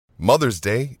Mother's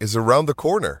Day is around the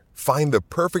corner. Find the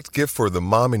perfect gift for the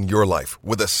mom in your life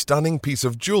with a stunning piece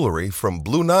of jewelry from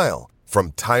Blue Nile.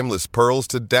 From timeless pearls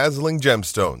to dazzling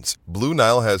gemstones, Blue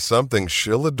Nile has something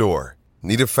she'll adore.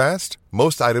 Need it fast?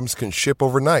 Most items can ship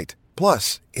overnight.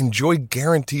 Plus, enjoy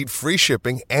guaranteed free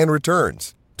shipping and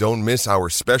returns. Don't miss our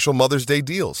special Mother's Day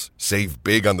deals. Save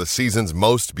big on the season's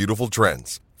most beautiful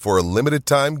trends. For a limited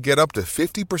time, get up to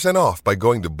 50% off by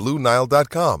going to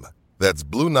BlueNile.com. That's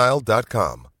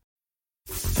BlueNile.com.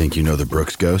 Think you know the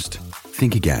Brooks Ghost?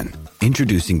 Think again.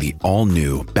 Introducing the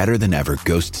all-new, better-than-ever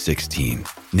Ghost 16.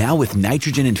 Now with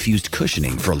nitrogen-infused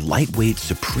cushioning for lightweight,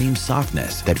 supreme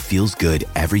softness that feels good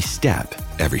every step,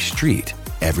 every street,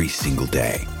 every single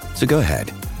day. So go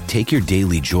ahead, take your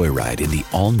daily joyride in the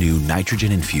all-new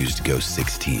nitrogen-infused Ghost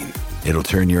 16. It'll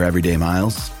turn your everyday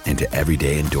miles into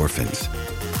everyday endorphins.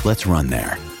 Let's run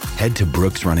there. Head to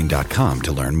brooksrunning.com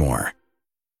to learn more.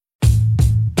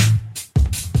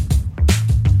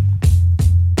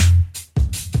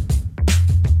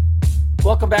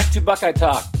 Welcome back to Buckeye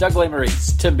Talk. Doug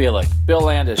Lesmerises, Tim Bielik, Bill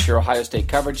Landis, your Ohio State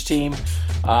coverage team.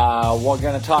 We're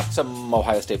going to talk some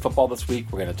Ohio State football this week.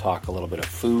 We're going to talk a little bit of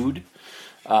food.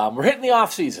 We're hitting the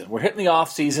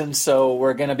off-season. So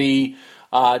we're going to be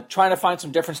trying to find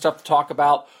some different stuff to talk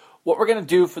about. What we're going to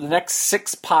do for the next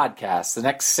 6 podcasts, the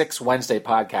next 6 Wednesday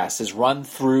podcasts, is run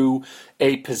through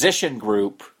a position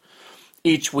group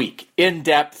each week, in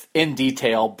depth, in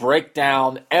detail, break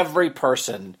down every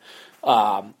person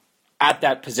at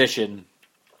that position,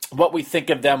 what we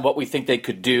think of them, what we think they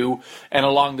could do, and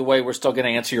along the way we're still going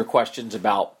to answer your questions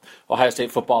about Ohio State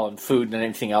football and food and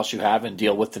anything else you have and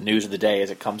deal with the news of the day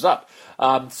as it comes up.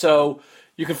 So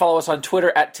you can follow us on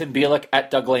Twitter at Tim Bielik,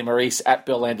 at Doug Lesmerises, at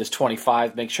Bill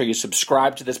Landis25. Make sure you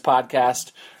subscribe to this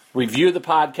podcast, review the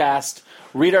podcast,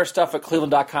 read our stuff at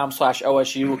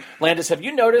cleveland.com/OSU. Landis, have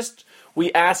you noticed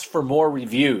we asked for more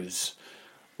reviews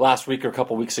last week or a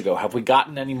couple weeks ago? Have we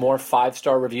gotten any more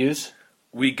 5-star reviews?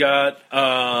 We got,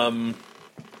 I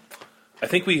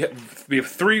think we have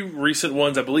 3 recent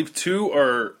ones. I believe 2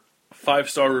 are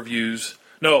 5-star reviews.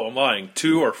 No, I'm lying.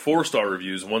 2 are 4-star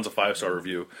reviews. One's a 5-star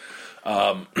review.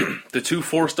 The 2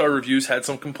 4-star reviews had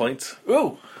some complaints.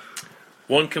 Ooh.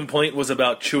 One complaint was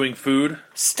about chewing food.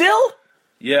 Still?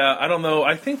 Yeah, I don't know.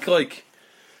 I think,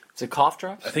 Is it cough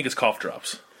drops? I think it's cough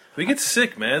drops. We get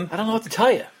sick, man. I don't know what to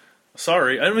tell you.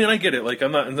 Sorry. I mean, I get it.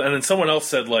 I'm not. And then someone else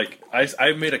said,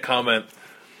 I made a comment,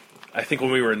 I think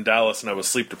when we were in Dallas and I was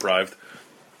sleep deprived,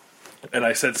 and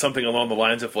I said something along the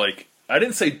lines of, I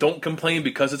didn't say don't complain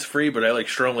because it's free, but I,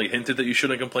 strongly hinted that you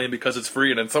shouldn't complain because it's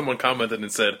free, and then someone commented and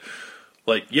said,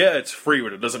 yeah, it's free,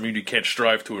 but it doesn't mean you can't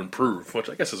strive to improve, which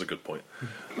I guess is a good point.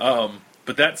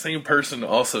 But that same person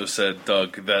also said,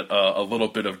 Doug, that a little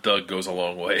bit of Doug goes a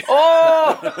long way.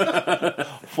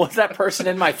 Oh! Was that person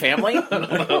in my family? I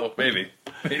don't know. Maybe.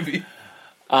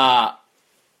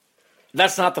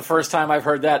 That's not the first time I've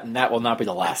heard that, and that will not be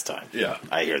the last time. Yeah.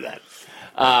 I hear that.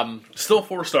 Still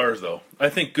 4 stars, though. I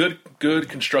think good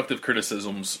constructive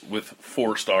criticisms with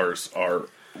 4 stars are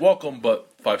welcome, but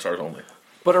 5 stars only.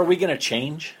 But are we going to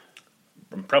change?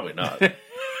 Probably not.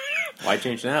 Why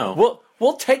change now?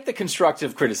 We'll take the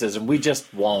constructive criticism. We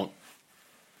just won't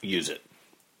use it.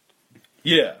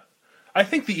 Yeah. I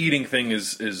think the eating thing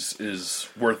is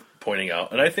worth pointing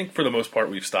out. And I think for the most part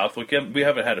we've stopped. We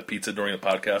haven't had a pizza during the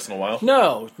podcast in a while.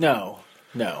 No.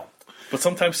 But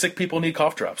sometimes sick people need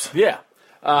cough drops. Yeah.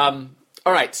 All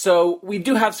right, so we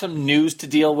do have some news to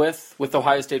deal with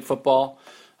Ohio State football.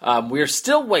 We are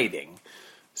still waiting.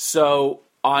 So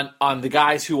on the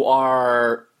guys who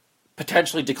are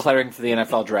potentially declaring for the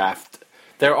NFL draft,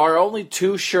 there are only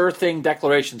 2 sure thing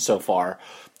declarations so far.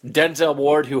 Denzel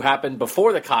Ward, who happened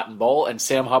before the Cotton Bowl, and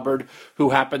Sam Hubbard, who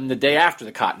happened the day after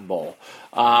the Cotton Bowl.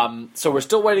 So we're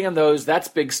still waiting on those. That's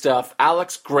big stuff.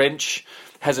 Alex Grinch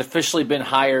has officially been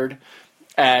hired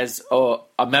as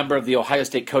a member of the Ohio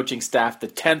State coaching staff, the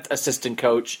 10th assistant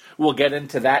coach. We'll get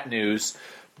into that news.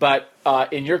 But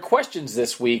in your questions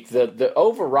this week, the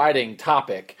overriding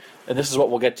topic, and this is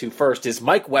what we'll get to first, is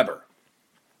Mike Weber.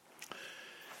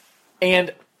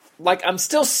 And, I'm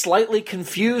still slightly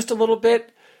confused a little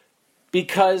bit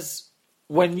because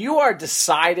when you are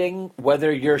deciding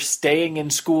whether you're staying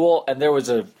in school, and there's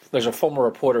a former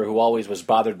reporter who always was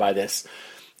bothered by this,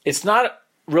 it's not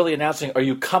really announcing, are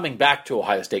you coming back to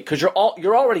Ohio State? Because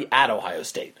you're already at Ohio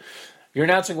State. You're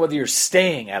announcing whether you're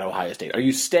staying at Ohio State. Are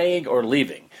you staying or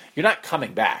leaving? You're not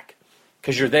coming back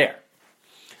because you're there.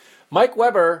 Mike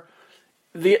Weber,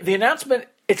 the announcement,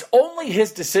 it's only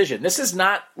his decision. This is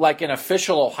not like an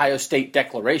official Ohio State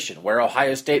declaration where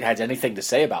Ohio State has anything to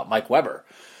say about Mike Weber.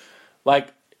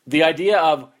 The idea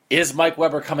of, is Mike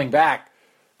Weber coming back?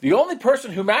 The only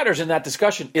person who matters in that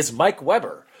discussion is Mike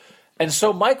Weber. And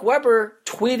so Mike Weber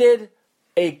tweeted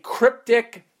a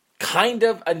cryptic kind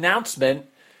of announcement,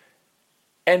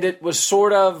 and it was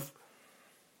sort of,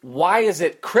 why is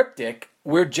it cryptic?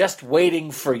 We're just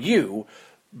waiting for you.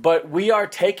 But we are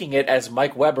taking it as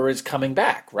Mike Weber is coming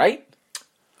back, right?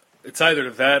 It's either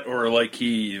that or like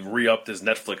he re-upped his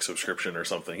Netflix subscription or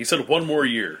something. He said 1 more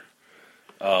year.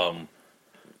 And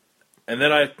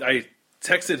then I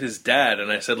texted his dad and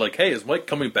I said, like, hey, is Mike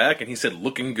coming back? And he said,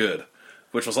 looking good,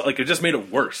 which was like, it just made it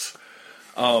worse.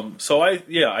 So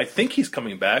I think he's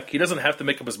coming back. He doesn't have to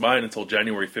make up his mind until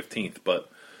January 15th, but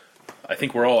I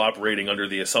think we're all operating under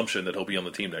the assumption that he'll be on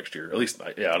the team next year. At least,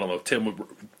 I don't know. Tim,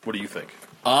 what do you think?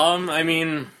 I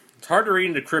mean, it's hard to read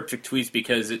into cryptic tweets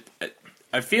because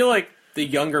I feel like the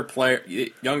younger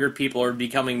people are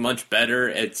becoming much better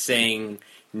at saying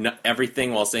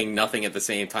everything while saying nothing at the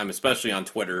same time, especially on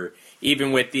Twitter.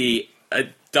 Even with the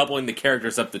doubling the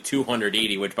characters up to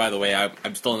 280, which, by the way,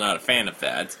 I'm still not a fan of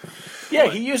that. Yeah,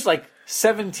 he used like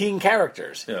 17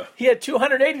 characters. Yeah. He had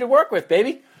 280 to work with,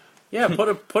 baby. Yeah,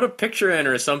 put a picture in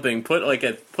or something. Put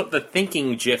the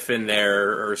thinking GIF in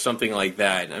there or something like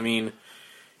that. I mean,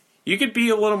 you could be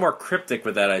a little more cryptic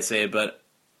with that, I say, but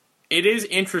it is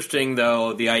interesting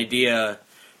though the idea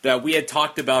that we had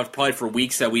talked about probably for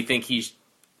weeks that we think he's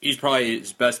probably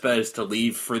his best bet is to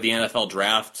leave for the NFL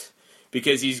draft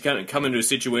because he's going to come into a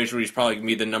situation where he's probably going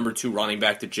to be the number 2 running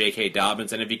back to J.K.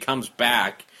 Dobbins, and if he comes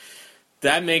back,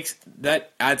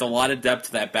 that adds a lot of depth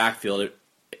to that backfield,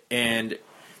 and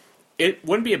it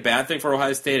wouldn't be a bad thing for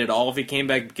Ohio State at all if he came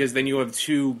back because then you have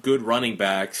 2 good running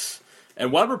backs.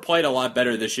 And Weber played a lot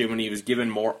better this year when he was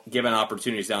given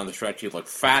opportunities down the stretch. He looked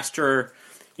faster.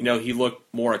 He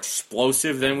looked more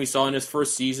explosive than we saw in his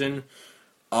first season.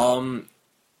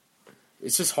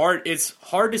 It's just hard. It's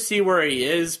hard to see where he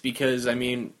is because I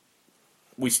mean,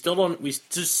 we still don't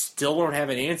have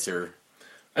an answer.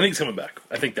 I think he's coming back.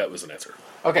 I think that was an answer.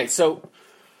 Okay, so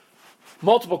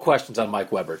multiple questions on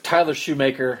Mike Weber. Tyler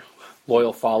Shoemaker,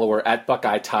 loyal follower at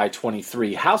Buckeye Tie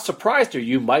 23. How surprised are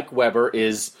you Mike Weber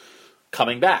is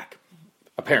coming back,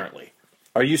 apparently?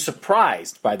 Are you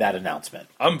surprised by that announcement?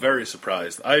 I'm very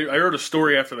surprised. I heard a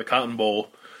story after the Cotton Bowl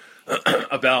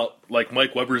about like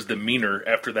Mike Weber's demeanor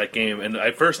after that game, and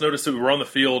I first noticed that we were on the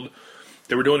field,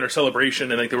 they were doing their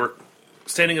celebration, and like they were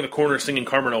standing in the corner singing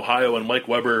Carmen, Ohio, and Mike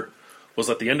Weber was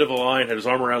at the end of the line, had his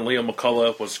arm around Liam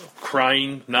McCullough, was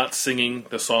crying, not singing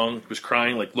the song, was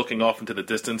crying, like looking off into the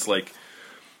distance, like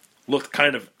looked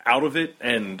kind of out of it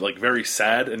and like very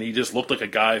sad, and he just looked like a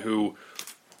guy who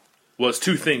was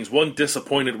 2 things. 1,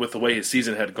 disappointed with the way his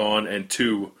season had gone, and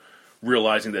 2,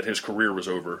 realizing that his career was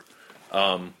over.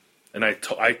 And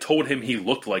I told him he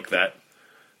looked like that,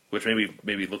 which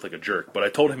maybe looked like a jerk, but I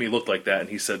told him he looked like that, and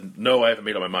he said, no, I haven't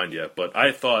made up my mind yet. But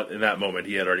I thought in that moment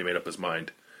he had already made up his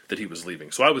mind that he was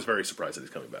leaving. So I was very surprised that he's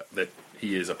coming back, that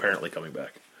he is apparently coming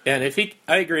back. And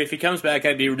I agree. If he comes back,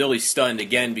 I'd be really stunned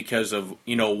again because of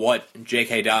what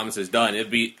J.K. Dobbins has done. It'd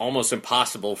be almost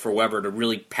impossible for Weber to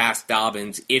really pass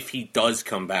Dobbins if he does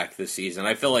come back this season.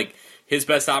 I feel like his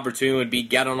best opportunity would be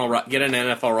get an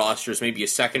NFL roster as maybe a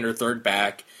 2nd or 3rd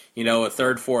back, a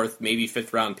 3rd, 4th, maybe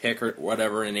 5th round pick or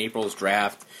whatever in April's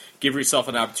draft. Give yourself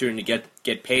an opportunity to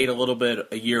get paid a little bit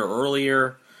a year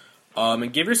earlier.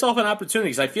 And give yourself an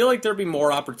opportunity, because I feel like there'd be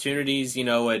more opportunities, at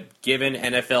a given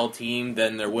NFL team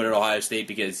than there would at Ohio State,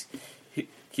 because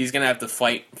he's going to have to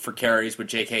fight for carries with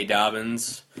J.K.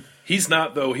 Dobbins. He's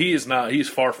not, though. He is not. He's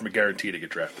far from a guarantee to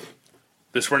get drafted.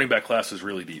 This running back class is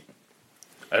really deep.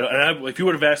 If you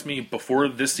would have asked me before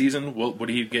this season, would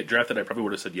he get drafted, I probably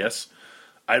would have said yes.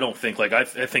 I don't think, I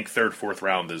think 3rd, 4th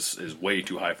round is way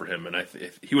too high for him, and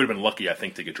he would have been lucky, I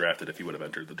think, to get drafted if he would have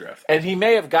entered the draft. And he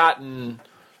may have gotten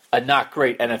a not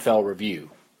great NFL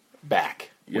review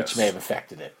back, which may have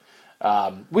affected it.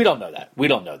 We don't know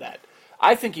that.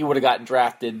 I think he would have gotten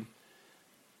drafted.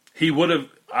 He would have.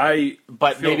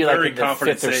 But feel maybe very like in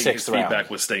confident the 5th or 6th saying his round. feedback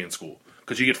was stay in school,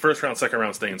 because you get 1st round, 2nd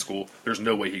round, stay in school. There's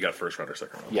no way he got 1st round or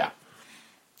 2nd round. Yeah.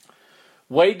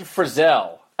 Wade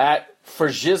Frizzell at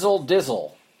Frizzle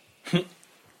Dizzle.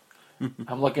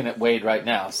 I'm looking at Wade right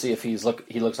now. See if he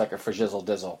looks like a Frizzle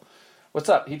Dizzle. What's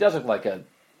up? He does look like a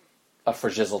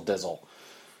Frizzle Dizzle.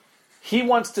 He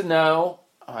wants to know.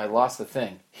 Oh, I lost the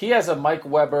thing. He has a Mike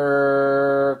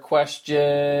Weber question.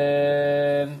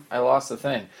 I lost the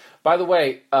thing. By the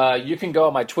way, you can go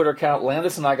on my Twitter account.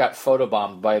 Landis and I got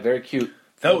photobombed by a very cute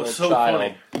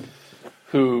child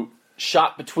who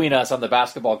shot between us on the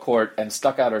basketball court and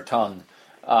stuck out her tongue.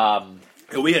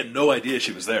 We had no idea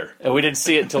she was there. And we didn't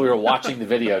see it until we were watching the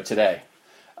video today.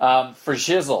 For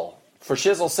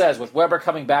Shizzle says, with Weber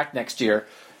coming back next year,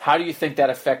 How do you think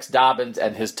that affects Dobbins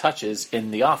and his touches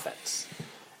in the offense?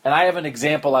 And I have an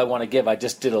example I want to give. I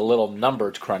just did a little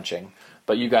number crunching,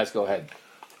 but you guys go ahead.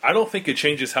 I don't think it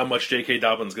changes how much J.K.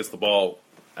 Dobbins gets the ball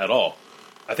at all.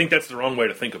 I think that's the wrong way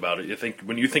to think about it.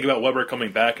 When you think about Weber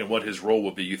coming back and what his role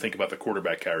will be, you think about the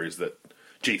quarterback carries that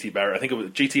J.T. Barrett. I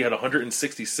think J.T. had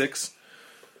 166,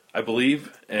 I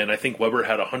believe, and I think Weber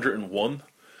had 101.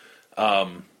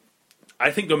 I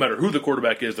think no matter who the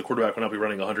quarterback is, the quarterback will not be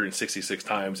running 166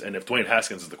 times. And if Dwayne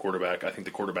Haskins is the quarterback, I think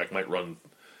the quarterback might run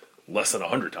less than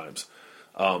 100 times.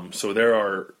 So there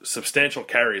are substantial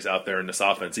carries out there in this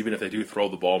offense, even if they do throw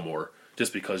the ball more,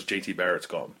 just because J.T. Barrett's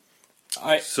gone.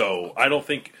 I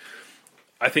think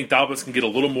Dobbins can get a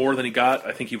little more than he got.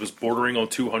 I think he was bordering on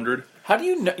 200. How do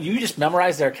you know? You just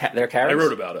memorize their carries? I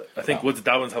wrote about it. I think what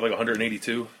Dobbins have like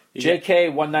 182. J.K.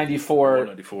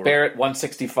 194, Barrett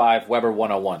 165, Weber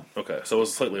 101. Okay, so it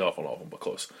was slightly off on all of them, but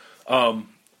close.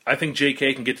 I think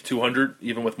J.K. can get to 200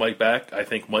 even with Mike back. I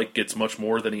think Mike gets much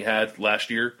more than he had last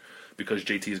year because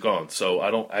J.T.'s gone. So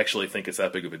I don't actually think it's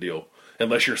that big of a deal,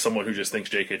 unless you're someone who just thinks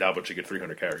J.K. Dobbins should get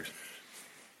 300 carries.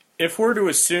 If we're to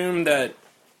assume that,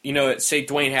 say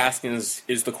Dwayne Haskins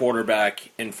is the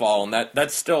quarterback in fall, and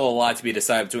that's still a lot to be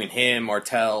decided between him,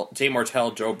 Jay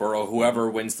Martell, Joe Burrow, whoever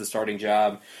wins the starting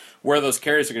job, where those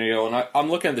carries are going to go. And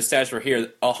I'm looking at the stats right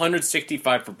here,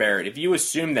 165 for Barrett. If you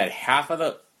assume that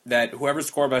that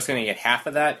whoever's quarterback's going to get half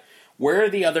of that, where are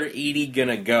the other 80 going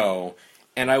to go?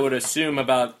 And I would assume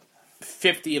about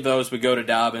 50 of those would go to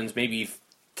Dobbins, maybe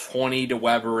 20 to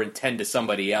Weber, and 10 to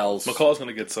somebody else. McCall's going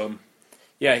to get some.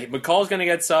 Yeah, McCall's going to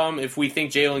get some. If we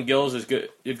think Jalen Gills is good,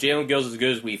 if Jalen Gills is as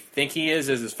good as we think he is,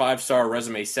 as his 5-star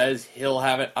resume says, he'll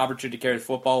have an opportunity to carry the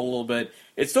football a little bit.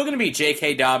 It's still going to be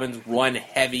J.K. Dobbins run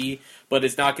heavy, but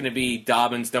it's not going to be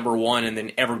Dobbins number 1 and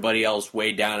then everybody else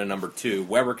way down to number 2.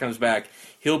 Weber comes back,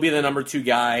 he'll be the number 2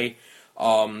 guy.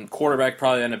 Quarterback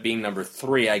probably end up being number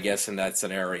 3, I guess, in that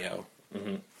scenario.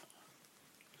 Mm-hmm.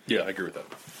 Yeah, I agree with that.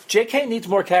 J.K. needs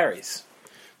more carries.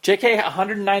 J.K.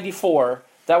 194.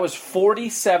 That was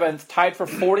 47th, tied for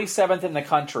 47th in the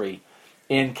country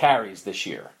in carries this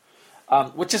year,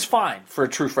 which is fine for a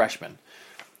true freshman.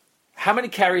 How many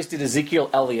carries did Ezekiel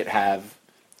Elliott have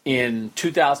in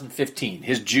 2015,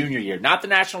 his junior year? Not the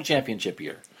national championship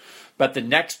year, but the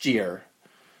next year.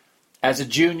 As a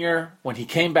junior, when he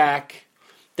came back,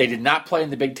 they did not play in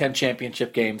the Big Ten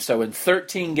championship game. So in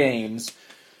 13 games,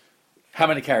 how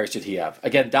many carries did he have?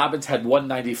 Again, Dobbins had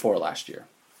 194 last year.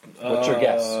 What's your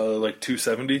guess? Like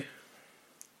 270?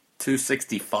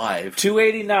 265.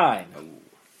 289.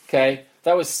 Okay?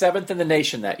 That was 7th in the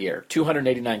nation that year.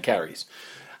 289 carries.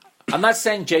 I'm not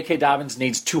saying J.K. Dobbins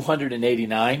needs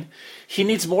 289. He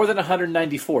needs more than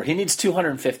 194. He needs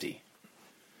 250.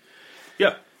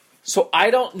 Yeah. So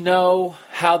I don't know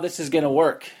how this is going to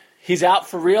work. He's out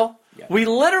for real? Yeah. We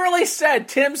literally said,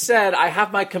 Tim said, I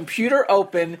have my computer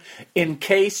open in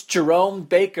case Jerome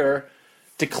Baker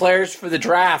declares for the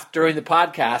draft during the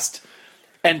podcast,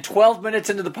 and 12 minutes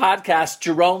into the podcast,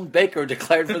 Jerome Baker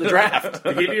declared for the draft.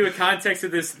 To give you a context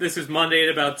of this is Monday at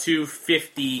about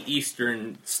 2:50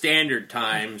 Eastern Standard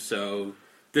Time, so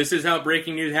this is how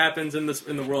breaking news happens in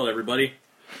the world, everybody.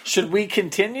 Should we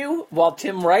continue while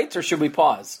Tim writes, or should we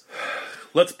pause?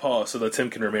 Let's pause so that Tim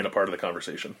can remain a part of the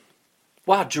conversation.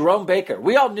 Wow, Jerome Baker.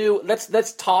 We all knew.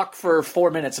 Let's talk for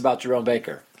 4 minutes about Jerome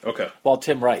Baker. Okay. While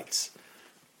Tim writes.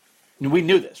 We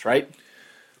knew this, right?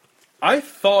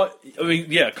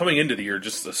 Coming into the year,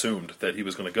 just assumed that he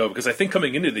was going to go, because I think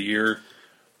coming into the year,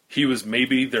 he was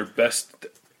maybe their best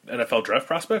NFL draft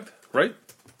prospect, right?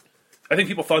 I think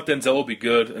people thought Denzel would be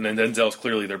good, and then Denzel's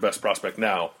clearly their best prospect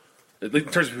now, in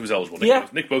terms of who's eligible.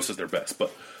 Nick Bosa's their best,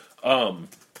 but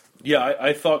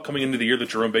I thought coming into the year that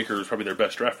Jerome Baker was probably their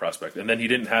best draft prospect, and then he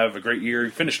didn't have a great year.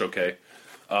 He finished okay,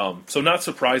 so not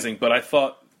surprising, but I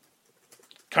thought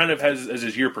kind of as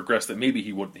his year progressed that maybe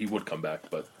he would come back,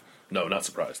 but no, not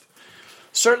surprised.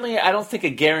 Certainly, I don't think a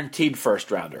guaranteed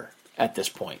first rounder at this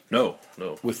point. No.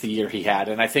 With the year he had,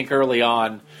 and I think early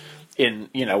on,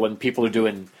 when people are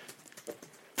doing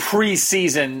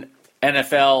preseason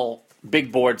NFL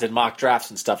big boards and mock drafts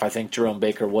and stuff, I think Jerome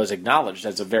Baker was acknowledged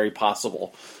as a very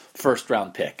possible first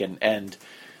round pick, and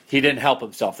he didn't help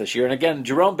himself this year. And again,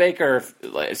 Jerome Baker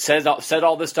said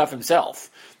all this stuff himself.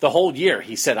 The whole year,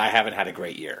 he said, I haven't had a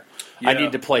great year. Yeah. I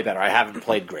need to play better. I haven't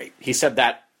played great. He said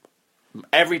that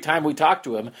every time we talked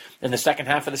to him in the second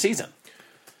half of the season.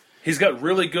 He's got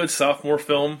really good sophomore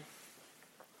film.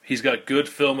 He's got good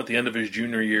film at the end of his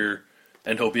junior year,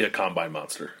 and he'll be a combine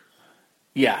monster.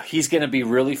 Yeah, he's going to be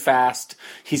really fast.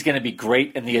 He's going to be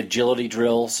great in the agility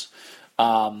drills.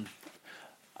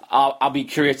 I'll be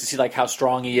curious to see like how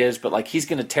strong he is, but like he's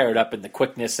going to tear it up in the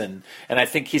quickness, and I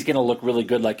think he's going to look really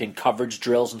good like in coverage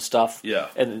drills and stuff. Yeah,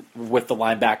 and with the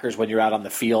linebackers when you're out on the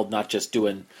field, not just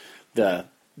doing the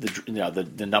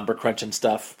number crunching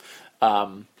stuff.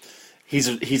 He's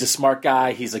a smart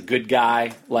guy. He's a good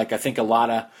guy. Like I think a lot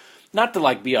of, not to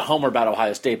like be a homer about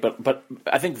Ohio State, but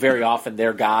I think very often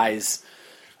their guys,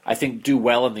 I think, do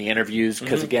well in the interviews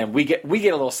because again we get a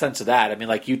little sense of that. I mean,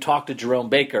 like you talk to Jerome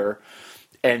Baker,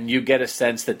 and you get a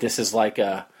sense that this is like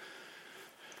a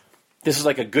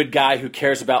good guy who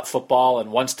cares about football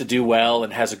and wants to do well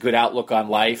and has a good outlook on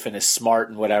life and is smart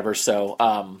and whatever. So,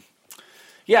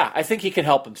 yeah, I think he can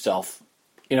help himself.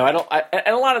 And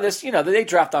a lot of this, they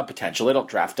draft on potential. They don't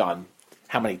draft on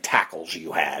how many tackles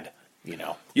you had.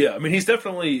 Yeah, I mean he's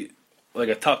definitely like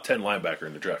a top 10 linebacker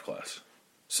in the draft class.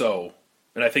 So,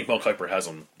 and I think Mel Kiper has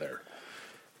him there,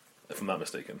 if I'm not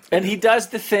mistaken. And he does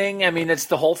the thing. I mean, it's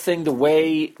the whole thing. The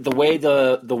way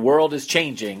the world is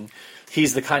changing,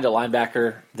 he's the kind of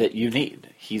linebacker that you need.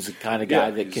 He's the kind of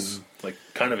guy that can like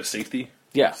kind of a safety.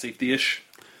 Yeah, safety-ish.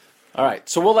 All right,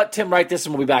 so we'll let Tim write this,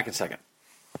 and we'll be back in a second.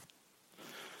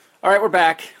 All right, we're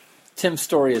back. Tim's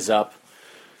story is up.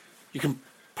 You can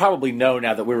probably know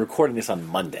now that we're recording this on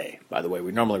Monday. By the way,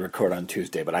 we normally record on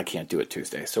Tuesday, but I can't do it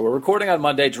Tuesday. So we're recording on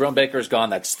Monday. Jerome Baker is gone.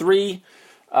 That's 3.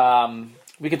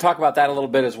 We can talk about that a little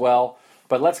bit as well.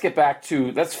 But let's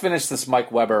finish this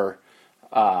Mike Weber,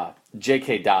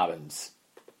 J.K. Dobbins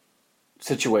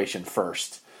situation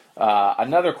first.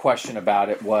 Another question about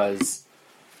it was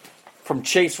from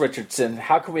Chase Richardson.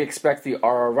 How can we expect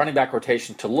our running back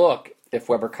rotation to look if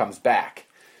Weber comes back?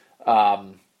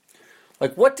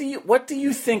 What do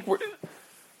you think? What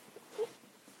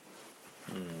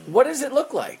does it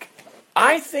look like?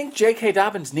 I think J.K.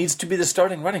 Dobbins needs to be the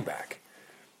starting running back.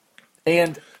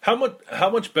 And how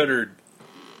much better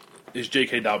is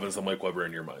J.K. Dobbins than Mike Weber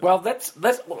in your mind? Well, that's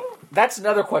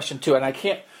another question too, and I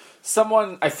can't.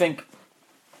 Someone, I think,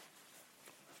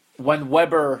 when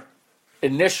Weber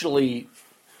initially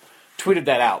tweeted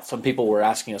that out, some people were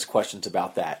asking us questions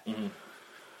about that,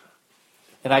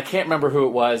 and I can't remember who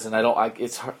it was, and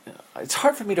it's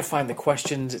hard for me to find the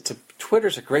questions.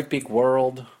 Twitter's a great big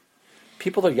world.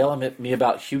 People are yelling at me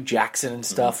about Hugh Jackson and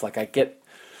stuff. Like I get.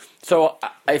 So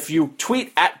if you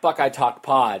tweet at Buckeye Talk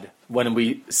Pod when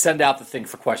we send out the thing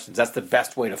for questions, that's the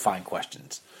best way to find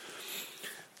questions.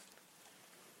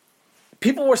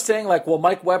 People were saying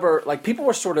Mike Weber, people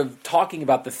were sort of talking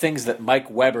about the things that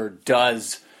Mike Weber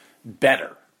does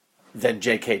better than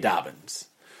J.K. Dobbins.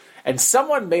 And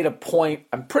someone made a point,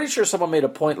 I'm pretty sure someone made a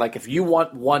point, if you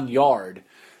want 1 yard,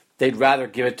 they'd rather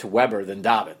give it to Weber than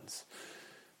Dobbins.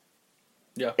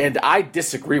 Yeah. And I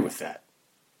disagree with that.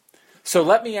 So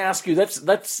let me ask you,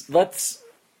 let's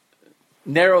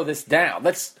narrow this down.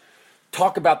 Let's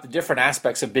talk about the different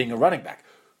aspects of being a running back.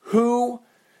 Who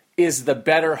is the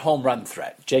better home run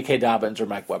threat, J.K. Dobbins or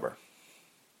Mike Weber?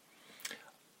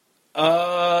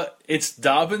 It's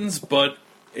Dobbins, but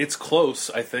it's close,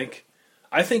 I think.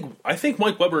 I think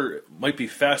Mike Weber might be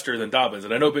faster than Dobbins,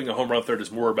 and I know being a home run threat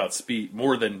is more about speed,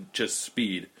 more than just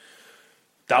speed.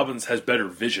 Dobbins has better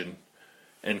vision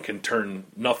and can turn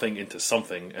nothing into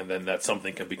something, and then that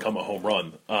something can become a home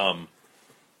run.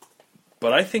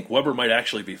 But I think Weber might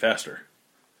actually be faster.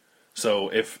 So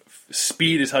if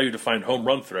speed is how you define home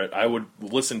run threat, I would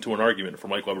listen to an argument for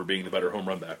Mike Weber being the better home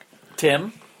run back.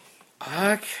 Tim?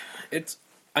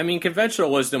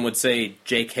 Conventional wisdom would say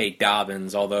J.K.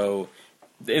 Dobbins, although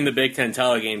in the Big Ten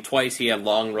title game, twice he had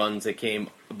long runs that came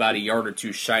about a yard or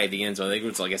two shy of the end zone. I think it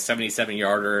was like a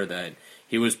 77-yarder that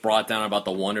he was brought down about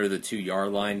the 1 or the 2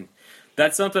 yard line.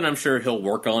 That's something I'm sure he'll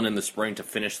work on in the spring to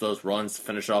finish those runs, to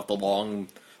finish off the long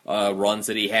runs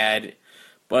that he had.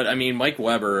 But, Mike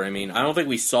Weber, I don't think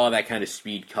we saw that kind of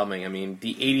speed coming.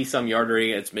 The 80-some yarder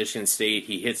against Michigan State,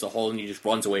 he hits a hole and he just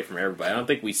runs away from everybody. I don't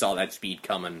think we saw that speed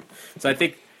coming. So I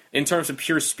think in terms of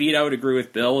pure speed, I would agree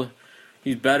with Bill.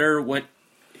 He's better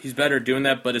doing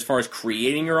that, but as far as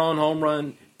creating your own home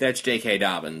run, that's J.K.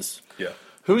 Dobbins. Yeah.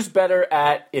 Who's better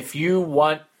at, if you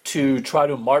want to try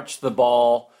to march the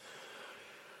ball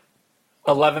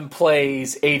 11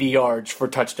 plays, 80 yards for a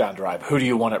touchdown drive, who do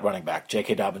you want at running back,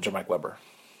 J.K. Dobbins or Mike Weber?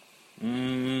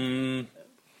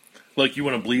 Like you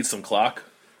want to bleed some clock,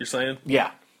 you're saying?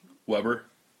 Yeah. Weber?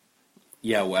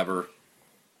 Yeah, Weber.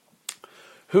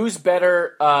 Who's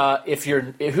better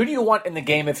who do you want in the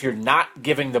game if you're not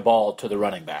giving the ball to the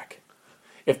running back?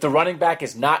 If the running back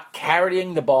is not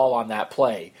carrying the ball on that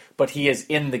play, but he is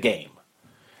in the game.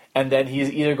 And then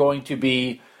he's either going to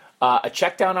be a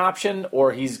check down option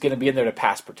or he's going to be in there to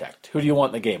pass protect. Who do you want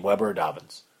in the game, Weber or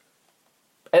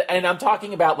And I'm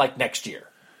talking about next year.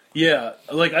 Yeah,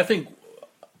 I think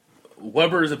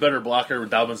Weber is a better blocker,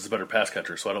 Dobbins is a better pass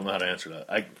catcher, so I don't know how to answer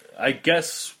that. I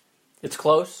guess It's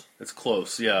close. it's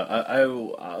close. Yeah,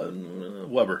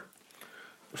 Weber.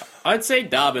 I'd say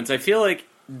Dobbins. I feel like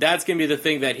that's gonna be the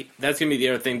thing that's gonna be the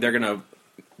other thing they're gonna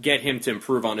get him to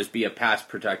improve on is be a pass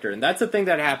protector, and that's the thing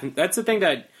that happens. That's the thing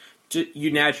that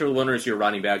you naturally learn as your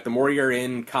running back. The more you're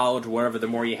in college, whatever, the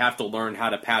more you have to learn how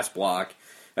to pass block.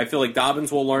 I feel like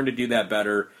Dobbins will learn to do that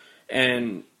better,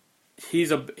 and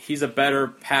he's a better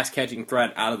pass catching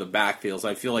threat out of the backfield. So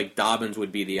I feel like Dobbins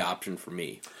would be the option for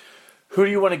me. Who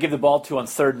do you want to give the ball to on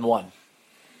 3rd and 1?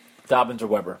 Dobbins or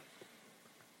Weber?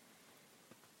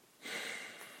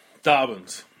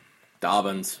 Dobbins.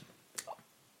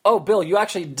 Oh, Bill, you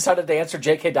actually decided to answer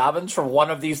J.K. Dobbins for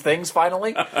one of these things,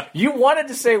 finally? You wanted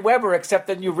to say Weber, except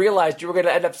then you realized you were going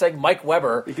to end up saying Mike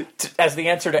Weber as the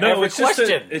answer to every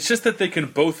question. It's just that they can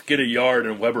both get a yard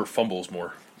and Weber fumbles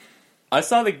more. I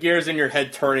saw the gears in your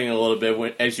head turning a little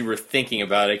bit as you were thinking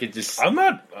about it. I could just... I'm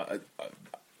not...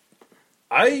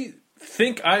 I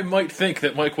think I might think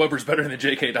that Mike Weber's better than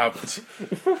J.K. Dobbins.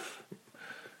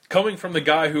 Coming from the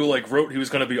guy who wrote he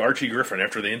was going to be Archie Griffin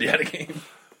after the Indiana game.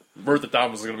 Wrote that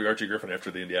Dobbins was going to be Archie Griffin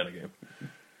after the Indiana game.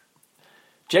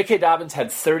 J.K. Dobbins had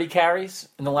 30 carries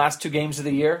in the last 2 games of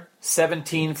the year,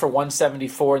 17 for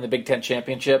 174 in the Big Ten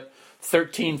Championship,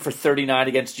 13 for 39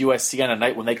 against USC on a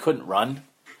night when they couldn't run.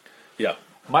 Yeah.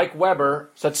 Mike Weber,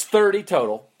 so that's 30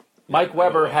 total. Mike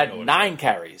Weber had 9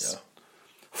 carries.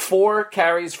 4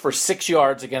 carries for 6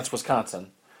 yards against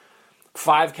Wisconsin.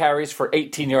 5 carries for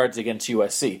 18 yards against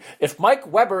USC. If Mike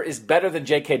Weber is better than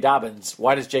J.K. Dobbins,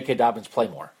 why does J.K. Dobbins play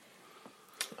more?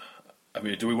 I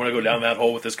mean, do we want to go down that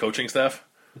hole with this coaching staff?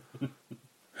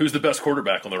 Who's the best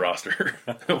quarterback on the roster?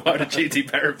 Why did J.T.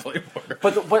 Barrett play more?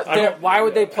 But why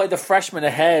would they play the freshman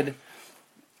ahead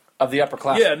of the upper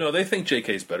class? Yeah, no, they think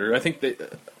J.K.'s better. I think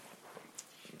the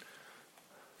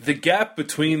gap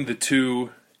between the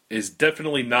two is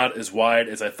definitely not as wide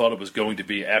as I thought it was going to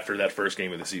be after that first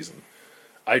game of the season.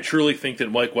 I truly think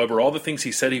that Mike Weber, all the things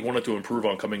he said he wanted to improve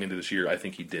on coming into this year, I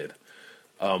think he did.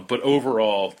 But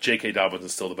overall, J.K. Dobbins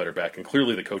is still the better back, and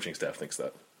clearly the coaching staff thinks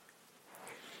that.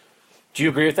 Do you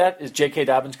agree with that? Is J.K.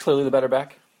 Dobbins clearly the better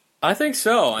back? I think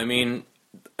so. I mean,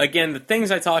 again, the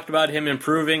things I talked about him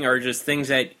improving are just things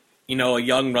that, a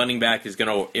young running back is going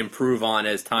to improve on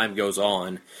as time goes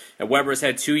on. And Weber's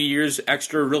had 2 years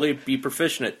extra to really be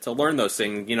proficient to learn those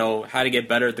things, how to get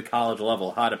better at the college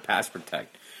level, how to pass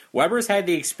protect. Weber's had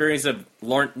the experience of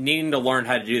needing to learn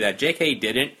how to do that. J.K.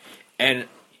 didn't, and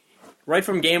right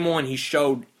from game 1, he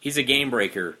showed he's a game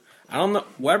breaker. I don't know.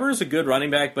 Weber's a good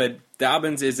running back, but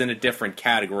Dobbins is in a different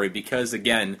category because,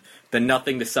 again, the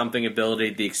nothing to something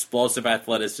ability, the explosive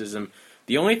athleticism.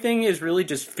 The only thing is really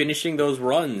just finishing those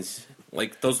runs,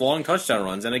 like those long touchdown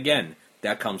runs. And again,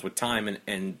 that comes with time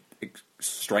and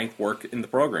strength work in the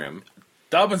program.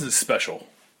 Dobbins is special.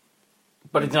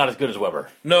 But he's not as good as Weber.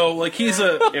 No, he's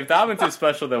a... If Dobbins is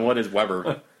special, then what is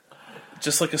Weber?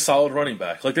 Just like a solid running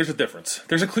back. There's a difference.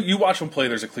 You watch him play,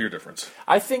 there's a clear difference.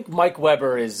 I think Mike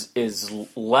Weber is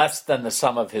less than the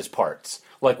sum of his parts.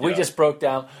 We just broke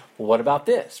down, well, what about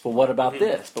this? Well, what about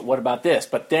this? But what about this?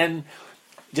 But then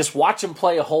just watch him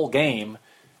play a whole game,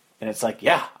 and it's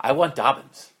I want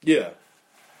Dobbins. Yeah.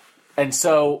 And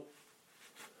so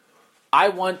I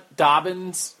want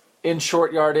Dobbins in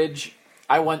short yardage.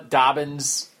 I want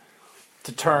Dobbins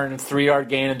to turn a 3-yard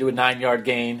gain into a 9-yard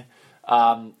gain.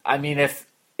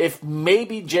 If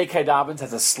maybe J.K. Dobbins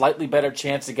has a slightly better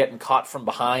chance of getting caught from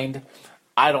behind,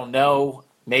 I don't know.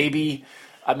 Maybe.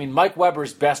 Mike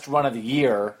Weber's best run of the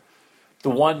year, the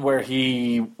one where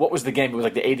what was the game? It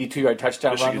was the 82-yard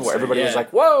touchdown Michigan run where State, everybody was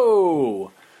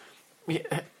whoa!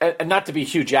 And not to be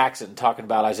Hugh Jackson talking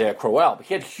about Isaiah Crowell, but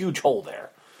he had a huge hole there.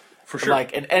 For sure.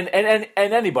 And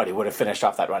anybody would have finished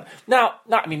off that run. Now,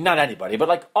 not anybody,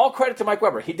 but all credit to Mike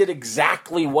Weber. He did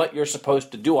exactly what you're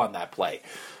supposed to do on that play.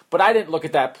 But I didn't look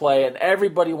at that play, and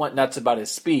everybody went nuts about his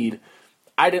speed.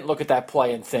 I didn't look at that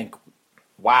play and think,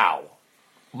 wow,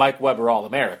 Mike Weber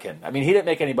All-American. He didn't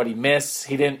make anybody miss.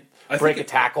 He didn't break a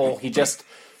tackle. He just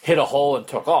hit a hole and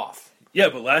took off. Yeah,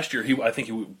 but last year, I think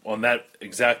on that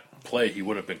exact play, he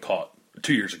would have been caught.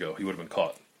 2 years ago, he would have been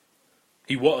caught.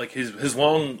 He was his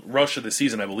long rush of the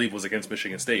season, I believe, was against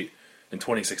Michigan State in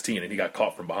 2016, and he got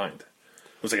caught from behind.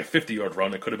 It was a 50-yard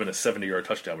run. It could have been a 70-yard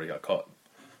touchdown, but he got caught.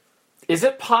 Is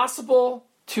it possible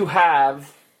to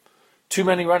have too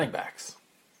many running backs?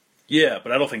 Yeah,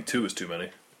 but I don't think 2 is too many.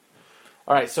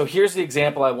 All right, so here's the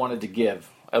example I wanted to give.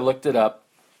 I looked it up.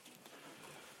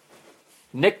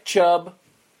 Nick Chubb,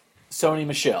 Sony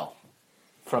Michel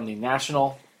from the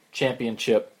national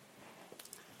championship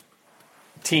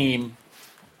team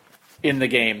in the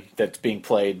game that's being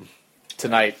played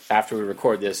tonight after we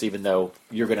record this, even though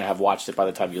you're going to have watched it by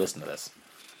the time you listen to this.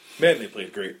 Man, they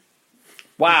played great.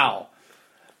 Wow.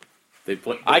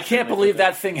 I can't believe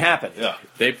that thing happened. Yeah.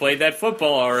 They played that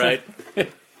football all right.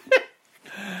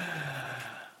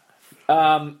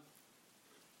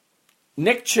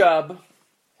 Nick Chubb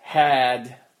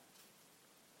had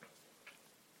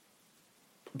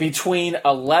between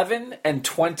 11 and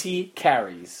 20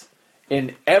 carries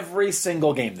in every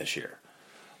single game this year.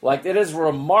 Like, it is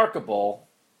remarkable,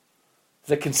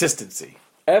 the consistency.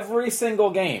 Every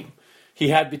single game, he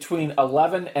had between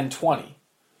 11 and 20.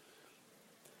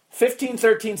 15,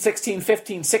 13, 16,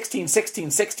 15, 16, 16,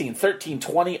 16, 13,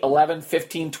 20, 11,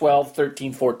 15, 12,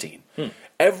 13, 14.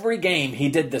 Every game, he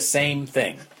did the same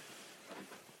thing.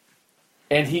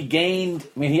 And he gained,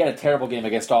 he had a terrible game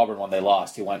against Auburn when they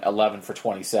lost. He went 11 for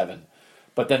 27.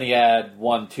 But then he had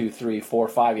 1, 2, 3, 4,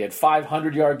 5. He had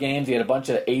 500-yard games. He had a bunch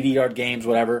of 80-yard games,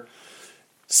 whatever.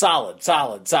 Solid.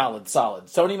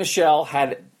 Sony Michel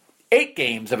had 8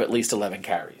 games of at least 11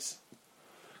 carries.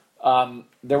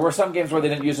 There were some games where they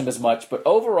didn't use him as much. But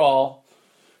overall,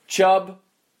 Chubb,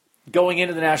 going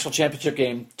into the national championship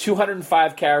game,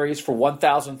 205 carries for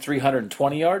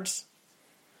 1,320 yards.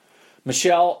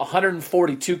 Michel,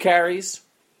 142 carries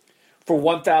for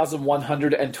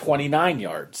 1,129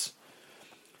 yards.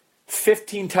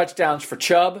 15 touchdowns for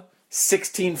Chubb,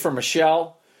 16 for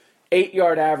Michel,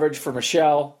 8-yard average for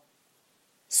Michel,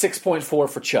 6.4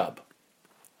 for Chubb.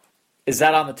 Is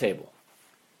that on the table?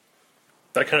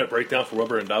 That kind of breakdown for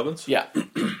Weber and Dobbins? Yeah.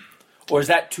 Or is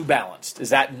that too balanced?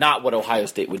 Is that not what Ohio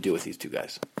State would do with these two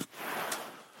guys?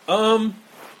 Go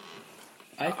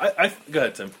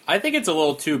ahead, Tim. I think it's a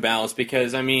little too balanced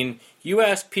because, you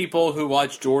ask people who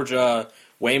watch Georgia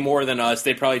way more than us,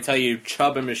 they probably tell you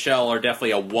Chubb and Michel are definitely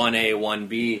a 1A,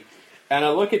 1B. And I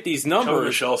look at these numbers. Chubb and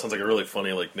Michel sounds like a really funny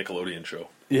Nickelodeon show.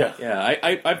 Yeah.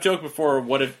 Yeah, I've joked before,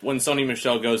 what if when Sony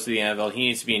Michel goes to the NFL, he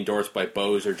needs to be endorsed by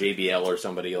Bose or JBL or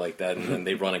somebody like that, and then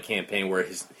they run a campaign where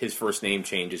his first name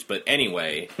changes. But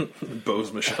anyway.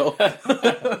 Bose Michel.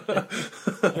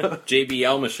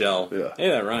 JBL Michel. Yeah. Hey,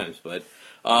 that rhymes, but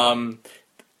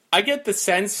I get the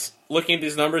sense, looking at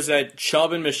these numbers, that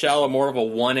Chubb and Michel are more of a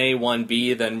 1A,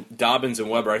 1B than Dobbins and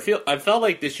Weber. I felt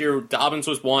like this year Dobbins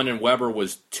was 1 and Weber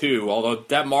was 2, although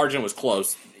that margin was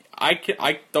close.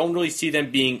 I don't really see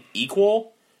them being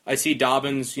equal. I see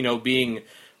Dobbins, being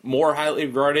more highly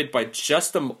regarded by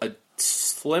just a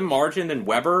slim margin than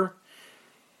Weber.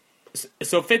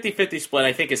 So 50-50 split,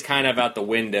 I think, is kind of out the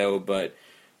window, but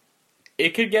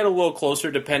it could get a little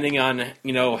closer depending on,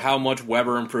 how much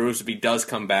Weber improves if he does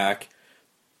come back.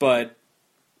 But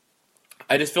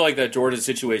I just feel like that Georgia's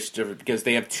situation is different because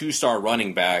they have 2-star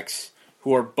running backs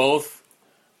who are both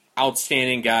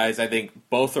outstanding guys. I think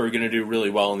both are going to do really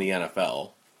well in the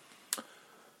NFL.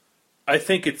 I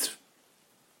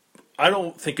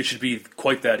don't think it should be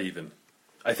quite that even.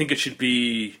 I think it should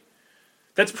be,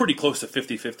 that's pretty close to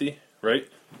 50-50, right?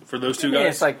 For those two guys? Yeah,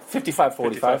 it's like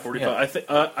 55-45. 55-45.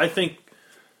 Yeah. I think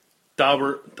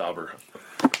Dauber.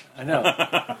 I know.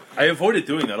 I avoided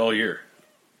doing that all year.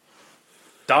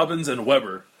 Dobbins and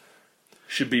Weber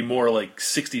should be more like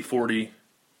 60-40,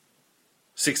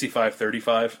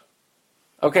 65-35.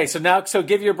 Okay, so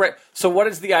give your break. So what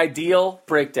is the ideal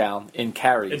breakdown in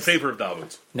carries? In favor of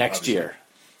Dobbins. Next obviously. year.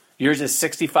 Yours is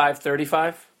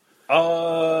 65-35?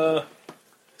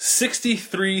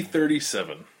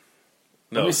 63-37.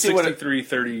 No,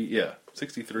 63-30, yeah.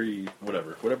 63,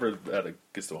 whatever that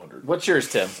gets to 100. What's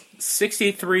yours, Tim?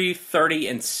 63, 30,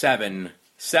 and 7.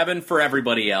 7 for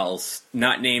everybody else,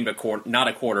 not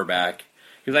a quarterback.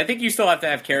 Because I think you still have to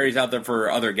have carries out there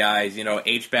for other guys.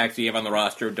 H-backs you have on the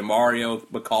roster. DeMario,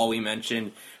 McCall we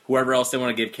mentioned, whoever else they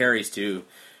want to give carries to.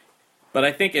 But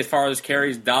I think as far as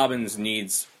carries, Dobbins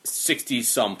needs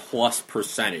 60-some plus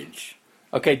percentage.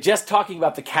 Okay, just talking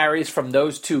about the carries from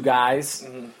those two guys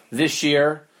this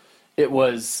year, it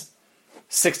was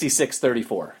 66-34.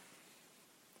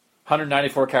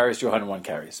 194 carries to 101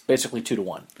 carries. Basically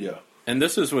 2-1. Yeah. And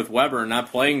this is with Weber not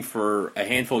playing for a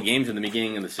handful of games in the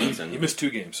beginning of the season. He missed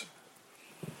 2 games.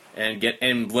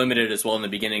 And limited as well in the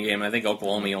beginning game. I think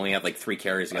Oklahoma only had 3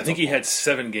 carries. I think he had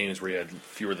 7 games where he had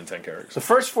fewer than 10 carries. The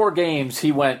first 4 games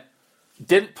he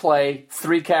didn't play,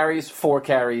 3 carries, 4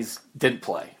 carries, didn't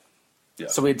play. Yeah.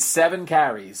 So we had 7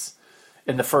 carries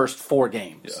in the first 4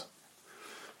 games.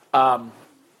 Yeah.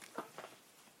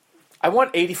 I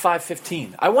want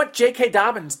 85-15. I want J.K.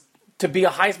 Dobbins to be a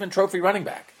Heisman Trophy running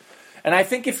back. And I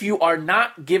think if you are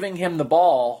not giving him the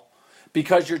ball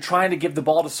because you're trying to give the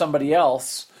ball to somebody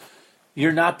else,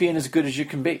 you're not being as good as you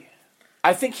can be.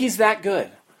 I think he's that good.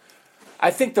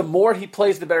 I think the more he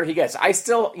plays, the better he gets. I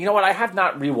still, you know what? I have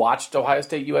not rewatched Ohio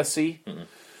State USC. Mm-hmm.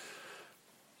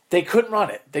 They couldn't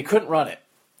run it.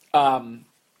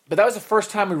 But that was the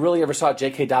first time we really ever saw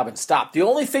J.K. Dobbins stop. The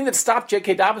only thing that stopped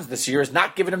J.K. Dobbins this year is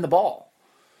not giving him the ball.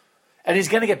 And he's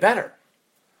going to get better.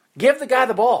 Give the guy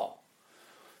the ball.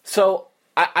 So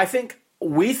I think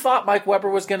we thought Mike Weber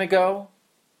was going to go.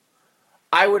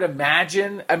 I would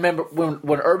imagine, I remember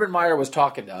when Urban Meyer was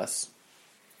talking to us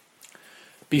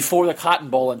before the Cotton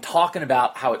Bowl and talking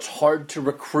about how it's hard to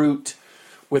recruit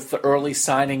with the early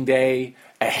signing day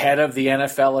ahead of the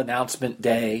NFL announcement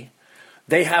day.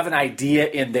 They have an idea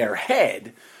in their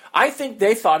head. I think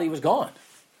they thought he was gone.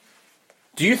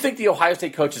 Do you think the Ohio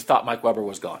State coaches thought Mike Weber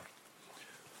was gone?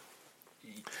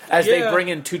 As they bring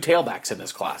in 2 tailbacks in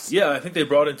this class. Yeah, I think they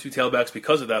brought in 2 tailbacks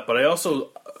because of that. But I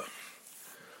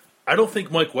don't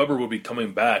think Mike Weber would be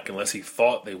coming back unless he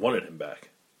thought they wanted him back.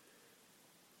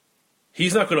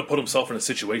 He's not going to put himself in a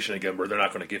situation again where they're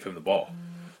not going to give him the ball.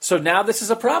 So now this is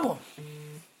a problem.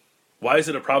 Why is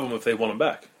it a problem if they want him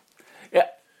back? Yeah.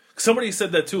 Somebody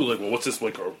said that too. Like, well, what's this?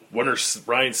 Like, when are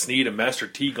Ryan Snead and Master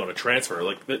Teague going to transfer?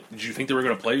 Like, did you think they were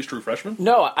going to play as true freshmen?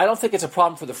 No, I don't think it's a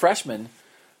problem for the freshmen.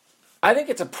 I think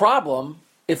it's a problem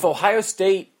if Ohio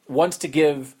State wants to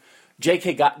give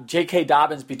J.K.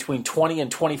 Dobbins between 20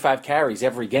 and 25 carries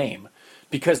every game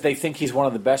because they think he's one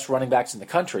of the best running backs in the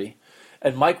country,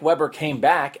 and Mike Weber came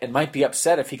back and might be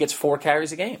upset if he gets 4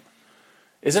 carries a game.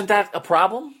 Isn't that a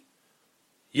problem?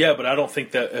 Yeah, but I don't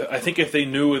think that. I think if they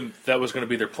knew that was going to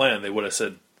be their plan, they would have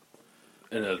said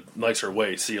in a nicer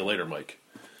way, "See you later, Mike."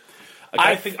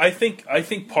 I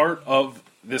think part of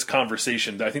this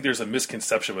conversation, I think there's a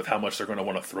misconception with how much they're going to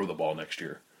want to throw the ball next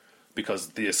year, because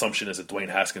the assumption is that Dwayne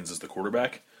Haskins is the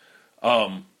quarterback.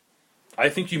 I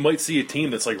think you might see a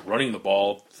team that's like running the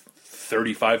ball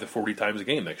 35 to 40 times a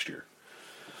game next year.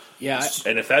 Yeah,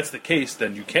 and if that's the case,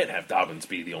 then you can't have Dobbins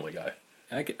be the only guy.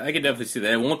 I could definitely see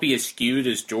that. It won't be as skewed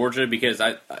as Georgia because,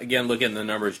 looking at the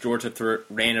numbers, Georgia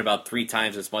ran about 3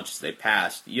 times as much as they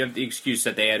passed. You have the excuse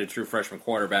that they had a true freshman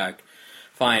quarterback.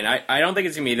 Fine. I don't think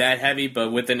it's going to be that heavy,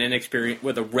 but with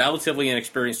a relatively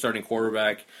inexperienced starting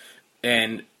quarterback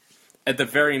and at the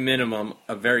very minimum,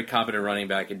 a very competent running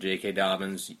back in J.K.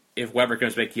 Dobbins, if Weber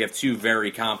comes back, you have 2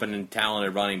 very competent,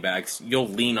 talented running backs. You'll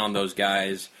lean on those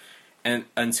guys and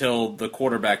until the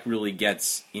quarterback really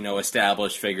gets,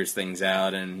 established, figures things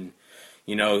out, and,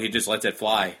 he just lets it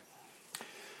fly.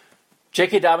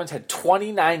 J.K. Dobbins had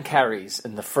 29 carries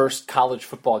in the first college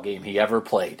football game he ever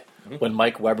played when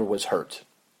Mike Weber was hurt.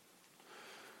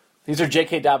 These are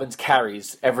J.K. Dobbins'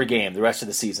 carries every game the rest of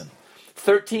the season.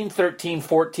 13-13,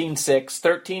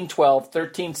 14-6, 13-12,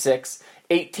 13-6,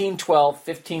 18-12,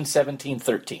 15-17,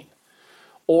 13.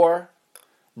 Or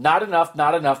not enough,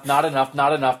 not enough, not enough,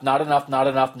 not enough, not enough, not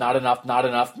enough, not enough, not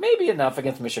enough, maybe enough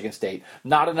against Michigan State.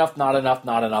 Not enough, not enough,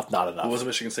 not enough, not enough. What was the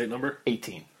Michigan State number?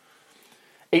 18.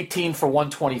 18 for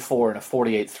 124 and a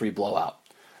 48-3 blowout.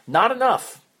 Not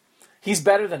enough. He's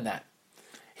better than that.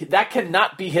 That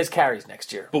cannot be his carries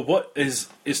next year. But what is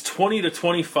 20 to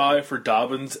 25 for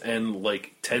Dobbins and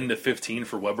like 10 to 15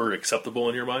 for Weber acceptable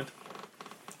in your mind?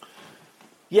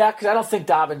 Yeah, because I don't think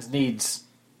Dobbins needs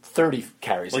 30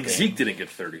 carries. Like Zeke didn't get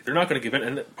 30. They're not going to give in,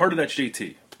 and part of that's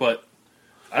JT. But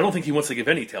I don't think he wants to give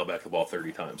any tailback the ball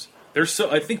 30 times.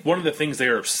 I think one of the things they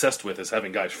are obsessed with is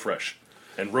having guys fresh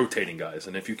and rotating guys.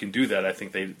 And if you can do that, I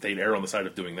think they'd err on the side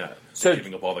of doing that. So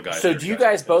giving up all the guys. So do you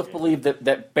guys both believe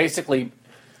that basically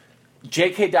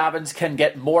J.K. Dobbins can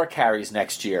get more carries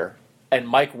next year, and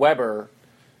Mike Weber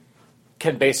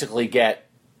can basically get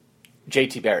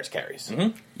J.T. Barrett's carries?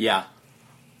 Mm-hmm. Yeah.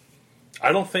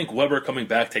 I don't think Weber coming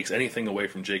back takes anything away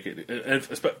from J.K.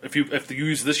 If you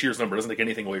use this year's number, it doesn't take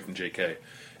anything away from J.K.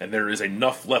 And there is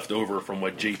enough left over from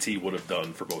what J.T. would have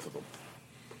done for both of them.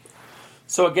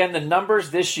 So again, the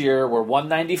numbers this year were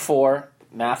 194,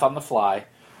 math on the fly,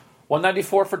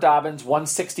 194 for Dobbins,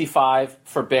 165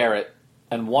 for Barrett,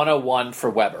 and 101 for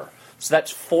Weber. So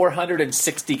that's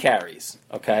 460 carries,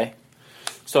 okay?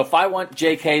 So if I want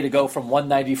J.K. to go from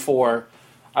 194,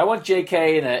 I want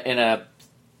J.K. in a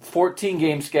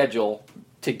 14-game schedule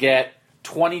to get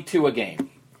 22 a game,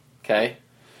 okay?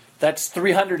 That's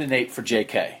 308 for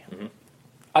J.K. Mm-hmm.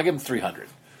 I'll give him 300.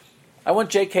 I want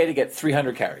J.K. to get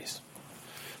 300 carries.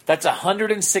 That's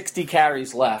 160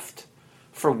 carries left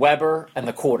for Weber and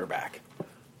the quarterback.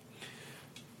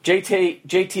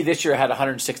 JT this year had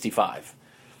 165.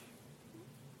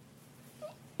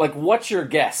 Like, what's your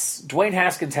guess? Dwayne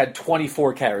Haskins had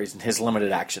 24 carries in his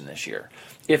limited action this year.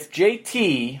 If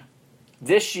JT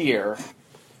this year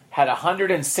had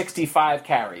 165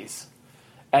 carries,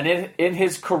 and in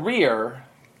his career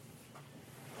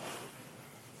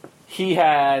he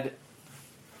had.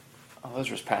 Oh, those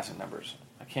are his passing numbers.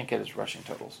 I can't get his rushing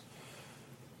totals.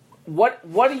 What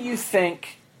do you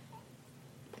think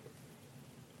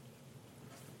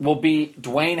will be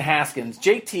Dwayne Haskins?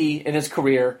 JT in his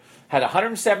career had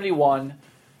 171,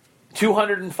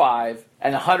 205,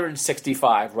 and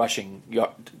 165 rushing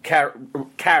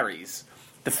carries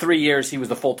the 3 years he was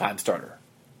the full-time starter.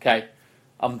 Okay?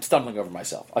 I'm stumbling over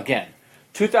myself. Again,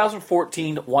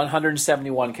 2014,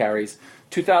 171 carries.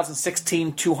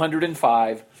 2016,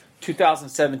 205.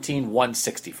 2017,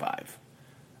 165.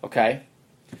 Okay?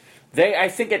 I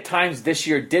think at times this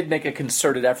year did make a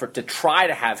concerted effort to try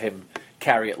to have him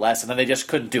carry it less, and then they just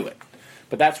couldn't do it.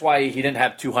 But that's why he didn't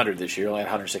have 200 this year, only had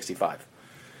 165.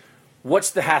 What's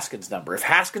the Haskins number? If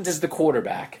Haskins is the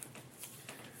quarterback,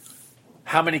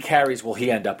 how many carries will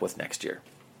he end up with next year?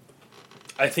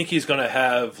 I think he's going to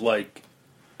have,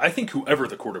 I think whoever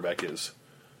the quarterback is.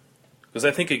 Because I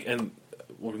think, we can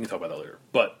talk about that later.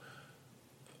 But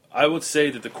I would say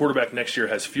that the quarterback next year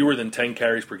has fewer than 10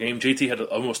 carries per game. JT had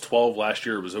almost 12 last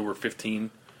year. It was over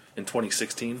 15 in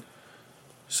 2016.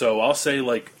 So I'll say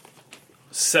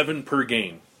 7 per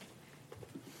game.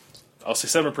 I'll say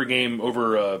 7 per game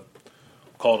over,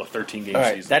 call it a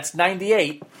 13-game season. That's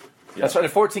 98. Yeah. That's right, a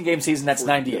 14-game season, that's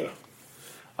 98. Yeah.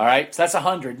 All right, so that's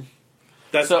 100.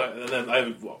 And then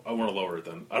I want to lower it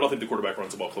then. I don't think the quarterback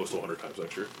runs the ball close to 100 times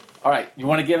next year. All right, you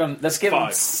want to give him, let's give 5.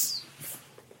 him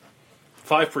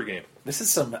 5 per game. This is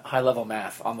some high-level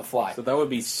math on the fly. So that would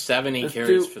be 70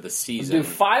 carries for the season. Do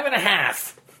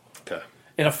 5.5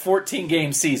 in a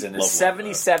 14-game season. It's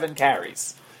 77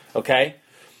 carries. Okay?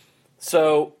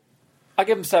 So I'll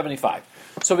give him 75.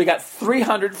 So we got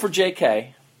 300 for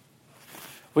J.K.,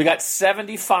 we got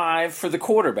 75 for the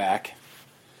quarterback,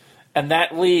 and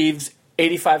that leaves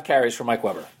 85 carries for Mike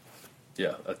Weber.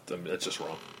 Yeah, that's just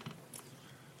wrong.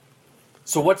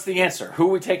 So what's the answer? Who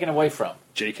are we taking away from?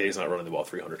 J.K.'s not running the ball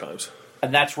 300 times.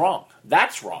 And that's wrong.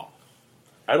 That's wrong.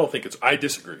 I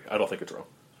disagree. I don't think it's wrong.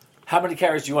 How many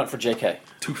carries do you want for J.K.?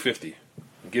 250.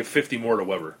 Give 50 more to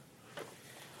Weber.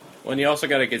 Well, and you also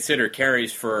got to consider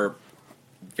carries for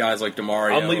guys like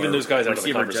DeMario. I'm leaving those guys out of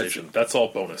the conversation. That's all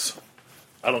bonus.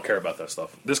 I don't care about that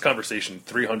stuff. This conversation,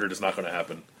 300 is not going to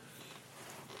happen.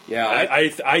 Yeah,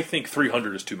 I think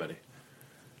 300 is too many.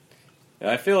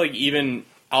 I feel like even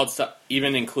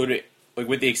included,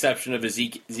 with the exception of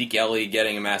Zeke Elliott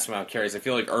getting a massive amount of carries, I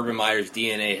feel like Urban Meyer's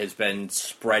DNA has been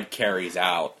spread carries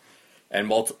out.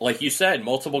 And like you said,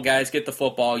 multiple guys get the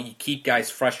football. You keep guys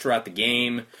fresh throughout the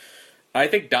game. I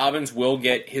think Dobbins will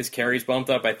get his carries bumped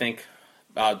up. I think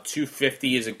about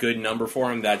 250 is a good number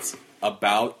for him. That's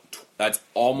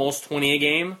almost 20 a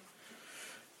game.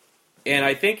 And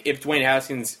I think if Dwayne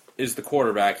Haskins is the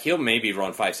quarterback, he'll maybe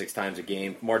run 5-6 times a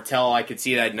game. Martell, I could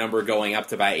see that number going up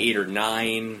to about 8 or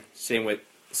 9. Similar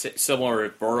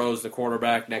with Burrows, the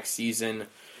quarterback, next season.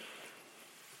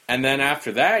 And then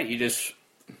after that, you just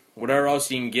whatever else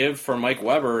you can give for Mike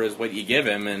Weber is what you give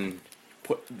him, and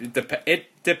it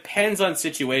depends on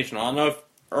situation. I don't know if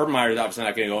Urban Meyer's obviously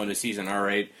not going to go into the season. All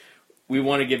right, we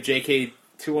want to give J.K.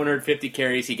 250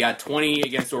 carries. He got 20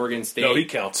 against Oregon State. No, he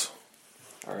counts.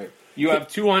 All right, you have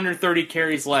 230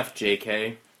 carries left,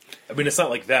 J.K. I mean, it's not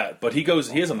like that, but he has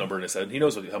a number in his head. He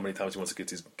knows how many times he wants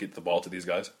to get the ball to these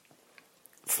guys.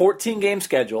 14-game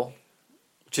schedule,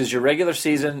 which is your regular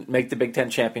season, make the Big Ten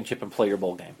championship, and play your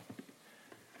bowl game.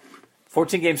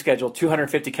 14-game schedule,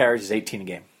 250 carries is 18 a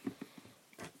game.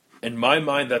 In my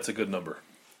mind, that's a good number.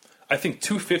 I think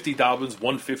 250 Dobbins,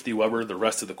 150 Weber, the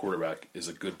rest of the quarterback is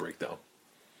a good breakdown.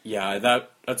 Yeah,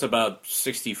 that's about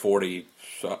 60-40%.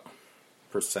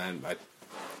 I'm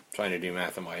trying to do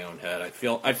math in my own head. I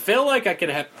feel like I could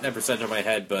have that percentage in my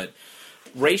head, but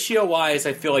ratio-wise,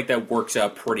 I feel like that works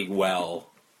out pretty well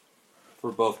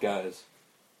for both guys.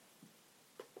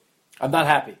 I'm not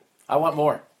happy. I want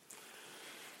more.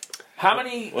 How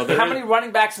many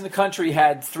running backs in the country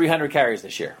had 300 carries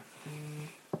this year?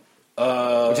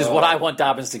 Which is what I want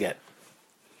Dobbins to get.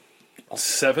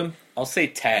 7? I'll say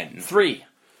 10. 3.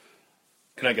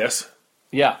 Can I guess?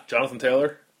 Yeah. Jonathan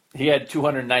Taylor? He had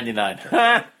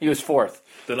 299. He was 4th.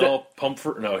 Then I'll pump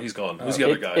for... No, he's gone. Who's the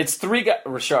other guy? It's 3 guys.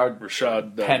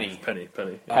 Rashad Penny. Penny.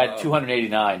 Had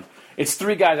 289. It's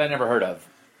 3 guys I never heard of.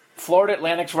 Florida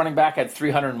Atlantic's running back had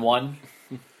 301.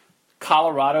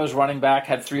 Colorado's running back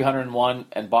had 301.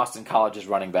 And Boston College's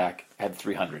running back had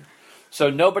 300. So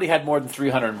nobody had more than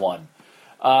 301.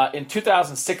 In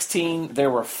 2016,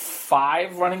 there were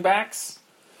 5 running backs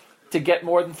to get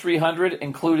more than 300,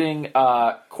 including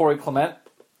Corey Clement.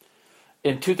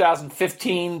 In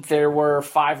 2015, there were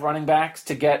 5 running backs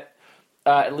to get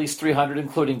at least 300,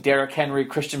 including Derrick Henry,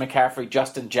 Christian McCaffrey,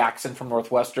 Justin Jackson from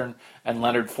Northwestern, and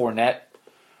Leonard Fournette.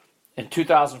 In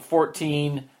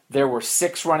 2014, there were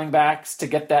 6 running backs to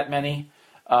get that many,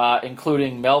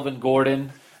 including Melvin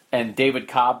Gordon and David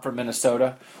Cobb from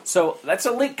Minnesota. So that's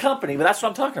elite company, but that's what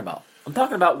I'm talking about. I'm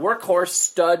talking about workhorse,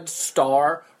 stud,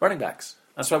 star running backs.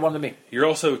 That's what I wanted to be. You're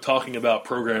also talking about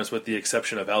programs with the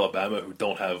exception of Alabama who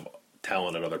don't have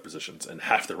talent at other positions and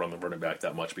have to run the running back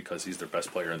that much because he's their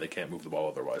best player and they can't move the ball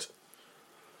otherwise.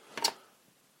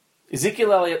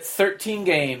 Ezekiel Elliott, 13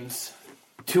 games,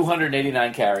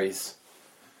 289 carries,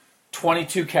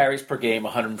 22 carries per game,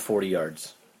 140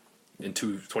 yards. In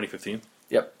 2015?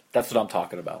 Yep, that's what I'm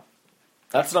talking about.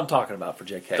 That's what I'm talking about for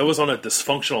JK. That was on a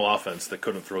dysfunctional offense that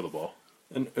couldn't throw the ball.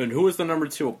 And who was the number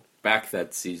 2 back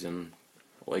that season?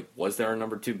 Like, was there a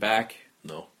number 2 back?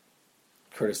 No.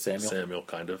 Curtis Samuel? Samuel,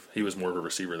 kind of. He was more of a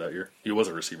receiver that year. He was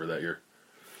a receiver that year.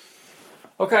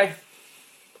 Okay.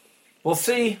 We'll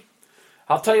see.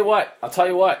 I'll tell you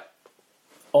what.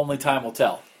 Only time will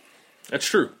tell. That's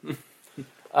true.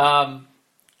 That's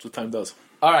what time does.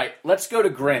 All right, let's go to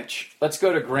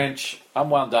Grinch. I'm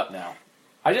wound up now.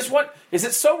 Is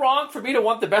it so wrong for me to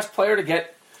want the best player to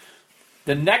get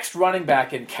the next running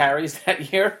back in carries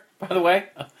that year, by the way?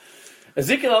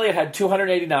 Ezekiel Elliott had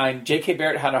 289. J.K.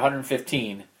 Barrett had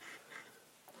 115.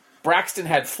 Braxton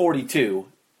had 42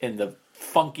 in the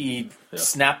funky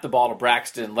snap the ball to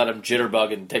Braxton, let him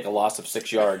jitterbug and take a loss of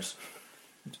 6 yards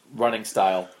running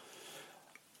style.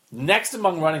 Next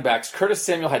among running backs, Curtis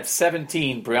Samuel had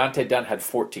 17. Breonte Dunn had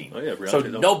 14. Oh, yeah, Breonte so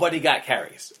Dunn. nobody got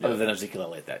carries other than Ezekiel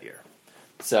Elliott that year.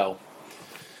 So,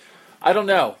 I don't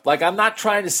know. Like, I'm not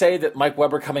trying to say that Mike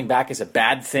Weber coming back is a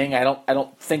bad thing. I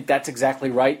don't think that's exactly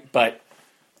right. But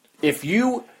if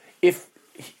you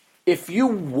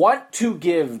want to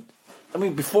give,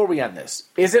 before we end this,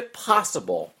 is it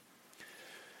possible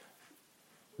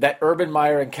that Urban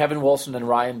Meyer and Kevin Wilson and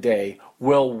Ryan Day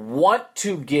will want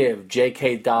to give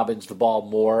J.K. Dobbins the ball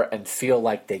more and feel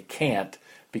like they can't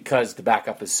because the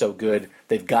backup is so good,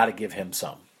 they've got to give him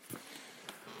some?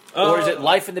 Or is it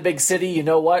life in the big city? You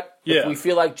know what? Yeah. If we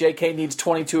feel like J.K. needs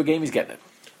 22 a game, he's getting it.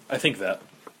 I think that.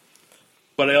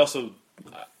 But I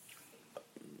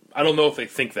don't know if they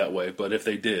think that way, but if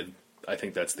they did, I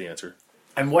think that's the answer.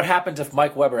 And what happens if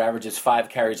Mike Weber averages 5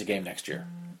 carries a game next year?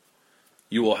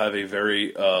 You will have a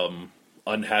very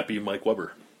unhappy Mike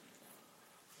Weber.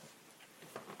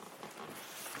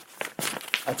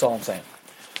 That's all I'm saying.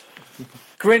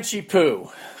 Grinchy Poo.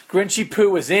 Grinchy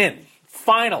Poo is in.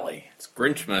 Finally. It's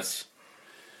Grinchmas.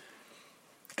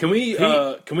 Can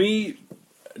we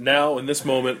now, in this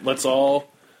moment, let's all,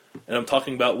 and I'm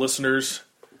talking about listeners,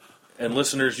 and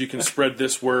listeners, you can spread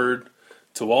this word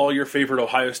to all your favorite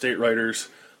Ohio State writers.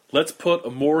 Let's put a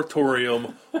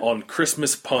moratorium on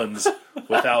Christmas puns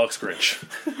with Alex Grinch.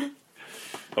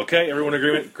 Okay, everyone in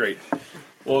agreement? Great.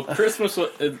 Well, Christmas,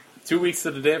 2 weeks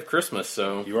to the day of Christmas,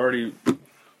 so... You already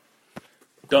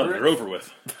done. You're over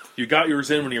with. You got yours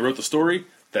in when you wrote the story.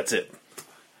 That's it.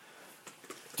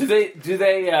 Do they,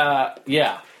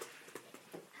 yeah.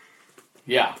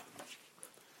 Yeah.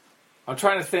 I'm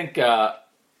trying to think, I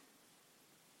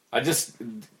just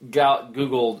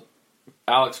Googled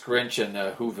Alex Grinch and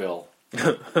Whoville,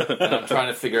 and I'm trying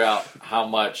to figure out how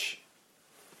much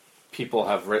people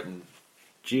have written.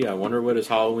 Gee, I wonder what his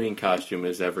Halloween costume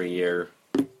is every year.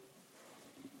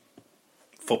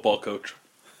 Football coach.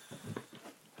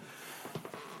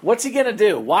 What's he going to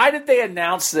do? Why did they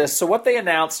announce this? So what they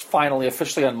announced finally,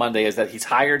 officially on Monday, is that he's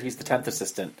hired. He's the 10th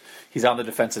assistant. He's on the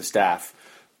defensive staff.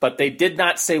 But they did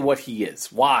not say what he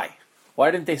is. Why?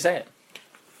 Why didn't they say it?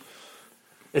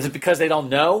 Is it because they don't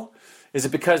know? Is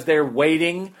it because they're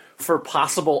waiting for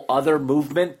possible other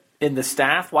movement in the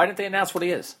staff? Why didn't they announce what he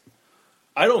is?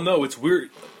 I don't know. It's weird.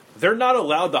 They're not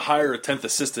allowed to hire a 10th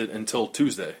assistant until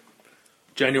Tuesday,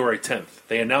 January 10th.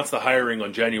 They announced the hiring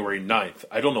on January 9th.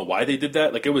 I don't know why they did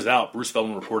that. Like, it was out. Bruce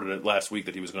Feldman reported it last week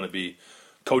that he was going to be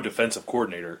co-defensive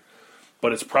coordinator.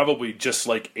 But it's probably just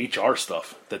like HR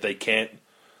stuff that they can't.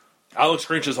 Alex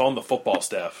Grinch is on the football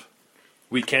staff.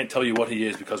 We can't tell you what he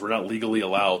is because we're not legally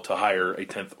allowed to hire a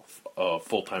 10th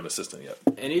full-time assistant yet.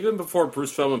 And even before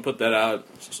Bruce Feldman put that out,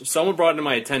 someone brought to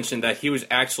my attention that he was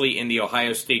actually in the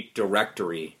Ohio State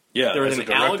directory. Yeah, there was as a an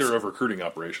director of recruiting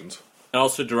operations. And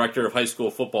also director of high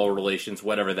school football relations,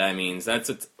 whatever that means.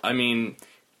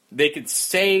 They could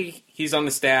say he's on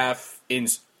the staff,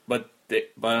 but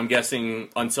I'm guessing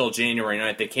until January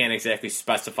 9th, they can't exactly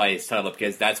specify his title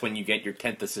because that's when you get your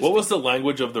 10th assistant. What was the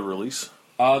language of the release?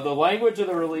 The language of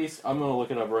the release, I'm going to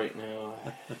look it up right now.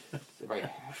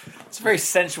 It's a very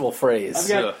sensual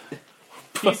phrase.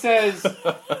 He says,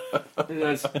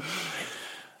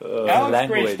 Alex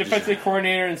language. Grinch, defensive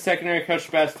coordinator and secondary coach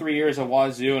the past 3 years at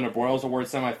Wazoo and a Broyles Award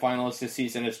semifinalist this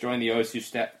season, has joined the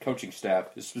OSU coaching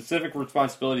staff. His specific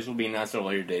responsibilities will be announced at a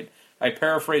later date. I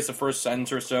paraphrased the first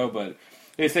sentence or so, but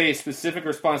they say specific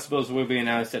responsibilities will be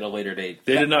announced at a later date.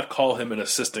 They did not call him an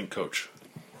assistant coach.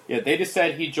 Yeah, they just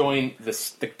said he joined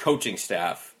the coaching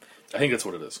staff. I think that's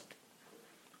what it is.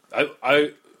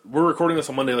 We're recording this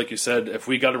on Monday, like you said. If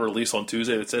we got a release on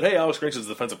Tuesday that said, hey, Alex Grinch is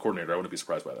the defensive coordinator, I wouldn't be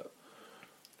surprised by that.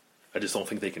 I just don't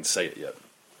think they can say it yet.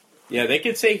 Yeah, they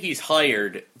could say he's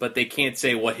hired, but they can't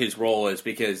say what his role is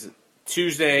because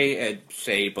Tuesday at,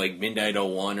 say, like midnight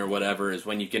 01 or whatever is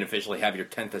when you can officially have your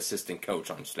 10th assistant coach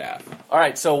on staff. All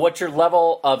right, so what's your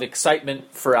level of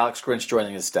excitement for Alex Grinch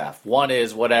joining his staff? 1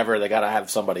 is whatever, they got to have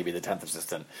somebody be the 10th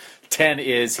assistant. 10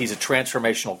 is he's a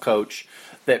transformational coach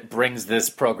that brings this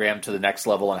program to the next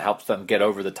level and helps them get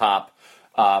over the top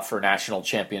for national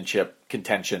championship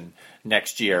contention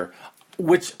next year.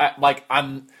 Which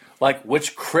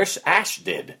which Chris Ash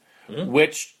did,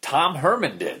 which Tom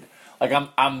Herman did. Like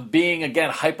I'm being again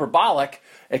hyperbolic,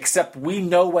 except we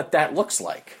know what that looks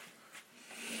like.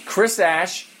 Chris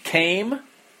Ash came,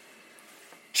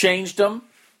 changed them,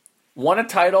 won a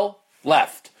title,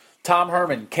 left. Tom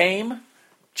Herman came,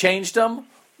 changed them,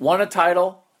 won a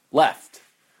title, left.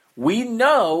 We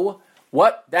know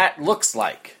what that looks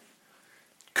like.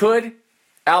 Could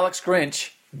Alex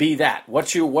Grinch be that?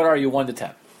 What are you 1 to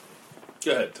 10?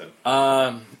 Go ahead, Tim.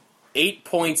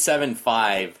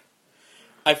 8.75.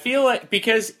 I feel like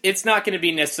because it's not going to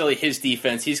be necessarily his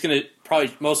defense, he's going to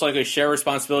probably most likely share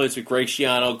responsibilities with Greg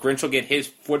Schiano. Grinch will get his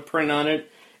footprint on it.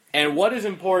 And what is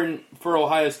important for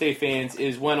Ohio State fans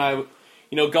is when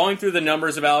going through the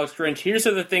numbers of Alex Grinch, here's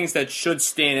the things that should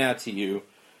stand out to you.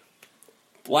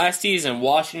 Last season,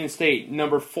 Washington State,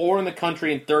 number 4 in the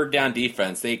country in third down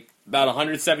defense. About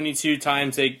 172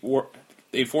 times they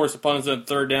forced opponents on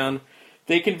third down.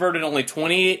 They converted only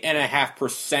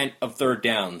 28.5% of third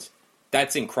downs.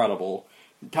 That's incredible.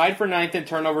 Tied for 9th in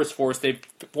turnovers forced. They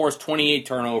forced 28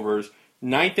 turnovers.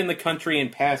 9th in the country in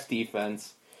pass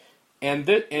defense. And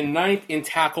 9th in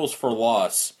tackles for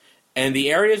loss. And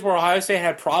the areas where Ohio State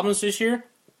had problems this year,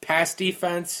 pass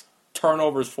defense,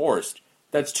 turnovers forced.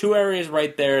 That's 2 areas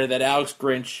right there that Alex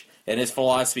Grinch and his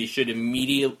philosophy should have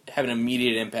an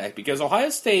immediate impact. Because Ohio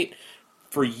State,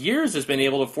 for years, has been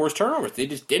able to force turnovers. They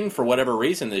just didn't for whatever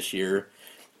reason this year.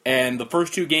 And the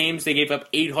first 2 games, they gave up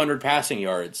 800 passing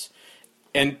yards.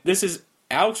 And this is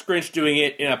Alex Grinch doing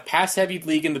it in a pass-heavy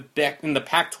league in the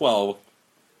Pac-12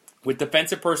 with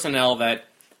defensive personnel that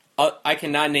I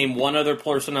cannot name one other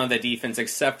person on that defense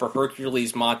except for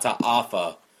Hercules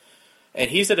Mata'afa.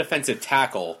 And he's a defensive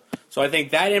tackle. So I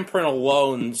think that imprint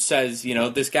alone says,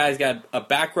 this guy's got a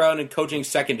background in coaching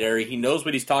secondary. He knows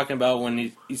what he's talking about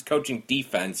when he's coaching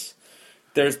defense.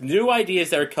 There's new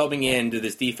ideas that are coming into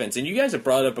this defense. And you guys have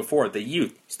brought it up before, the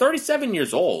youth. He's 37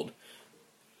 years old.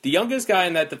 The youngest guy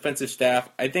in that defensive staff,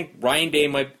 I think Ryan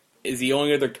Day is the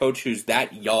only other coach who's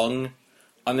that young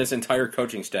on this entire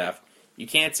coaching staff. You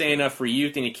can't say enough for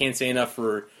youth, and you can't say enough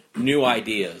for new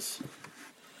ideas.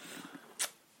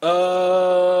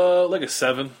 Like a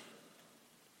 7.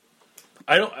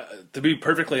 To be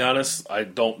perfectly honest, I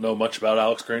don't know much about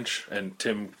Alex Grinch, and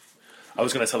Tim, I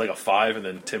was going to say like a 5, and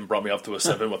then Tim brought me up to a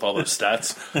 7 with all those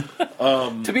stats.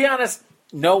 To be honest,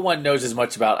 no one knows as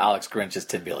much about Alex Grinch as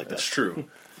Tim Bielik does. That's true.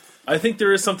 I think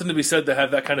there is something to be said to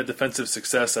have that kind of defensive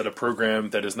success at a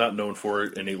program that is not known for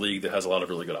it in a league that has a lot of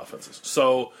really good offenses.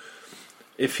 So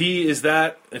if he's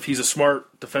a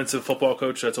smart defensive football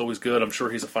coach, that's always good. I'm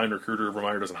sure he's a fine recruiter.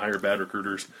 Reminder doesn't hire bad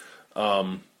recruiters,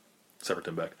 except for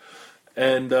Tim Beck.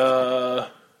 And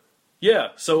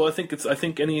so I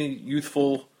think any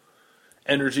youthful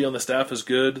energy on the staff is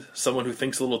good. Someone who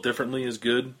thinks a little differently is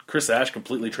good. Chris Ash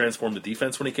completely transformed the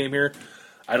defense when he came here.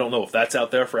 I don't know if that's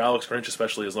out there for Alex Grinch,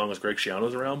 especially as long as Greg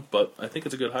Schiano's around, but I think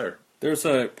it's a good hire. There's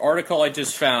an article I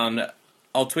just found,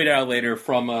 I'll tweet it out later,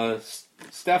 from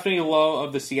Stephanie Lowe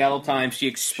of the Seattle Times.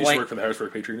 She's worked for the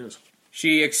Harrisburg Patriot News.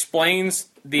 She explains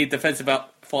the defensive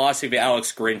philosophy of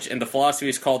Alex Grinch, and the philosophy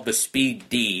is called the Speed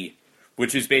D,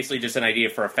 which is basically just an idea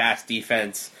for a fast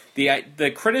defense.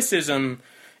 The criticism,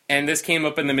 and this came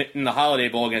up in the Holiday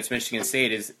Bowl against Michigan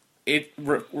State, is it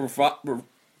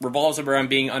revolves around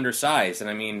being undersized. And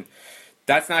I mean,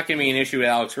 that's not going to be an issue with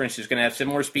Alex Grinch. He's going to have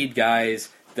similar speed guys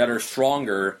that are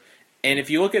stronger. And if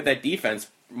you look at that defense,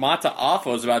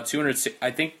 Mata'afa is about 200.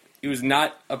 I think he was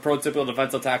not a prototypical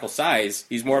defensive tackle size.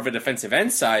 He's more of a defensive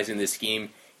end size in this scheme.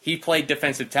 He played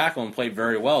defensive tackle and played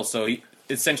very well. So he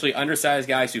essentially undersized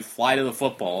guys who fly to the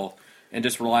football and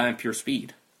just rely on pure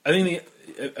speed.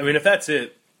 If that's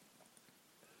it,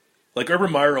 like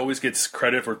Urban Meyer always gets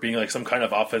credit for being like some kind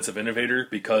of offensive innovator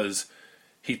because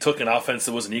he took an offense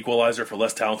that was an equalizer for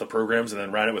less talented programs and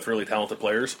then ran it with really talented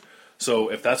players. So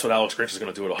if that's what Alex Grinch is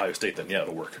going to do at Ohio State, then yeah,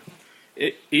 it'll work.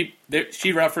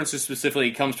 She references specifically,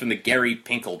 it comes from the Gary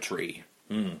Pinkel tree.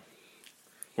 One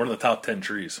of the top 10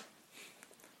 trees.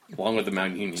 Along with the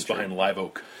Mount Union It's tree. behind Live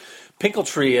Oak. Pinkle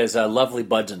tree is lovely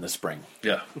buds in the spring.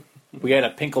 Yeah. We had a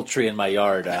pinkle tree in my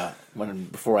yard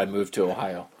before I moved to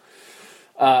Ohio.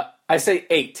 I say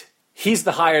 8. He's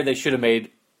the hire they should have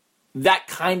made. That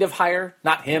kind of hire,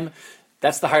 not him.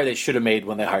 That's the hire they should have made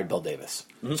when they hired Bill Davis.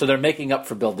 Mm-hmm. So they're making up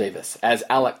for Bill Davis. As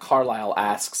Alec Carlisle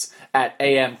asks at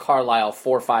AM Carlisle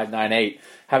 4598,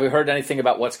 have you heard anything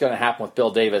about what's going to happen with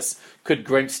Bill Davis? Could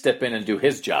Grinch step in and do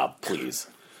his job, please?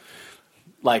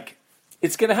 Like,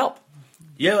 it's going to help.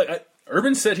 Yeah,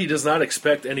 Urban said he does not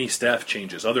expect any staff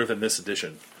changes other than this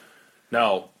addition.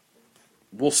 Now,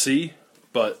 we'll see,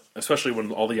 but especially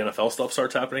when all the NFL stuff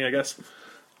starts happening, I guess.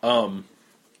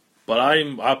 But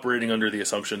I'm operating under the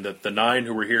assumption that the 9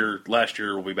 who were here last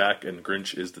year will be back, and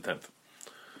Grinch is the 10th.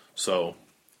 So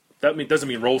that doesn't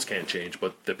mean roles can't change,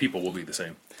 but the people will be the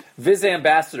same. Viz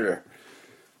Ambassador,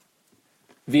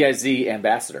 V-I-Z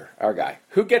Ambassador, our guy.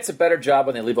 Who gets a better job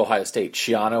when they leave Ohio State,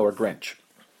 Schiano or Grinch?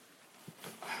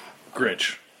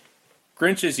 Grinch.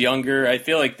 Grinch is younger. I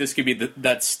feel like this could be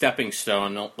that stepping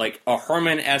stone, like a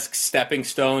Herman-esque stepping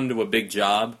stone to a big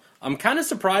job. I'm kind of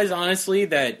surprised, honestly,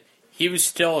 that he was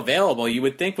still available. You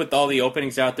would think with all the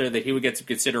openings out there that he would get some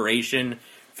consideration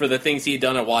for the things he had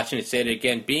done at Washington State.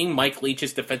 Again, being Mike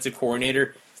Leach's defensive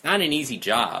coordinator, it's not an easy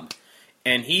job.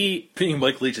 And being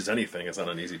Mike Leach is anything. It's not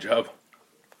an easy job.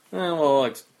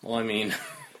 Well, I mean,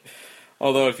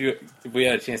 although if we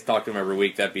had a chance to talk to him every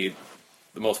week, that'd be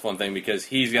the most fun thing because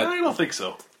he's got. I don't think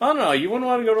so. I don't know. You wouldn't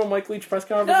want to go to a Mike Leach press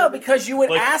conference? No, because you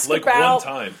would ask like about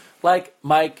one time. Like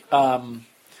Mike.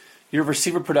 Your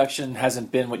receiver production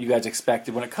hasn't been what you guys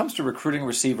expected. When it comes to recruiting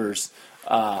receivers,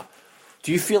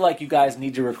 do you feel like you guys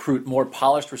need to recruit more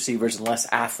polished receivers and less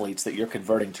athletes that you're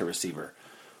converting to receiver?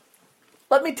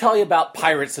 Let me tell you about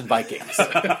Pirates and Vikings.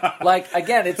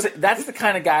 That's the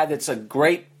kind of guy that's a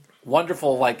great,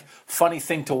 wonderful, funny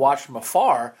thing to watch from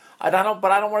afar. I don't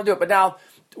want to do it. But now,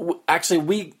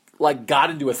 we got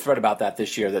into a thread about that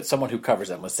this year that someone who covers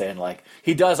them was saying,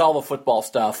 he does all the football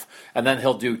stuff, and then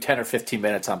he'll do 10 or 15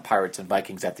 minutes on Pirates and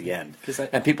Vikings at the end.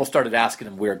 And people started asking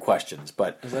him weird questions.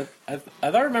 But I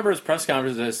thought I remember his press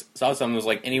conferences, saw something that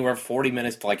was anywhere 40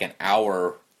 minutes to an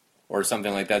hour or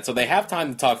something like that. So they have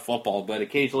time to talk football, but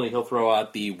occasionally he'll throw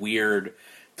out the weird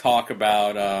talk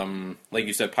about, like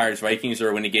you said, Pirates, Vikings,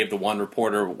 or when he gave the one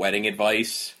reporter wedding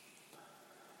advice.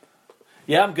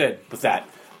 Yeah, I'm good with that.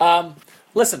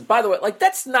 Listen, by the way,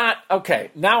 that's not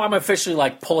okay. Now I'm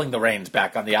officially pulling the reins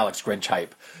back on the Alex Grinch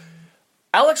hype.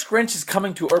 Alex Grinch is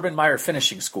coming to Urban Meyer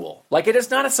Finishing School. It is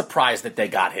not a surprise that they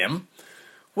got him.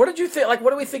 What did you think? What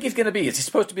do we think he's going to be? Is he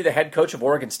supposed to be the head coach of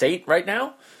Oregon State right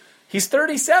now? He's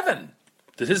 37.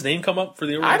 Did his name come up for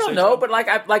the Oregon I don't State know, job?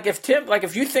 but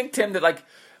if you think, Tim, that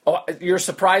you're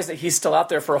surprised that he's still out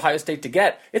there for Ohio State to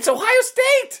get, it's Ohio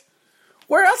State.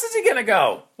 Where else is he going to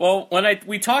go? Well,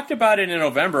 we talked about it in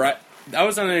November, I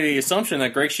was under the assumption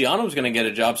that Greg Schiano was going to get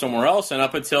a job somewhere else, and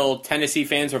up until Tennessee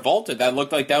fans revolted, that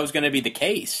looked like that was going to be the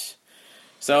case.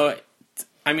 So,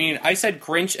 I mean, I said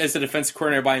Grinch as the defensive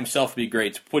coordinator by himself would be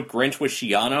great. To put Grinch with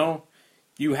Schiano,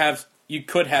 you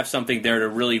could have something there to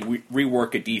really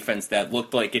rework a defense that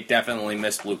looked like it definitely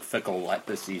missed Luke Fickell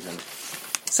this season.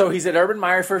 So he's at Urban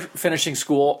Meyer for finishing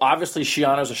school. Obviously,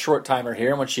 Schiano's a short timer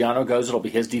here, and when Schiano goes, it'll be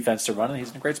his defense to run, and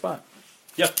he's in a great spot.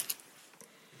 Yep.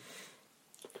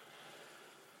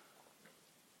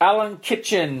 Alan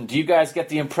Kitchen, do you guys get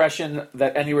the impression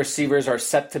that any receivers are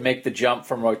set to make the jump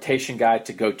from rotation guy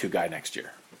to go-to guy next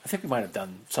year? I think we might have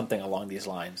done something along these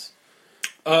lines.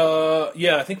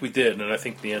 Yeah, I think we did, and I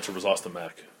think the answer was Austin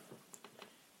Mack.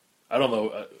 I don't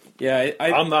know.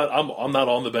 I'm not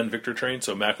on the Ben Victor train,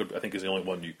 so Mack I think is the only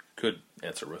one you could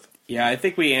answer with. Yeah, I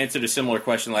think we answered a similar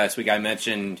question last week. I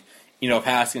mentioned, if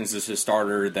Haskins is a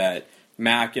starter, that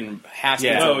Mack and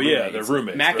Haskins are roommates. They're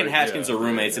roommates. Mack and Haskins are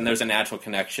roommates, and there's a natural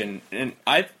connection. And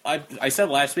I said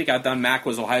last week I thought Mack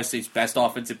was Ohio State's best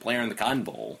offensive player in the Cotton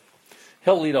Bowl.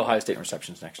 He'll lead Ohio State in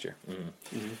receptions next year.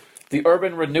 Mm-hmm. Mm-hmm. The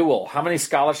Urban Renewal. How many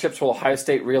scholarships will Ohio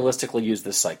State realistically use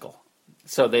this cycle?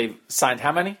 So they've signed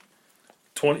how many?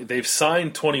 20. They've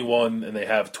signed 21, and they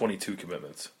have 22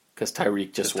 commitments. Because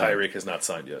Tyreek just won. Tyreek has not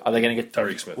signed yet. Are they going to get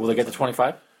Tyreek Smith? Will they get to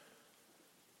 25?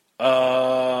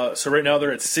 So right now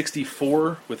they're at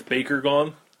 64 with Baker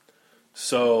gone.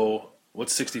 So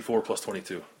what's 64 plus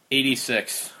 22?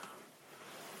 86.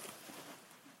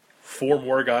 4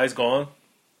 more guys gone.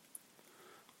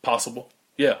 Possible.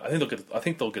 Yeah, I think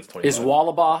they'll get to 25. Is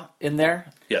Wallabaugh in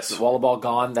there? Yes. Is Wallabaugh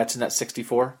gone? That's in that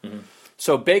 64? Mm-hmm.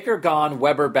 So Baker gone,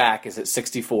 Weber back is at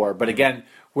 64. But again,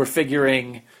 we're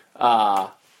figuring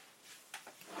the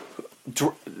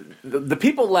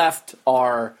people left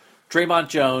are Draymond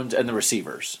Jones and the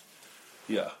receivers.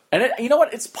 Yeah. And you know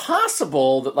what? It's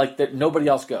possible that nobody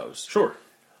else goes. Sure.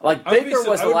 Like Baker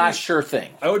was the last sure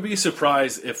thing. I would be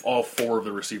surprised if all 4 of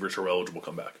the receivers who are eligible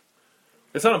come back.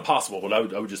 It's not impossible, but I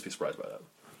would just be surprised by that.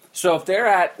 So if they're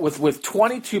at with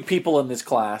 22 people in this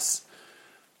class,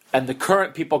 and the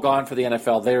current people gone for the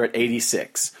NFL, they're at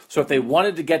 86. So if they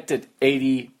wanted to get to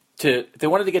 80, if they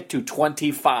wanted to get to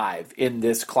 25 in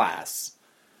this class,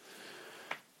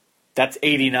 that's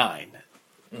 89.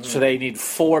 Mm-hmm. So they need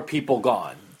 4 people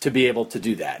gone to be able to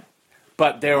do that.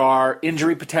 But there are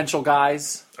injury potential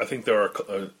guys. I think there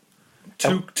are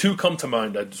two come to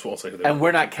mind. I just won't say who they are. And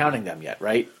we're not counting them yet,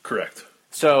 right? Correct.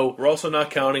 So we're also not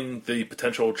counting the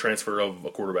potential transfer of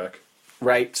a quarterback.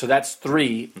 Right, so that's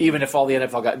 3. Even if all the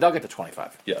NFL guys, they'll get to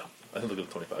 25. Yeah, I think they'll get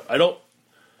to 25. I don't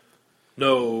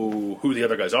know who the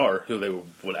other guys are, who they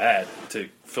would add to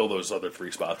fill those other 3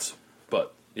 spots.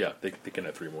 But yeah, they can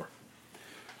add 3 more.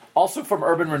 Also from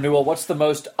Urban Renewal, what's the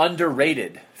most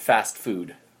underrated fast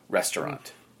food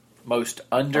restaurant? Most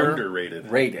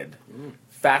underrated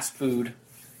fast food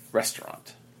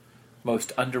restaurant.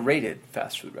 Most underrated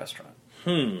fast food restaurant.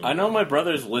 I know my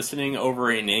brother's listening over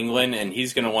in England, and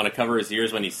he's going to want to cover his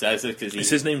ears when he says it.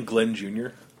 Is his name Glenn Jr.?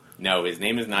 No, his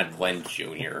name is not Glenn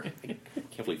Jr. I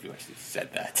can't believe you actually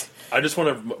said that. I just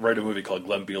want to write a movie called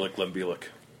Glenn Bielik, Glenn Bielik.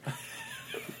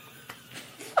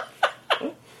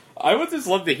 I would just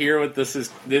love to hear what this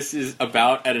is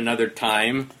about at another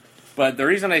time. But the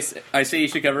reason I say you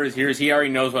should cover his ears, he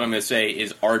already knows what I'm going to say,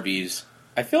 is Arby's.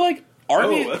 I feel like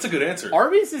Arby's, that's a good answer.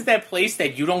 Arby's is that place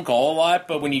that you don't go a lot,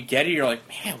 but when you get it, you're like,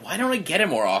 man, why don't I get it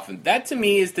more often? That to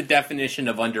me is the definition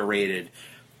of underrated.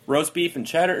 Roast beef and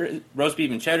cheddar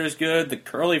is good. The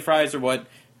curly fries are what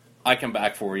I come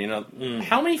back for.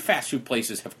 How many fast food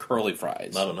places have curly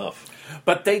fries? Not enough.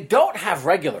 But they don't have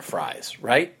regular fries,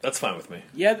 right? That's fine with me.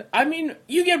 Yeah, I mean,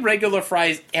 you get regular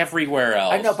fries everywhere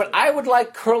else. I know, but I would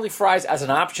like curly fries as an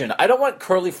option. I don't want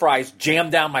curly fries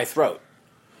jammed down my throat.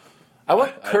 I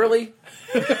want curly.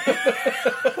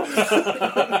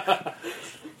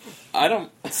 I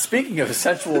don't. Speaking of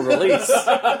sensual release,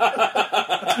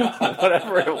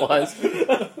 whatever it was,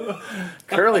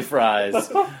 curly fries.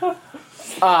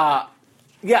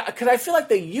 Yeah, because I feel like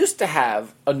they used to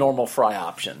have a normal fry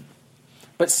option,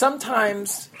 but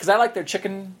sometimes because I like their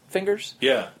chicken fingers.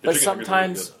 Yeah, but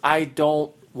sometimes really I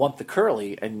don't want the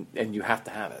curly, and you have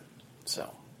to have it. So.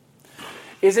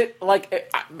 Is it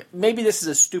like, maybe this is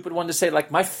a stupid one to say, like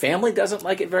my family doesn't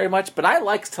like it very much, but I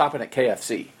like stopping at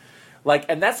KFC. Like,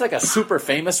 and that's like a super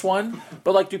famous one,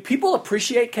 but like, do people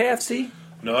appreciate KFC?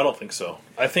 No, I don't think so.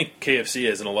 I think KFC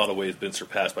has in a lot of ways been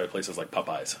surpassed by places like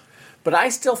Popeyes. But I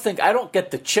still think, I don't get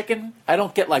the chicken, I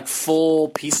don't get like full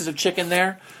pieces of chicken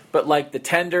there, but like the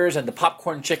tenders and the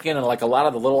popcorn chicken and like a lot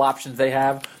of the little options they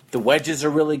have, the wedges are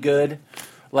really good.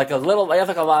 Like a little, I have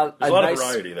like a lot of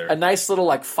variety there. A nice little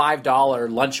like $5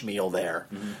 lunch meal there,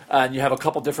 and you have a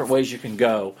couple different ways you can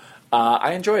go.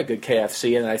 I enjoy a good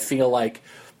KFC, and I feel like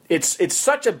it's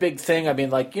such a big thing. I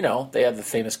mean, like they have the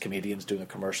famous comedians doing the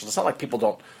commercials. It's not like people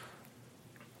don't.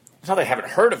 It's not they haven't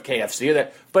heard of KFC or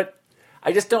that, but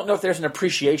I just don't know if there's an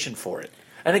appreciation for it.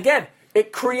 And again,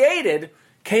 it created.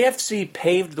 KFC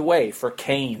paved the way for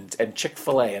Cane's and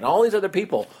Chick-fil-A and all these other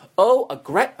people owe a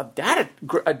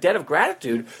debt of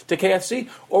gratitude to KFC,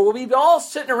 or we'll be all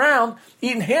sitting around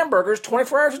eating hamburgers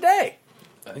 24 hours a day.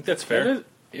 I think that's fair.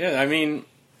 Yeah, I mean,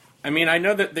 I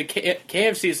know that the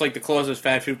KFC is like the closest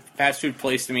fast food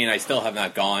place to me, and I still have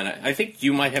not gone. I think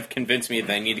you might have convinced me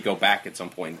that I need to go back at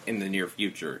some point in the near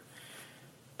future.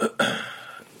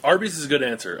 Arby's is a good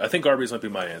answer. I think Arby's might be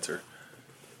my answer.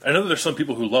 I know that there's some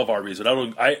people who love Arby's, but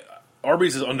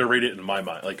Arby's is underrated in my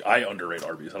mind. Like, I underrate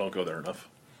Arby's. I don't go there enough.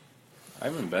 I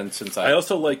haven't been since I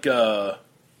also like, I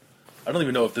don't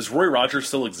even know if, does Roy Rogers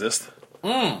still exist?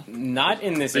 Not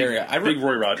in this area. Big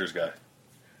Roy Rogers guy.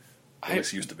 At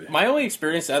least used to be. My only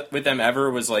experience with them ever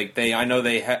was like, I know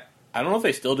they had, I don't know if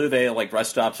they still do, they have like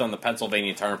rest stops on the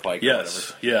Pennsylvania Turnpike or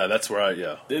whatever. Yeah, that's where I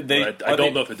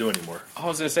don't know if they do anymore. I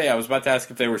was going to say, I was about to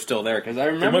ask if they were still there, because I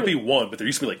remember... There might be one, but there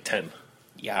used to be like 10.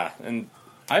 Yeah, and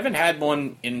I haven't had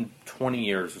one in 20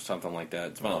 years or something like that.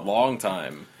 It's been a long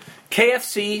time.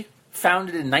 KFC,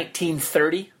 founded in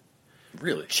 1930.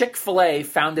 Really? Chick-fil-A,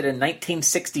 founded in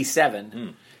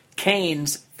 1967.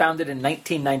 Cane's, founded in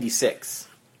 1996.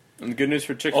 And good news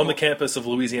for Chick-fil-A. On the campus of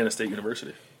Louisiana State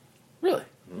University. Really?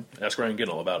 Ask Ryan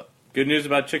Ginnell about it. Good news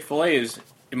about Chick-fil-A is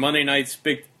Monday night's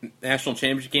big national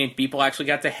championship game, people actually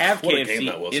got to have What a game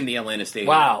that KFC was. in the Atlanta Stadium.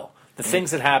 Wow, the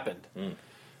things that happened.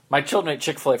 My children ate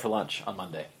Chick-fil-A for lunch on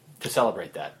Monday to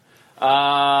celebrate that.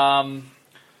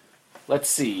 Let's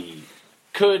see.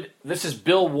 This is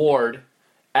Bill Ward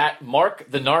at Mark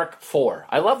the Narc 4.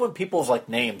 I love when people's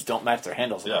names don't match their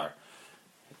handles. Yeah.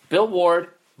 Bill Ward,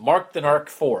 Mark the Narc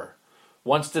 4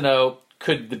 wants to know: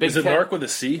 could the Big Is it Ten? Mark with a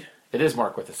C? It is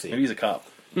Mark with a C. Maybe he's a cop.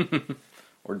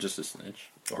 Or just a snitch.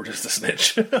 Or just a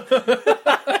snitch. I'm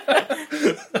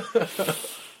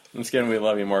just kidding. We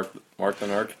love you, Mark the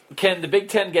Narc. Can the Big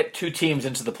Ten get 2 teams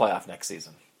into the playoff next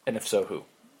season? And if so, who?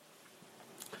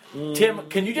 Tim,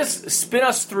 can you just spin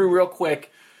us through real quick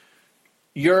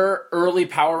your early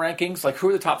power rankings? Who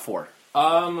are the top 4?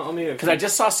 Let me. Because I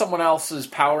just saw someone else's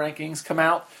power rankings come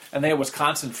out, and they had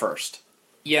Wisconsin first.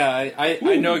 Yeah, I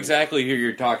know exactly who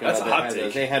you're talking That's about. a hot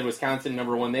take. They had Wisconsin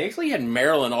number 1. They actually had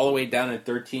Maryland all the way down at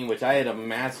 13, which I had a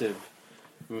massive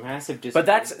disagreement. But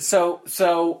that's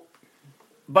so.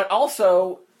 But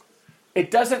also, it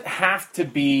doesn't have to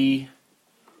be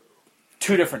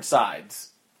 2 different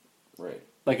sides. right.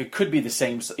 It could be the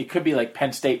same. It could be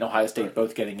Penn State and Ohio State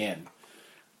both getting in,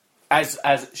 as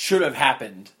should have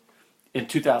happened in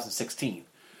 2016.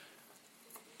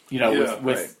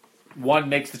 With one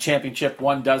makes the championship,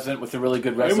 one doesn't, with a really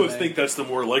good I resume. almost think that's the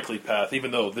more likely path,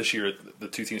 even though this year the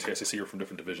 2 teams in the SEC are from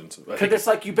different divisions. Because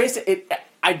it's you basically.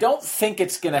 I don't think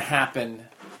it's going to happen.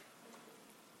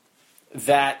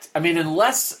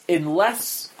 Unless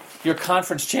your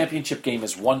conference championship game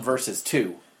is 1 versus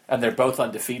 2, and they're both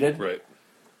undefeated. Right.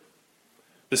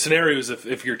 The scenario is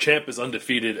if your champ is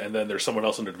undefeated and then there's someone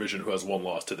else in the division who has 1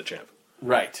 loss to the champ.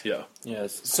 Right. Yeah.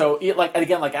 Yes. So,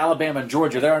 Alabama and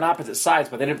Georgia, they're on opposite sides,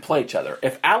 but they didn't play each other.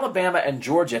 If Alabama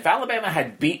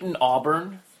had beaten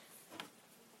Auburn,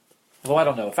 well, I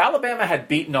don't know. If Alabama had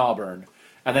beaten Auburn,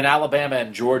 and then Alabama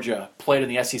and Georgia played in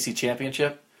the SEC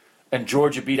championship, and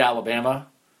Georgia beat Alabama,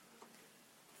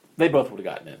 they both would have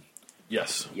gotten in.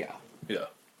 Yes. Yeah. Yeah.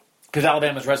 Because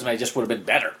Alabama's resume just would have been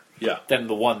better than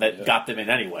the one that got them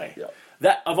in anyway. Yeah.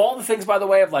 That of all the things, by the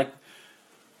way, of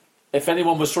if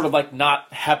anyone was sort of not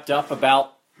hepped up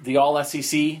about the All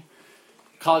SEC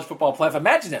college football playoff,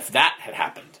 imagine if that had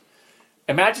happened.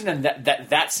 Imagine in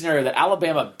that scenario that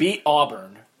Alabama beat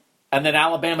Auburn, and then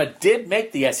Alabama did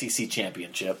make the SEC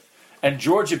championship, and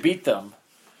Georgia beat them,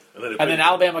 and then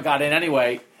Alabama got in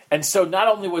anyway. And so not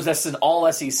only was this an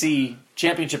All SEC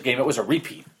championship game, it was a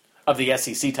repeat of the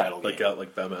SEC title game.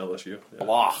 Like Bama LSU. Yeah.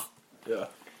 Blah. Yeah.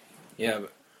 Yeah,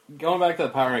 but going back to the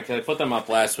power rankings, I put them up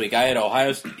last week. I had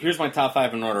Ohio. Here's my top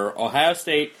 5 in order: Ohio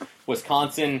State,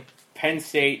 Wisconsin, Penn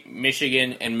State,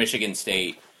 Michigan, and Michigan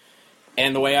State.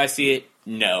 And the way I see it,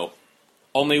 no,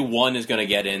 only one is going to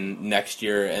get in next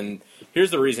year. And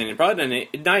here's the reason: it probably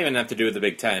not even have to do with the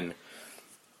Big Ten.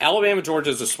 Alabama,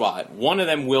 Georgia's a spot. One of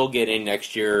them will get in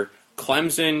next year.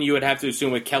 Clemson, you would have to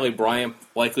assume with Kelly Bryant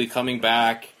likely coming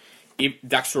back,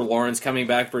 Dexter Lawrence coming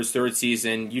back for his 3rd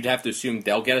season, you'd have to assume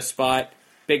they'll get a spot.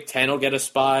 Big Ten will get a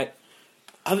spot.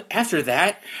 After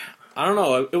that, I don't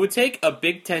know. It would take a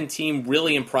Big Ten team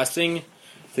really impressing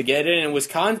to get in. And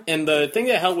Wisconsin, and the thing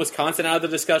that held Wisconsin out of the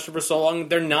discussion for so long,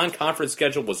 their non-conference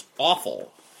schedule was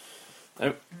awful.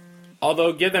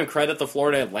 Although, give them credit, the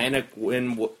Florida Atlantic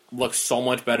win looks so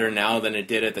much better now than it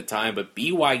did at the time. But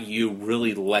BYU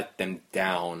really let them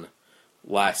down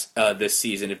this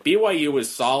season. If BYU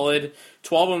was solid,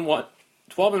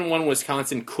 12-1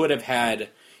 Wisconsin could have had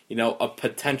a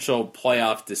potential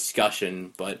playoff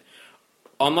discussion. But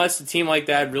unless a team like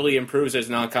that really improves its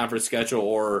non-conference schedule,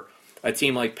 or a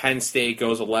team like Penn State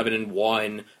goes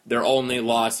 11-1, their only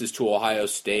loss is to Ohio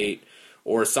State,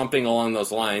 or something along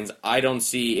those lines, I don't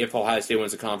see, if Ohio State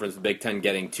wins the conference, the Big Ten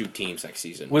getting 2 teams next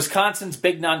season. Wisconsin's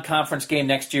big non-conference game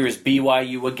next year is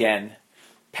BYU again.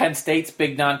 Penn State's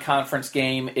big non-conference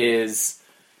game is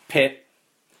Pitt.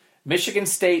 Michigan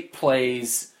State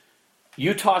plays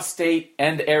Utah State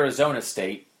and Arizona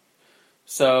State.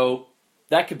 So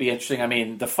that could be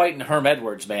interesting. The fight in Herm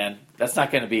Edwards, man, that's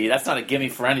not a gimme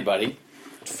for anybody.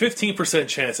 15%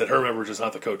 chance that Herm Edwards is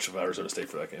not the coach of Arizona State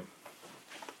for that game.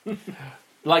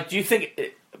 Do you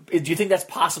think that's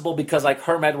possible because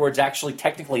Herm Edwards actually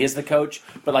technically is the coach,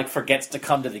 but forgets to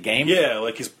come to the game? Yeah,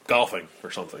 he's golfing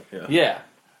or something. Yeah.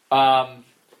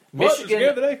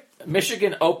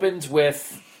 Michigan opens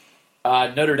with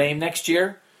Notre Dame next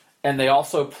year, and they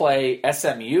also play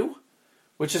SMU,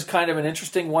 which is kind of an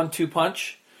interesting 1-2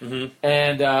 punch. Mm-hmm.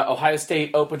 And Ohio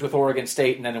State opens with Oregon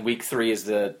State, and then in week 3 is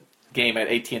the game at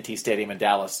AT&T Stadium in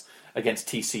Dallas against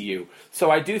TCU.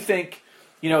 So I do think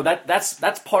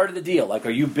that's part of the deal.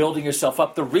 Are you building yourself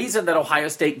up? The reason that Ohio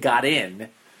State got in,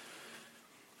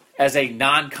 as a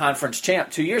non-conference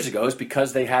champ 2 years ago is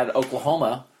because they had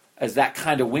Oklahoma as that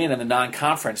kind of win in the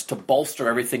non-conference to bolster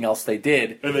everything else they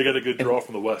did. And they got a good draw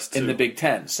from the West, too. In the Big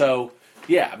Ten. So,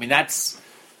 yeah, I mean, that's,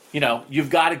 you've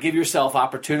got to give yourself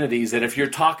opportunities that if you're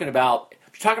talking about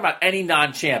any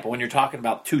non-champ, when you're talking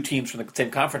about two teams from the same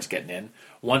conference getting in,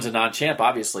 one's a non-champ,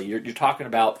 obviously, you're talking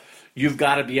about you've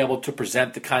got to be able to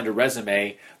present the kind of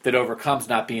resume that overcomes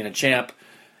not being a champ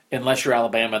unless you're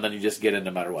Alabama, and then you just get in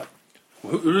no matter what.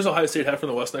 Who does Ohio State have from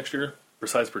the West next year,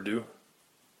 besides Purdue?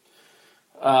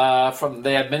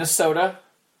 They had Minnesota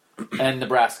and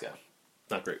Nebraska.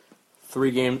 Not great.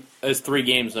 3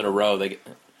 games in a row.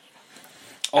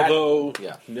 Although,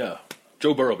 yeah,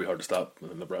 Joe Burrow will be hard to stop in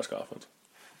the Nebraska offense.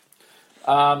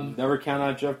 Never count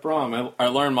out Jeff Brom. I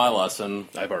learned my lesson.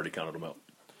 I've already counted him out.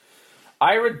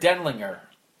 Ira Denlinger.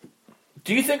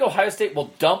 Do you think Ohio State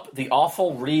will dump the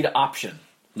awful Reed option?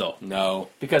 No.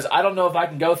 Because I don't know if I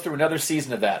can go through another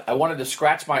season of that. I wanted to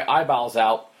scratch my eyeballs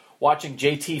out watching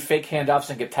JT fake handoffs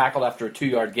and get tackled after a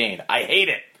 2-yard gain. I hate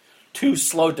it. Too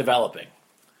slow developing.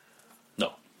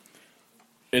 No.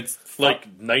 It's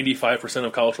like 95%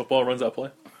 of college football runs that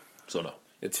play. So no.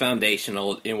 It's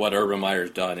foundational in what Urban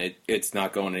Meyer's done. It's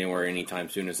not going anywhere anytime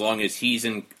soon. As long as he's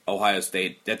in Ohio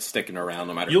State, that's sticking around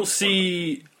no matter. You'll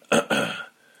see.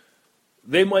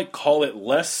 They might call it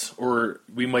less, or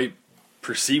we might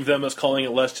perceive them as calling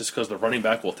it less just because the running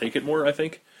back will take it more, I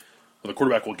think. Or the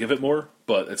quarterback will give it more,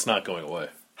 but it's not going away.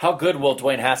 How good will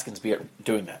Dwayne Haskins be at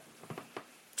doing that?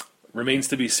 Remains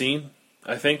to be seen,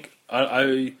 I think.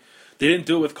 They didn't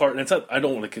do it with Cardale. It's not, I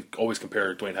don't want to always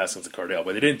compare Dwayne Haskins to Cardale,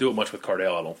 but they didn't do it much with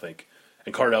Cardale, I don't think.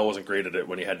 And Cardale wasn't great at it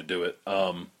when he had to do it.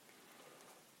 I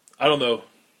don't know.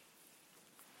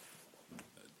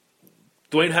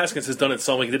 Dwayne Haskins has done it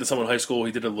some. Like he did it some in high school.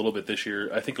 He did it a little bit this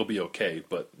year. I think he'll be okay,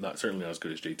 but certainly not as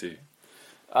good as JT.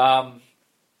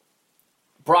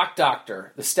 Brock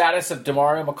Doctor, the status of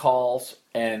Demario McCall's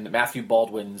and Matthew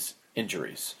Baldwin's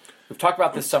injuries. We've talked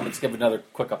about this some. Let's give another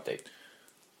quick update.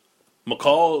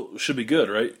 McCall should be good,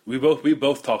 right? We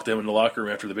both talked to him in the locker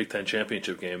room after the Big Ten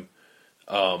championship game,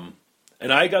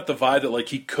 and I got the vibe that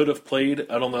he could have played.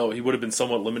 I don't know. He would have been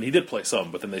somewhat limited. He did play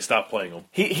some, but then they stopped playing him.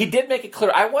 He did make it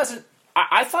clear.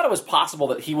 I thought it was possible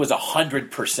that he was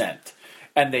 100%,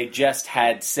 and they just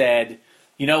had said,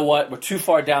 you know what, we're too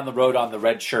far down the road on the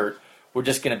red shirt. We're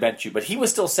just going to bench you. But he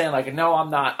was still saying no, I'm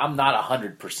not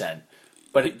 100%.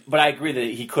 But I agree that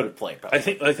he could have played. Probably.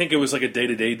 I think it was like a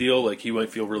day-to-day deal. Like he might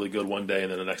feel really good one day,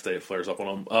 and then the next day it flares up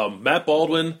on him. Matt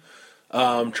Baldwin,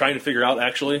 trying to figure out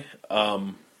actually.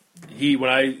 When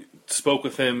I spoke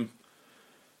with him,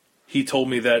 he told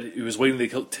me that he was waiting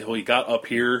until he got up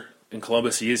here in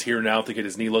Columbus. He is here now to get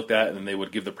his knee looked at, and then they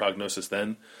would give the prognosis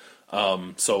then.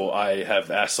 So I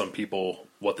have asked some people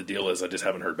what the deal is. I just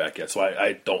haven't heard back yet. So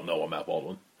I don't know on Matt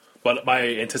Baldwin. But my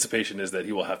anticipation is that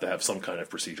he will have to have some kind of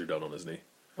procedure done on his knee.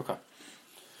 Okay.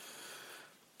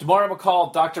 Demario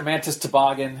McCall, Dr. Mantis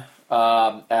Toboggan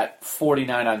at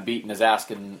 49 unbeaten is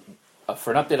asking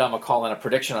for an update on McCall and a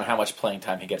prediction on how much playing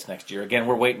time he gets next year. Again,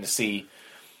 we're waiting to see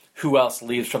who else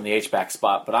leaves from the H-back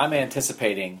spot, but I'm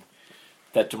anticipating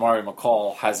that Demario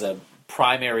McCall has a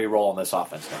primary role in this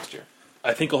offense next year.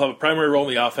 I think he'll have a primary role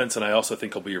in the offense, and I also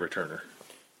think he'll be a returner.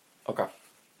 Okay.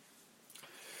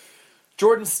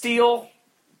 Jordan Steele,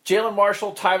 Jalen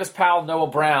Marshall, Tyvis Powell, Noah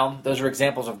Brown. Those are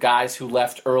examples of guys who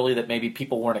left early that maybe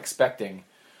people weren't expecting.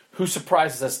 Who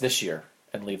surprises us this year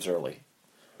and leaves early?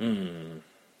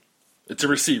 It's a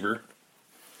receiver.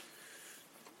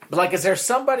 But is there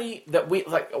somebody that we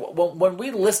when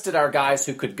we listed our guys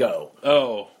who could go?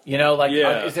 Oh,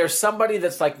 yeah. Is there somebody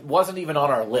that's wasn't even on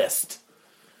our list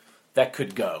that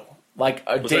could go? Was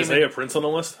Isaiah Prince on the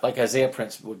list? Isaiah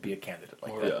Prince would be a candidate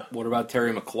that. Yeah. What about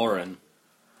Terry McLaurin?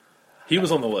 He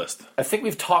was on the list. I think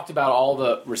we've talked about all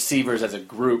the receivers as a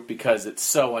group because it's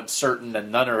so uncertain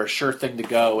and none are a sure thing to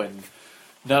go and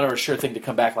none are a sure thing to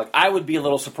come back. I would be a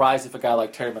little surprised if a guy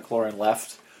like Terry McLaurin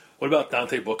left. What about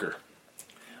Dante Booker?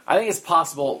 I think it's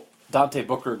possible Dante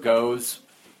Booker goes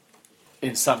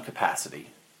in some capacity.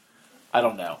 I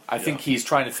don't know. I think he's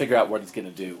trying to figure out what he's going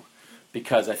to do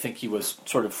because I think he was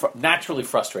sort of naturally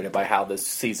frustrated by how this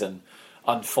season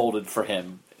unfolded for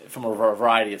him from a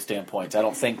variety of standpoints. I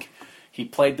don't think he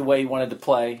played the way he wanted to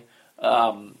play.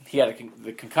 He had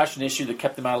the concussion issue that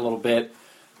kept him out a little bit.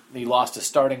 He lost his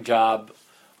starting job.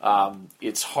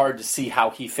 It's hard to see how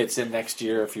he fits in next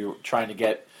year if you're trying to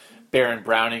get Baron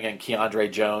Browning and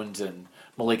Keandre Jones and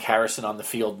Malik Harrison on the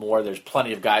field more. There's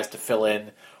plenty of guys to fill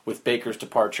in with Baker's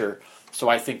departure. So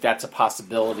I think that's a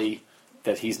possibility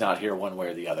that he's not here one way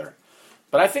or the other.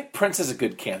 But I think Prince is a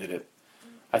good candidate.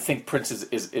 I think Prince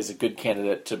is a good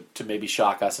candidate to maybe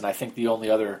shock us. And I think the only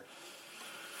other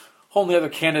Only other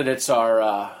candidates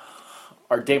are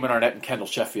Damon Arnett and Kendall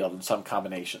Sheffield in some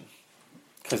combination,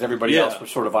 because everybody else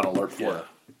was sort of on alert for it.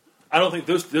 I don't think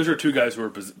those are two guys who are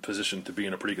positioned to be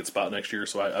in a pretty good spot next year,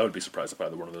 so I would be surprised if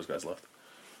either one of those guys left.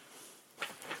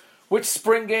 Which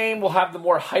spring game will have the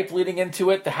more hype leading into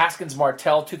it? The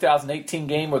Haskins-Martell 2018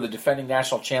 game or the defending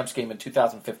national champs game in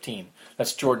 2015?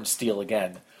 That's Jordan Steele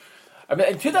again. I mean,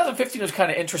 in 2015 was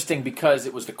kind of interesting because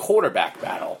it was the quarterback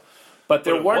battle, but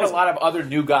there weren't a lot of other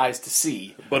new guys to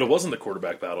see. But it wasn't the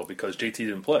quarterback battle because JT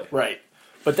didn't play. Right.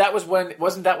 But that was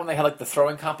wasn't that when they had like the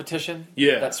throwing competition?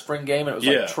 Yeah. That spring game, and it was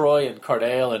like Troy and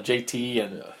Cardale and JT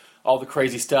and all the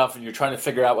crazy stuff, and you're trying to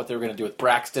figure out what they were going to do with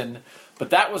Braxton. But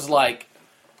that was like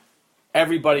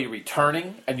everybody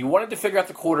returning, and you wanted to figure out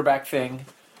the quarterback thing.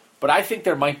 But I think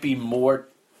there might be more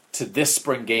to this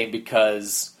spring game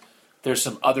because there's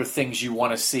some other things you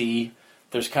want to see.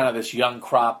 There's kind of this young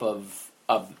crop of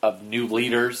new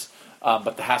leaders,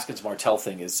 but the Haskins-Martell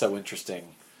thing is so interesting.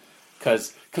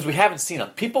 Because we haven't seen him.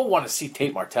 People want to see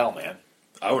Tate Martell, man.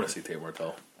 I want to see Tate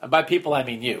Martell. And by people, I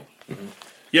mean you. Mm-hmm.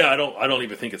 Yeah, I don't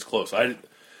even think it's close.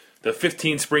 The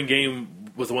 15 spring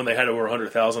game was the one they had over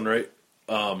 100,000, right?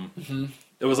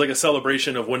 It was like a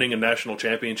celebration of winning a national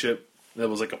championship. It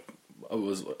was like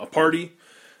a party,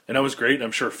 and that was great.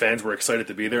 I'm sure fans were excited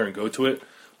to be there and go to it.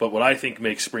 But what I think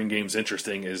makes spring games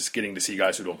interesting is getting to see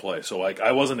guys who don't play. So like,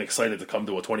 I wasn't excited to come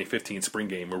to a 2015 spring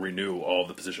game where we knew all of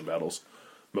the position battles.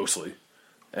 Mostly,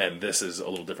 and this is a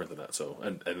little different than that. So,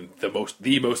 and the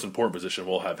most important position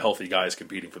will have healthy guys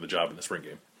competing for the job in the spring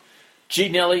game. G.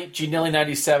 Nilly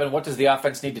 97. What does the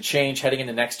offense need to change heading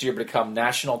into next year to become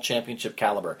national championship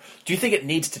caliber? Do you think it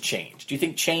needs to change? Do you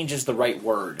think change is the right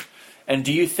word? And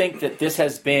do you think that this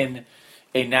has been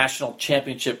a national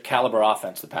championship caliber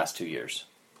offense the past 2 years?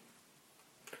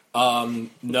 No,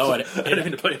 I didn't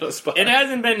mean to put you on the spot. It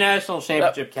hasn't been national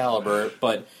championship caliber,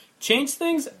 but change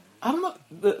things. I don't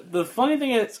know. The funny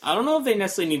thing is, I don't know if they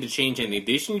necessarily need to change anything.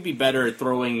 They just need to be better at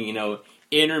throwing,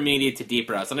 intermediate to deep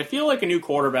routes. And I feel like a new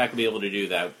quarterback will be able to do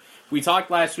that. We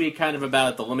talked last week kind of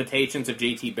about the limitations of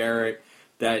JT Barrett,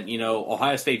 that,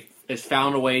 Ohio State has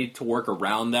found a way to work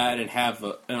around that and have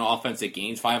an offense that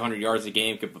gains 500 yards a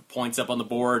game, could put points up on the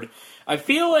board. I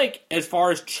feel like as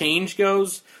far as change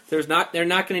goes, they're not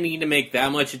going to need to make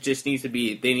that much. It just needs to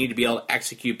be, they need to be able to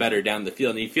execute better down the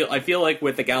field. And I feel like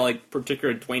with a guy like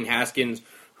particularly Dwayne Haskins,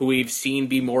 who we've seen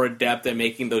be more adept at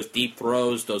making those deep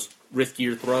throws, those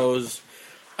riskier throws,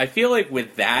 I feel like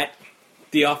with that,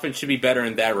 the offense should be better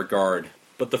in that regard.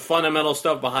 But the fundamental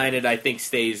stuff behind it, I think,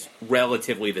 stays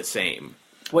relatively the same.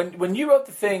 When you wrote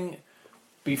the thing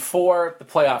before the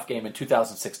playoff game in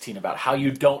 2016 about how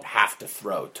you don't have to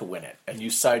throw to win it, and you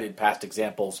cited past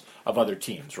examples of other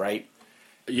teams, right?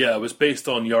 Yeah, it was based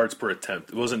on yards per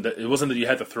attempt. It wasn't that you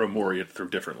had to throw more; you had to throw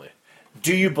differently.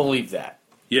 Do you believe that?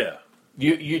 Yeah. Do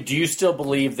you still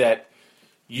believe that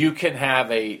you can have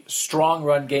a strong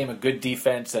run game, a good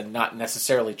defense, and not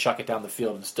necessarily chuck it down the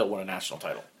field and still win a national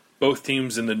title? Both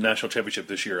teams in the national championship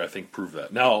this year, I think, prove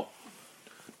that. Now,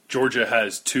 Georgia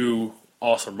has 2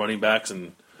 awesome running backs,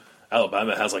 and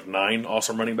Alabama has like 9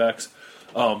 awesome running backs.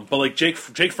 But like Jake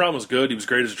Fromm was good. He was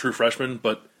great as a true freshman,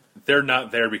 but they're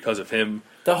not there because of him.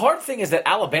 The hard thing is that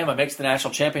Alabama makes the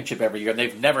national championship every year, and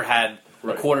they've never had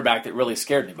a quarterback that really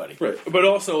scared anybody. Right. But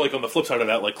also, like on the flip side of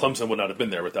that, like Clemson would not have been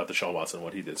there without Deshaun Watson and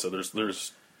what he did. So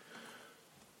there's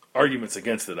arguments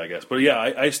against it, I guess. But yeah,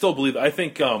 I still believe. I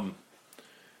think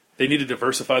they need to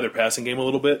diversify their passing game a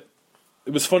little bit.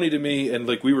 It was funny to me, and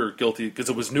like we were guilty because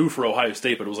it was new for Ohio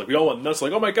State, but it was like we all went nuts,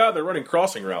 like, oh my god, they're running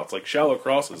crossing routes, like shallow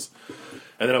crosses.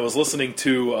 And then I was listening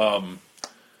to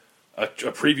a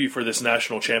preview for this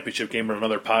national championship game on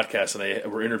another podcast, and they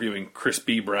were interviewing Chris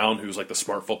B. Brown, who's like the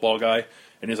smart football guy,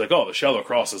 and he's like, oh, the shallow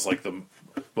cross is like the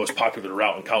most popular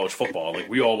route in college football. Like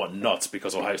we all went nuts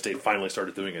because Ohio State finally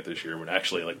started doing it this year, when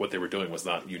actually like what they were doing was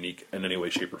not unique in any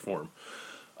way, shape, or form.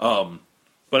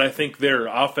 But I think their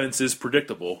offense is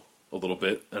predictable a little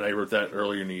bit, and I wrote that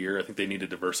earlier in the year. I think they need to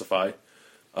diversify,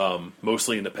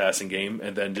 mostly in the passing game,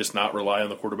 and then just not rely on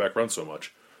the quarterback run so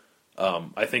much.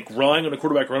 I think relying on the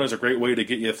quarterback run is a great way to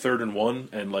get you 3rd and 1,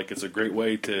 and like it's a great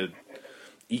way to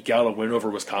eke out a win over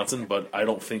Wisconsin, but I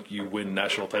don't think you win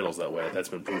national titles that way. That's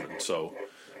been proven. So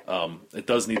it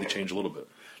does need to change a little bit.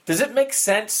 Does it make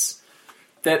sense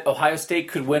that Ohio State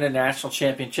could win a national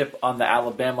championship on the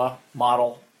Alabama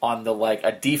model, on the like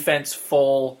a defense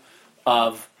full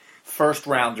of first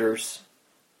rounders,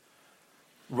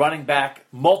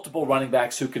 multiple running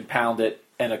backs who can pound it,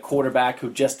 and a quarterback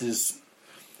who just is,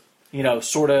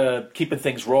 sort of keeping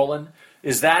things rolling?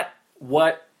 Is that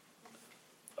what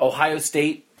Ohio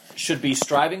State should be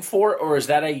striving for, or is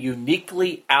that a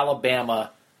uniquely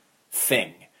Alabama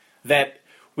thing that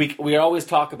we always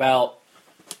talk about.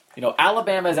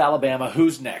 Alabama is Alabama.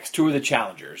 Who's next? Who are the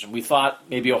challengers? And we thought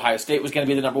maybe Ohio State was going to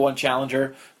be the number one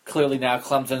challenger. Clearly now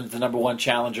Clemson is the number one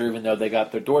challenger, even though they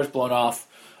got their doors blown off.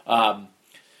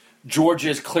 Georgia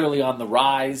is clearly on the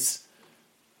rise.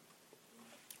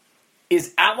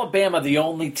 Is Alabama the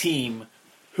only team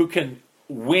who can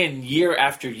win year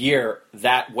after year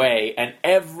that way, and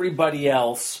everybody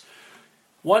else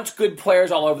wants good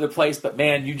players all over the place, but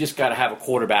man, you just got to have a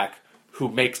quarterback who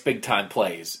makes big-time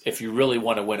plays if you really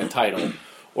want to win a title?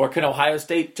 Or can Ohio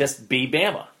State just be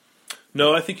Bama?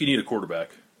 No, I think you need a quarterback.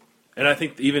 And I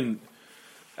think even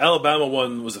Alabama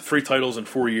was 3 titles in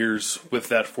 4 years with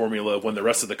that formula when the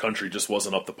rest of the country just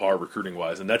wasn't up to par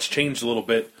recruiting-wise. And that's changed a little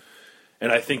bit.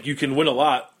 And I think you can win a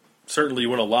lot. Certainly you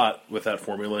win a lot with that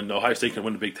formula. And Ohio State can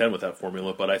win the Big Ten with that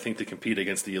formula. But I think to compete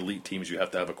against the elite teams, you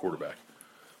have to have a quarterback.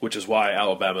 Which is why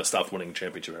Alabama stopped winning a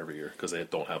championship every year, because they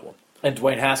don't have one. And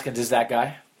Dwayne Haskins is that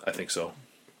guy? I think so.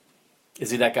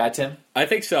 Is he that guy, Tim? I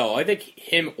think so. I think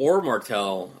him or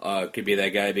Martell could be that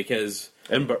guy because...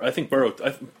 And I think Burrow...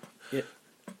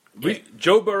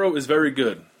 Joe Burrow is very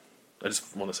good. I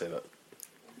just want to say that.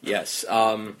 Yes.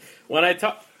 When I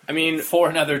talk... I mean... For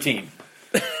another team.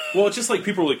 Well, it's just like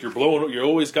people are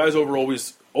like, guys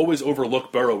always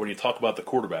overlook Burrow when you talk about the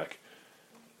quarterback.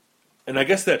 And I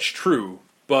guess that's true,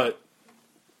 but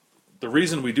the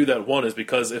reason we do that, one, is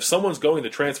because if someone's going to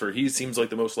transfer, he seems like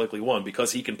the most likely one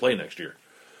because he can play next year.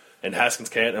 And Haskins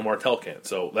can't and Martell can't.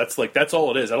 So that's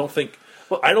all it is. I don't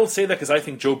say that because I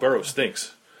think Joe Burrow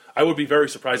stinks. I would be very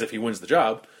surprised if he wins the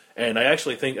job. And I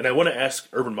actually think, and I want to ask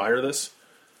Urban Meyer this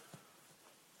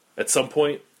at some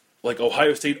point, like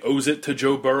Ohio State owes it to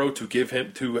Joe Burrow to give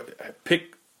him, to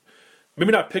pick,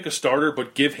 maybe not pick a starter,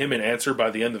 but give him an answer by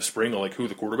the end of spring on like who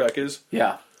the quarterback is.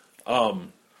 Yeah.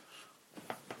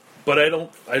 But I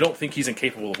don't think he's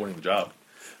incapable of winning the job.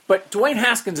 But Dwayne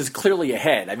Haskins is clearly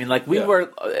ahead. I mean, like we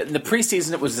were in the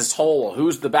preseason, it was this whole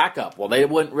who's the backup? Well, they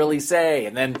wouldn't really say,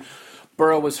 and then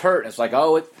Burrow was hurt. And it's like,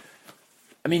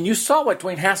 you saw what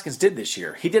Dwayne Haskins did this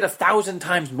year. He did 1,000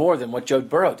 times more than what Joe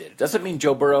Burrow did. It doesn't mean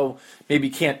Joe Burrow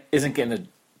maybe isn't going to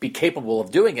be capable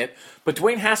of doing it, but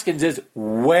Dwayne Haskins is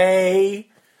way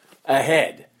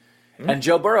ahead, and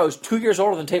Joe Burrow is 2 years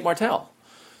older than Tate Martell.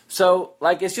 So,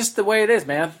 it's just the way it is,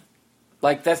 man.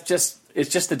 It's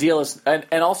just the deal.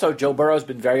 And also, Joe Burrow's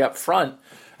been very upfront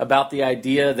about the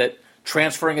idea that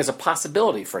transferring is a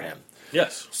possibility for him.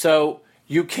 Yes. So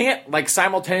you can't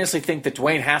simultaneously think that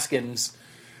Dwayne Haskins.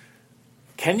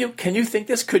 Can you think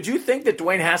this? Could you think that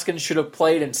Dwayne Haskins should have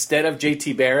played instead of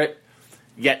J.T. Barrett,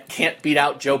 yet can't beat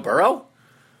out Joe Burrow?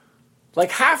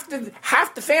 Half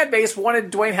the fan base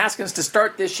wanted Dwayne Haskins to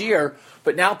start this year,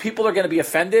 but now people are going to be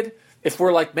offended if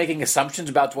we're making assumptions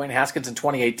about Dwayne Haskins in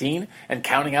 2018 and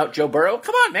counting out Joe Burrow.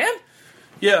 Come on, man.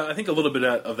 Yeah, I think a little bit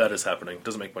of that is happening.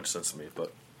 Doesn't make much sense to me,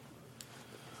 but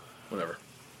whatever.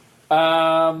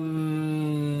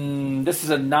 This is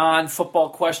a non-football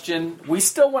question. We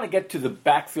still want to get to the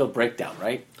backfield breakdown,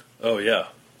 right? Oh, yeah.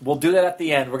 We'll do that at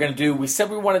the end. We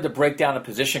said we wanted to break down a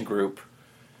position group.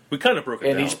 We kind of broke it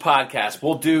down. In each podcast.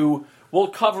 We'll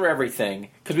cover everything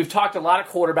because we've talked a lot of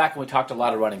quarterback and we talked a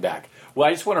lot of running back. Well,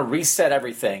 I just want to reset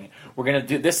everything.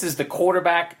 This is the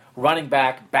quarterback, running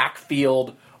back,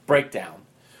 backfield breakdown.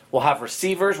 We'll have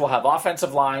receivers, we'll have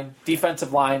offensive line,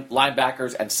 defensive line,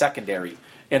 linebackers, and secondary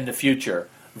in the future.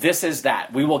 This is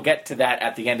that. We will get to that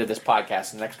at the end of this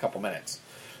podcast in the next couple minutes.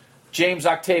 James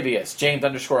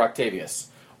 _Octavius.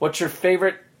 What's your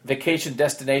favorite vacation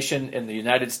destination in the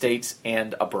United States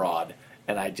and abroad?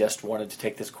 And I just wanted to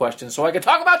take this question so I could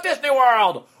talk about Disney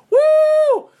World.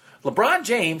 Woo! LeBron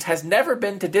James has never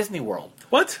been to Disney World.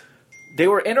 What? They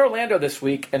were in Orlando this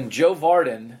week, and Joe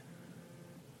Varden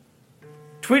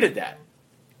tweeted that.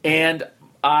 And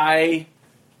I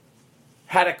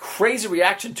had a crazy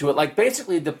reaction to it.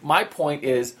 Basically, my point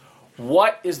is,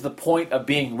 what is the point of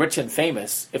being rich and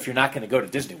famous if you're not going to go to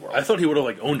Disney World? I thought he would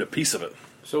have, owned a piece of it.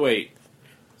 So wait.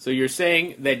 So you're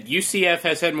saying that UCF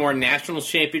has had more national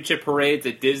championship parades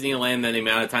at Disneyland than the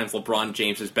amount of times LeBron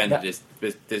James has been to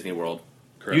Disney World?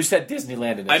 Correct. You said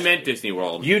Disneyland. I meant Disney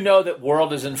World. You know that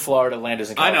World is in Florida, Land is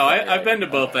in California. I know. I've been to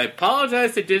both. I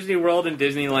apologize to Disney World and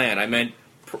Disneyland. I meant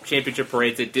championship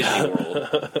parades at Disney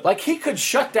World. He could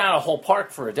shut down a whole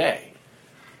park for a day.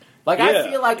 I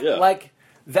feel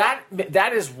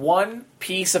that is one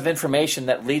piece of information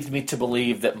that leads me to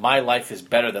believe that my life is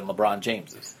better than LeBron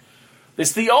James's.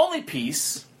 It's the only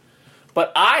piece,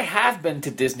 but I have been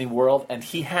to Disney World and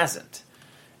he hasn't.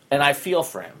 And I feel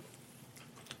for him.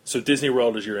 So Disney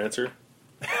World is your answer?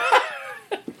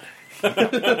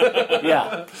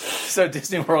 Yeah. So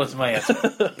Disney World is my answer.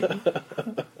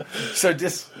 So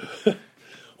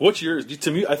What's yours?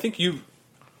 To me, I think you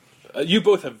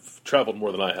both have traveled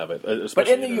more than I have. But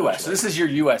in the U.S., so this is your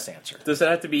U.S. answer. Does it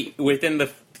have to be within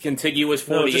the contiguous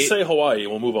 48? No, just say Hawaii.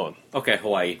 We'll move on. Okay,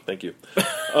 Hawaii. Thank you.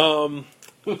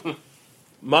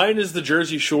 Mine is the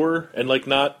Jersey Shore, and like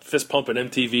not fist pumping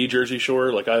MTV Jersey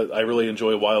Shore. Like I really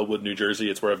enjoy Wildwood, New Jersey.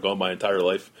 It's where I've gone my entire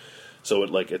life. So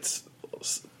it's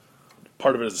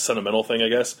part of it is a sentimental thing, I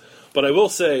guess. But I will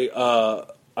say,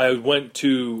 I went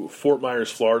to Fort Myers,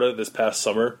 Florida this past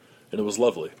summer, and it was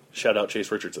lovely. Shout out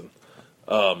Chase Richardson.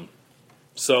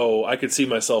 So I could see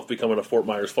myself becoming a Fort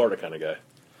Myers, Florida kind of guy.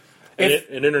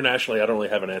 And internationally, I don't really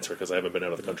have an answer because I haven't been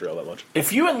out of the country all that much.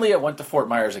 If you and Leah went to Fort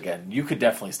Myers again, you could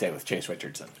definitely stay with Chase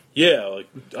Richardson. Yeah, like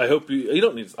I hope you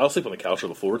don't need. I'll sleep on the couch or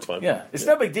the floor. It's fine. Yeah, it's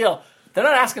no big deal. They're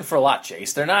not asking for a lot,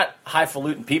 Chase. They're not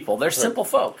highfalutin people. They're simple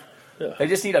folk. Yeah. They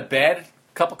just need a bed,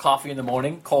 cup of coffee in the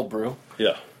morning, cold brew.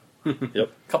 Yeah. Yep. A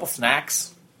couple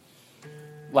snacks,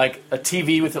 like a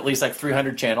TV with at least like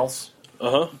 300 channels.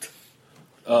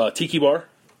 Tiki bar.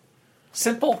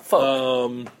 Simple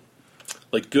folk.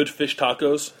 Like good fish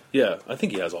tacos. Yeah, I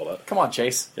think he has all that. Come on,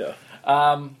 Chase. Yeah.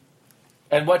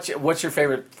 And what's your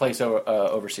favorite place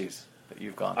overseas that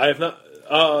you've gone? I have not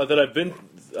that I've been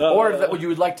or that you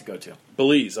would like to go to?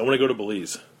 Belize. I want to go to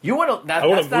Belize. You want to? I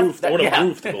want to move. I want to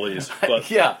move to Belize.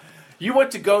 But yeah, you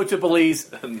want to go to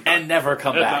Belize and never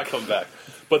come back. Not come back.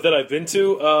 But that I've been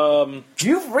to.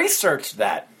 You've researched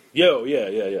that.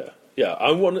 Yeah.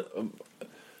 I want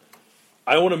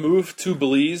to move to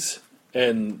Belize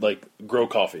and like grow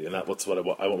coffee, and that's what I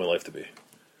want my life to be.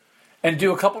 And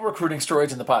do a couple recruiting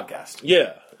stories in the podcast.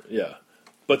 Yeah.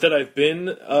 But that I've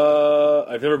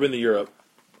never been to Europe.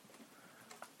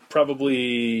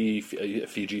 Probably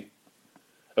Fiji.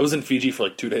 I was in Fiji for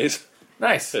like 2 days.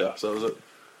 Nice. Yeah, so that was it.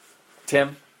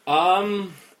 Tim?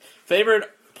 Favorite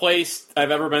place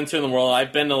I've ever been to in the world?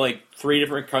 I've been to like 3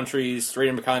 different countries, 3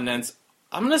 different continents.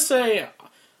 I'm going to say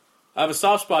I have a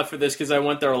soft spot for this because I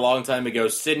went there a long time ago.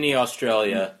 Sydney,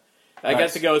 Australia. I got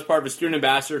to go as part of a student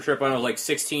ambassador trip when I was like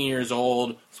 16 years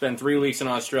old. Spent 3 weeks in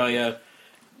Australia.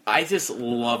 I just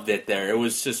loved it there. It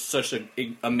was just such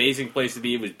an amazing place to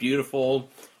be. It was beautiful.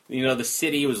 You know, the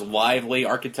city was lively.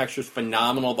 Architecture is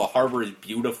phenomenal. The harbor is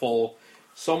beautiful.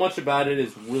 So much about it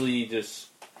is really just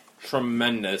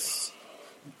tremendous.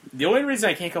 The only reason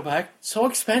I can't go back, so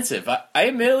expensive. I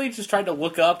admittedly just tried to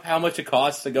look up how much it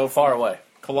costs to go Far away.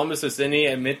 Columbus to Sydney.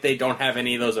 I admit they don't have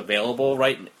any of those available,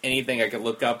 right? Anything I could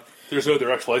look up. There's no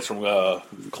direct flights from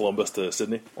Columbus to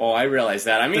Sydney. Oh, I realize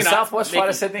that. I mean, the Southwest flight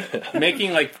to Sydney?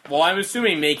 I'm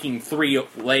assuming making 3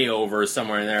 layovers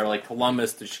somewhere in there, like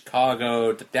Columbus to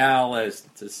Chicago, to Dallas,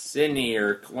 to Sydney,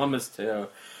 or Columbus to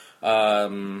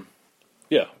Detroit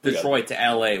to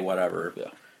LA, whatever.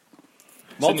 Yeah.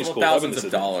 Multiple thousands of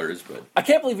dollars. But I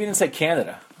can't believe you didn't say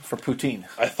Canada for poutine.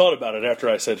 I thought about it after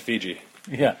I said Fiji.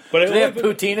 Yeah. But do they have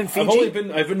poutine in Fiji?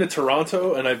 I've been to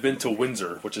Toronto and I've been to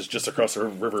Windsor, which is just across the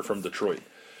river from Detroit.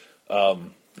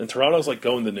 And Toronto's like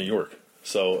going to New York,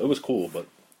 so it was cool, but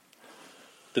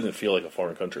didn't feel like a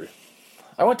foreign country.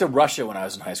 I went to Russia when I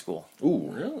was in high school.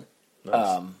 Ooh, really?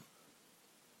 Nice.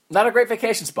 Not a great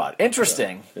vacation spot.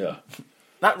 Interesting. Yeah.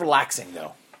 Not relaxing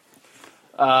though.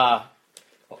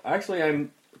 actually,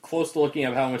 I'm close to looking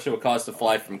at how much it would cost to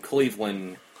fly from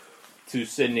Cleveland to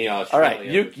Sydney, Australia. All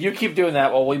right, you keep doing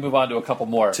that while we move on to a couple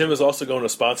more. Tim is also going to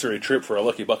sponsor a trip for a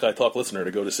lucky Buckeye Talk listener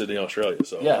to go to Sydney, Australia.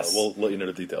 So yes. We'll let you know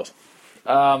the details.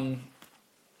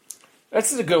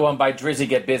 This is a good one by Drizzy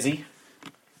Get Busy.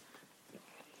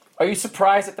 Are you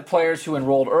surprised at the players who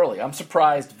enrolled early? I'm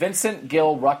surprised Vincent,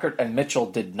 Gill, Ruckert, and Mitchell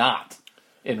did not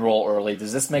enroll early.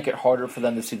 Does this make it harder for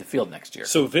them to see the field next year?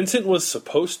 So Vincent was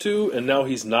supposed to, and now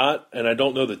he's not, and I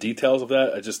don't know the details of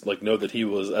that. I just know that he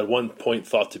was at one point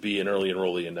thought to be an early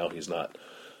enrollee, and now he's not.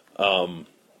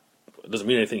 It doesn't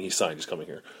mean anything. He's signed. He's coming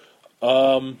here.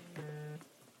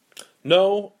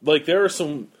 No, there are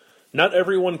some. Not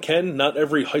everyone can. Not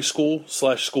every high school /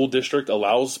 school district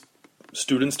allows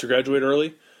students to graduate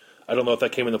early. I don't know if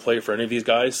that came into play for any of these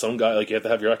guys. Some guy you have to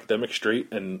have your academics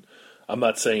straight, and I'm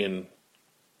not saying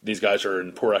these guys are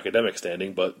in poor academic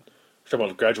standing, but we're talking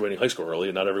about graduating high school early,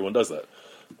 and not everyone does that.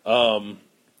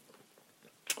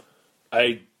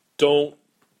 I don't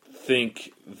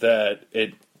think that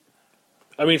it.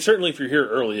 I mean, certainly if you're here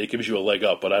early, it gives you a leg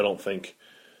up, but I don't think.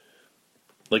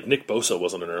 Nick Bosa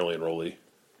wasn't an early enrollee,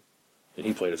 and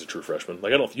he played as a true freshman.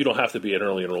 You don't have to be an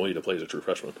early enrollee to play as a true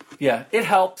freshman. Yeah, it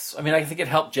helps. I mean, I think it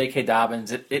helped J.K.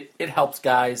 Dobbins. It helps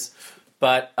guys,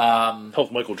 but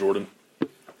helped Michael Jordan.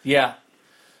 Yeah.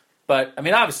 But, I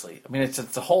mean, obviously,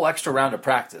 it's a whole extra round of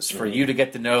practice for you to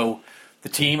get to know the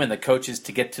team and the coaches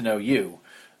to get to know you.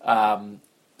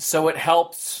 So it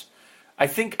helps. I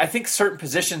think certain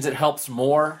positions it helps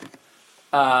more.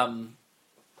 But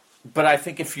I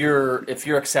think if you're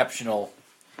exceptional,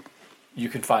 you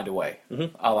can find a way,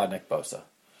 a la Nick Bosa.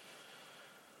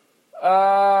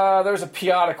 There's a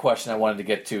Piata question I wanted to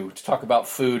get to talk about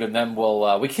food, and then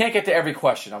we can't get to every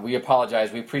question. We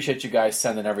apologize. We appreciate you guys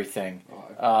sending everything.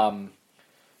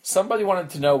 Somebody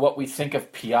wanted to know what we think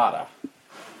of Piata.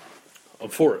 I'm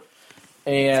for it.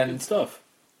 And Good stuff.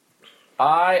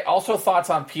 I also thoughts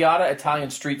on Piata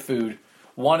Italian street food.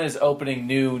 One is opening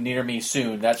new near me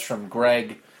soon. That's from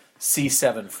Greg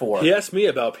C74. He asked me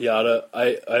about Piata.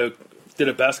 I did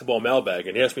a basketball mailbag,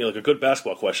 and he asked me like a good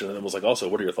basketball question, and then was like, also,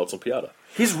 what are your thoughts on Piata?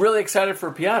 He's really excited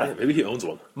for Piata. Maybe he owns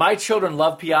one. My children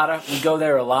love Piata. We go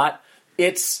there a lot.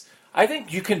 I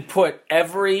think you can put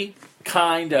every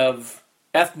kind of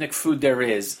ethnic food there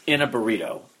is in a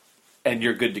burrito, and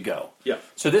you're good to go. Yeah.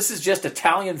 So this is just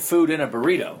Italian food in a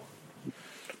burrito.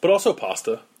 But also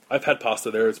pasta. I've had pasta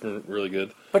there. It's been really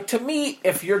good. But to me,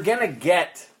 if you're going to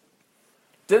get...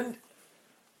 then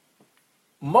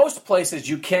most places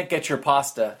you can't get your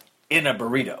pasta in a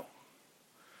burrito.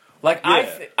 Like,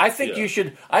 Yeah. I think you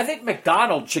should... I think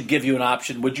McDonald's should give you an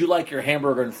option. Would you like your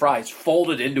hamburger and fries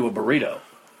folded into a burrito?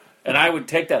 And I would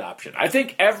take that option. I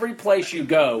think every place you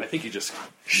go... I think you just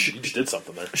did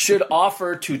something there. should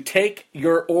offer to take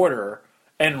your order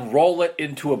and roll it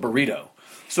into a burrito.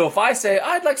 So if I say,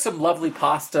 I'd like some lovely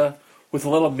pasta with a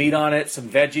little meat on it, some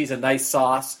veggies, a nice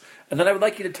sauce, and then I would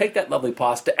like you to take that lovely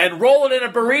pasta and roll it in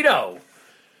a burrito.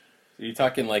 You're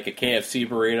talking like a KFC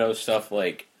burrito, stuff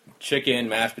like chicken,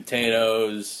 mashed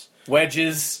potatoes,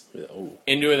 Wedges. Yeah, ooh.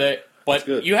 into it. But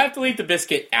good. you have to leave the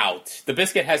biscuit out. The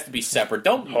biscuit has to be separate.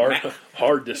 Don't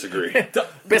Hard disagree.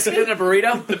 Biscuit in a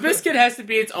burrito? The biscuit has to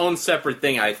be its own separate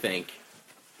thing, I think.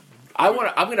 I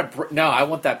want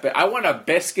that. I want a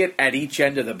biscuit at each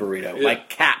end of the burrito, like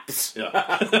caps.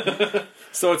 Yeah.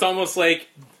 So it's almost like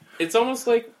a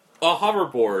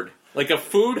hoverboard, like a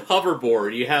food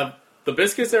hoverboard. You have the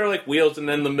biscuits that are like wheels, and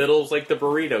then the middle is like the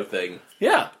burrito thing.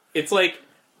 Yeah. It's like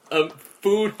a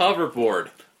food hoverboard.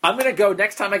 I'm going to go,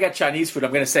 next time I get Chinese food,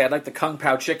 I'm going to say I'd like the Kung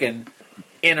Pao chicken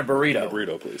in a burrito.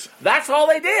 Burrito, please. That's all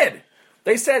they did.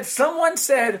 Someone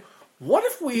said, what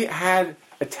if we had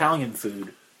Italian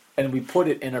food and we put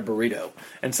it in a burrito?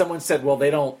 And someone said, well,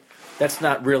 that's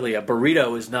not really, a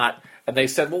burrito is not. And they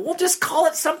said, well, we'll just call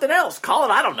it something else. Call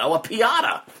it, I don't know, a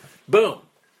piata. Boom.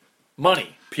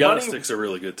 Money. Piata sticks are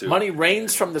really good, too. Money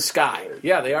rains from the sky.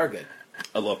 Yeah, they are good.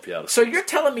 I love Piata. So you're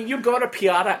telling me you go to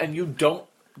Piata and you don't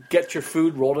get your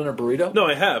food rolled in a burrito? No,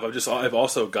 I have. I've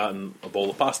also gotten a bowl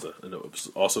of pasta, and it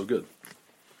was also good.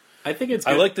 I think it's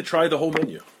good. I like to try the whole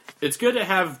menu. It's good to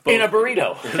have both. In a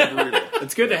burrito.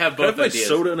 It's good to have Can I both have ideas.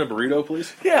 soda in a burrito,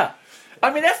 please? Yeah.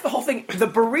 I mean, that's the whole thing. The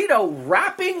burrito,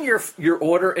 wrapping your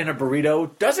order in a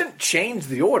burrito doesn't change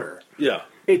the order. Yeah.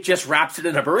 It just wraps it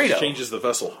in a burrito. Changes the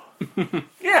vessel.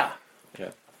 Yeah.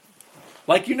 Yeah.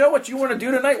 Like, you know what you want to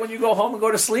do tonight when you go home and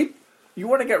go to sleep? You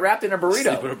want to get wrapped in a burrito.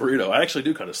 Sleep in a burrito. I actually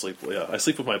do kind of sleep. Yeah, I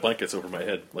sleep with my blankets over my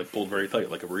head, like pulled very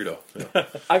tight, like a burrito. Yeah.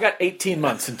 I got 18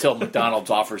 months until McDonald's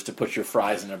offers to put your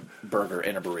fries in a burger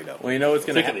in a burrito. Well, you know what's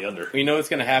going to Think of the under. You know what's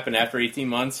going to happen after 18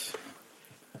 months?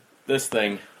 This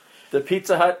thing. The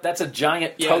Pizza Hut, that's a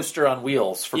giant toaster on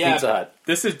wheels for Pizza Hut.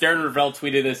 This is Darren Ravel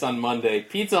tweeted this on Monday.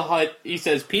 Pizza Hut, he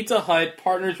says, Pizza Hut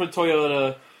partners with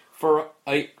Toyota for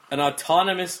an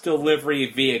autonomous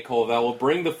delivery vehicle that will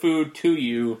bring the food to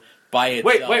you by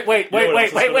itself. Wait.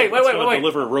 It's gonna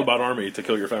deliver a robot army to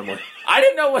kill your family. I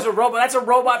didn't know it was a robot. That's a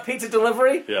robot pizza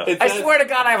delivery? Yeah. I swear to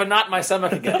God, I have a knot in my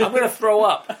stomach again. I'm going to throw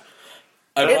up.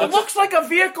 It looks like a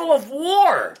vehicle of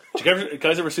war. Did you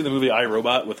guys ever see the movie I,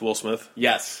 Robot with Will Smith?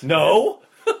 Yes. No.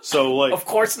 So, like, Of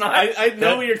course not. I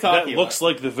know what you're talking That looks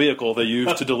like the vehicle they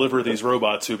use to deliver these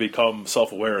robots who become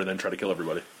self-aware and then try to kill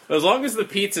everybody. As long as the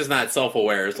pizza's not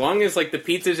self-aware, as long as like the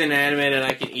pizza's inanimate and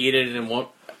I can eat it and won't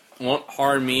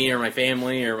harm me or my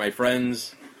family or my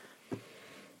friends.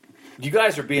 You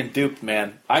guys are being duped,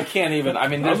 man. I can't even. I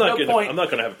mean, I'm there's no point. I'm not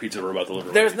going to have a pizza robot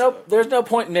deliver. There's no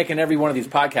point in making every one of these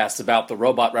podcasts about the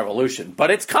robot revolution,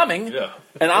 but it's coming, Yeah.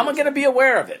 and I'm going to be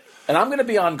aware of it, and I'm going to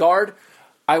be on guard.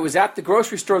 I was at the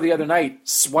grocery store the other night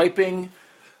swiping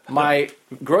my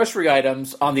grocery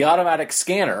items on the automatic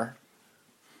scanner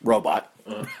robot,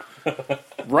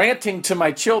 ranting to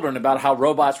my children about how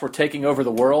robots were taking over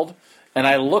the world, and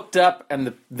I looked up,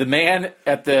 and the man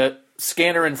at the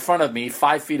scanner in front of me,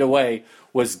 5 feet away,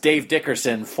 was Dave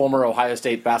Dickerson, former Ohio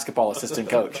State basketball assistant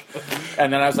coach.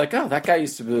 And then I was like, oh, that guy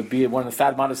used to be one of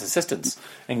Thad Matta's assistants.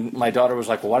 And my daughter was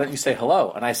like, well, why didn't you say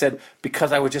hello? And I said,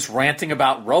 because I was just ranting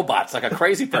about robots like a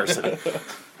crazy person.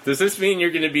 Does this mean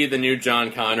you're going to be the new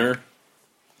John Connor?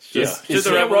 Is he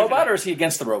a robot or is he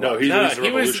against the robot? No, he's the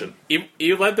revolution.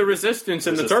 He led the Resistance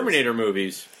in the Terminator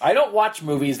movies. I don't watch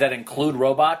movies that include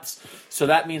robots, so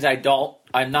that means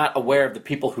I'm not aware of the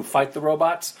people who fight the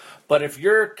robots. But if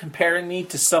you're comparing me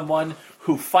to someone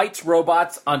who fights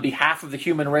robots on behalf of the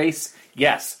human race,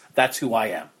 yes, that's who I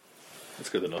am. That's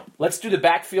good to know. Let's do the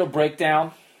backfield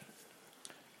breakdown.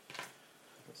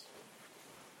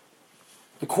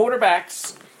 The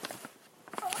quarterbacks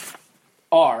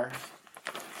are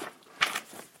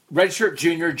redshirt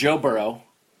junior Joe Burrow.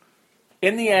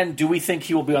 In the end, do we think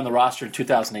he will be on the roster in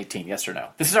 2018? Yes or no?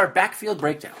 This is our backfield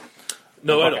breakdown.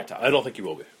 No, I don't. I don't think he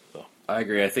will be. No. I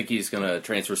agree. I think he's going to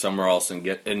transfer somewhere else and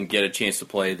get a chance to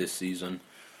play this season.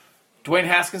 Dwayne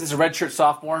Haskins is a redshirt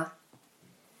sophomore.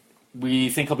 We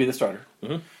think he'll be the starter.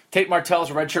 Mm-hmm. Tate Martell is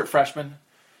a redshirt freshman.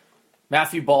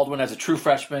 Matthew Baldwin as a true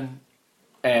freshman.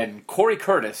 And Corey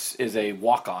Curtis is a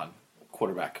walk-on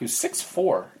quarterback who's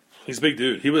 6'4". He's a big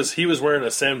dude. He was wearing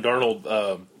a Sam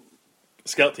Darnold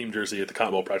scout team jersey at the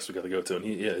Cotton Bowl practice we got to go to, and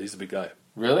he's a big guy.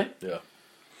 Really? Yeah.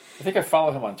 I think I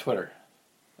follow him on Twitter.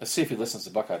 Let's see if he listens to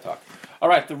Buckeye Talk. All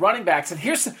right, the running backs. And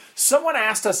here's someone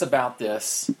asked us about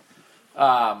this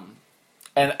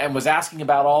and was asking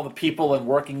about all the people and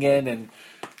working in, and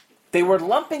they were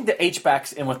lumping the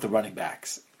H-backs in with the running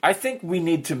backs. I think we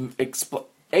need to explain.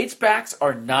 H-backs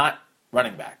are not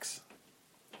running backs.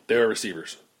 They're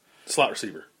receivers. Slot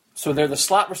receiver. So they're the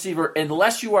slot receiver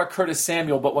unless you are Curtis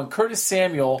Samuel. But when Curtis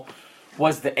Samuel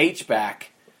was the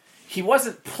H-back, he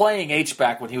wasn't playing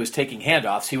H-back when he was taking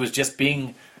handoffs. He was just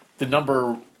being the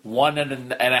number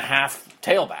 1.5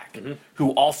 tailback,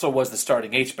 who also was the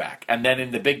starting H-back. And then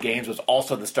in the big games was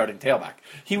also the starting tailback.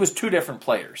 He was two different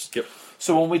players. Yep.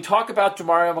 So when we talk about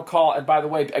Demario McCall, and by the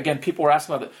way, again, people were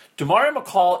asking about it. Demario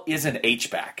McCall is an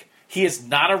H-back. He is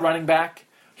not a running back.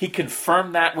 He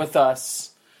confirmed that with us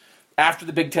after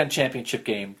the Big Ten championship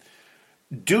game.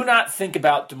 Do not think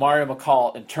about Demario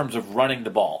McCall in terms of running the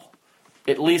ball.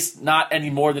 At least not any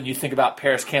more than you think about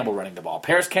Paris Campbell running the ball.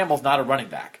 Paris Campbell's not a running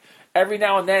back. Every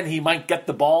now and then he might get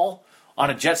the ball on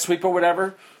a jet sweep or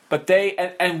whatever, but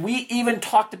and we even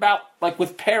talked about, like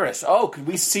with Paris, could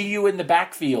we see you in the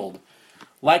backfield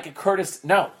like a Curtis?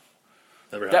 No.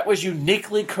 Never happened. That was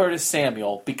uniquely Curtis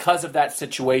Samuel because of that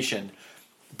situation.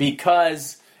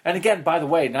 And again, by the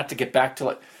way, not to get back to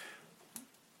it,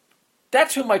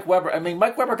 that's who Mike Weber,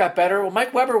 Mike Weber got better. Well,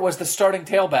 Mike Weber was the starting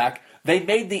tailback. They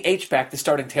made the H-back the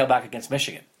starting tailback against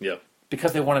Michigan. Yeah.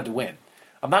 Because they wanted to win.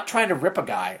 I'm not trying to rip a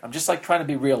guy. I'm just trying to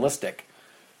be realistic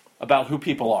about who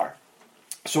people are.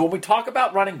 So when we talk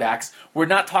about running backs, we're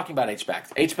not talking about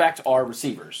H-backs. H-backs are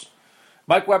receivers.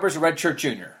 Mike Weber's a redshirt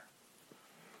junior.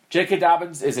 J.K.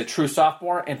 Dobbins is a true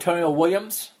sophomore. Antonio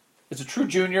Williams is a true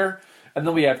junior. And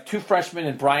then we have two freshmen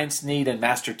in Brian Snead and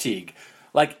Master Teague.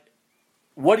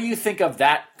 What do you think of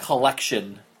that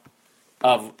collection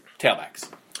of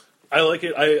tailbacks? I like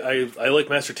it. I like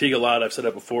Master Teague a lot. I've said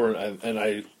that before, and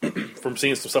I from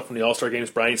seeing some stuff from the All-Star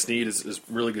games, Brian Snead is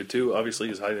really good too. Obviously,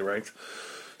 he's highly ranked.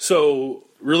 So,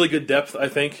 really good depth, I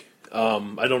think.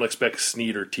 I don't expect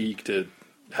Snead or Teague to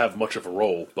have much of a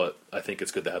role, but I think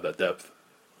it's good to have that depth.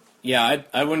 Yeah,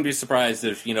 I wouldn't be surprised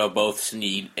if, both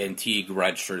Snead and Teague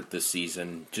redshirt this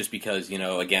season, just because,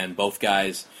 again, both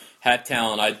guys had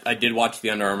talent. I did watch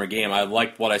the Under Armour game. I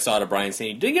liked what I saw out of Brian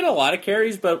Snead. He didn't get a lot of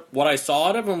carries, but what I saw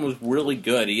out of him was really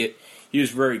good. He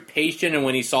was very patient, and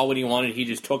when he saw what he wanted, he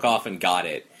just took off and got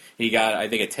it. He got, I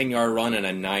think, a 10-yard run and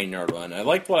a 9-yard run. I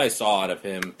liked what I saw out of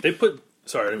him.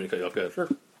 Sorry, I didn't mean to cut you off. Go ahead. Sure.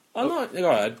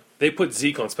 Go ahead. They put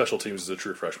Zeke on special teams as a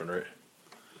true freshman, right?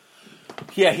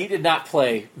 Yeah, he did not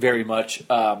play very much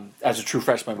as a true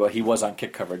freshman, but he was on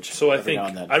kick coverage. So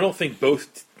I don't think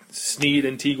both Snead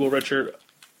and Teague will redshirt.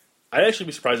 I'd actually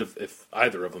be surprised if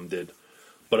either of them did.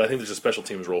 But I think there's a special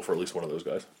teams role for at least one of those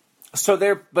guys. So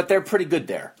they're pretty good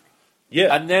there.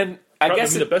 Yeah. And then I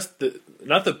guess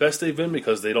not the best they've been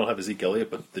because they don't have Zeke Elliott,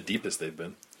 but the deepest they've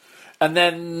been. And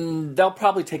then they'll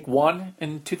probably take one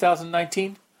in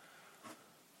 2019.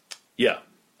 Yeah.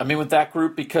 With that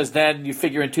group, because then you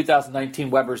figure in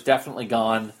 2019, Weber's definitely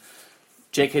gone.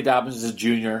 J.K. Dobbins is a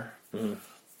junior. Mm-hmm.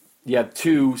 You have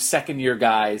two second-year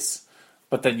guys,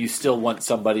 but then you still want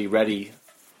somebody ready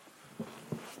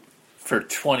for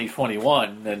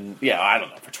 2021. And, I don't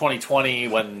know, for 2020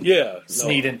 when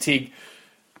Snead and Teague.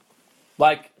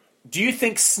 Do you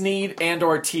think Snead and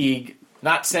or Teague,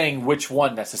 not saying which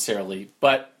one necessarily,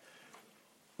 but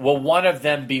will one of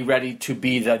them be ready to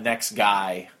be the next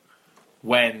guy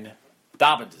when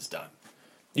Dobbins is done?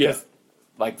 Yeah.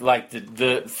 Like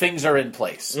the things are in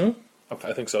place. Mm-hmm. Okay.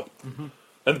 I think so. Mm-hmm.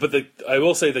 I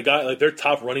will say the guy, like their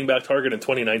top running back target in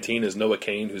 2019 is Noah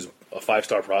Cain, who's a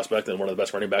 5-star prospect and one of the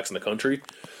best running backs in the country.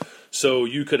 So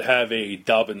you could have a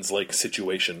Dobbins-like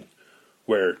situation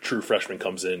where true freshman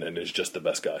comes in and is just the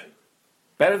best guy.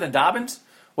 Better than Dobbins?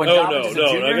 When No,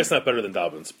 junior? I guess not better than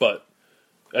Dobbins, but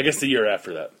I guess the year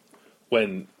after that,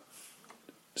 when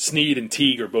Snead and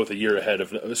Teague are both a year ahead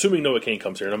of, assuming Noah Cain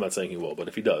comes here, and I'm not saying he will, but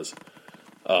if he does,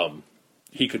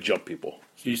 he could jump people.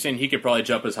 So you're saying he could probably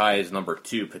jump as high as number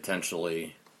 2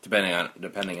 potentially, depending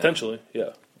Potentially,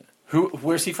 yeah.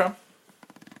 Where's he from?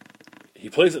 He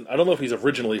plays. I don't know if he's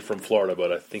originally from Florida,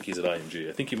 but I think he's at IMG.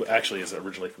 I think he actually is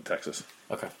originally from Texas.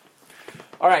 Okay.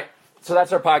 All right. So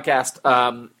that's our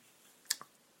podcast.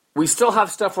 We still have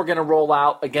stuff we're going to roll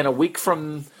out again a week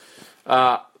from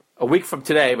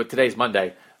today, but today's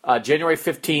Monday. January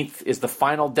 15th is the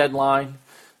final deadline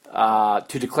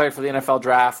to declare for the NFL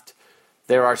draft.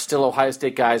 There are still Ohio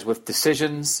State guys with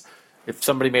decisions. If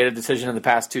somebody made a decision in the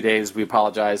past 2 days, we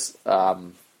apologize.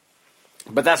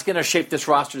 But that's going to shape this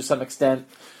roster to some extent.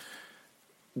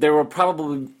 There will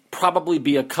probably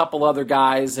be a couple other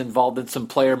guys involved in some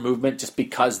player movement just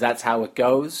because that's how it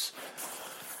goes.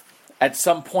 At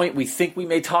some point, we think we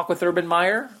may talk with Urban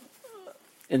Meyer.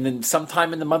 And then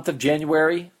sometime in the month of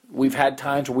January, we've had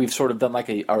times where we've sort of done like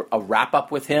a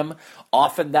wrap-up with him.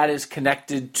 Often that is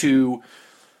connected to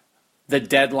the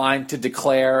deadline to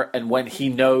declare and when he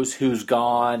knows who's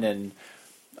gone and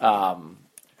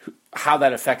how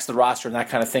that affects the roster and that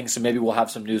kind of thing. So maybe we'll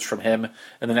have some news from him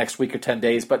in the next week or 10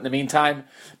 days. But in the meantime,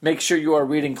 make sure you are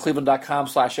reading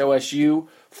cleveland.com/OSU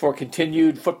for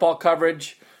continued football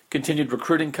coverage, continued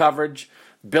recruiting coverage.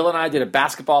 Bill and I did a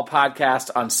basketball podcast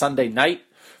on Sunday night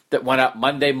that went out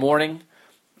Monday morning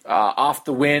off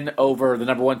the win over the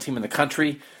number 1 team in the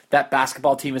country. That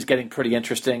basketball team is getting pretty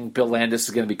interesting. Bill Landis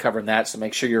is going to be covering that, so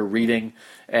make sure you're reading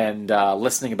and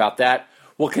listening about that.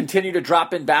 We'll continue to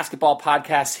drop in basketball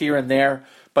podcasts here and there,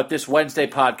 but this Wednesday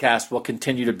podcast will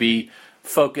continue to be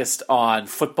focused on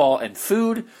football and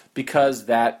food because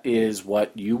that is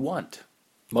what you want,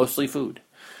 mostly food.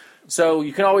 So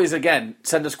you can always, again,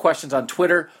 send us questions on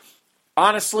Twitter.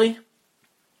 Honestly,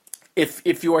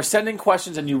 if you are sending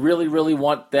questions and you really, really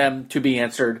want them to be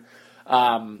answered,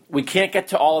 we can't get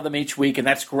to all of them each week, and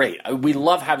that's great. We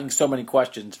love having so many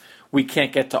questions. We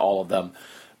can't get to all of them.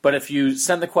 But if you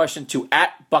send the question to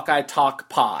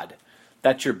 @BuckeyeTalkPod,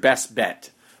 that's your best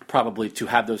bet, probably, to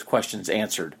have those questions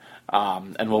answered.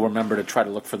 And we'll remember to try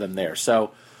to look for them there.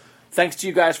 So thanks to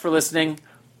you guys for listening.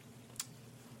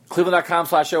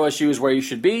 Cleveland.com/OSU is where you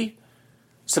should be.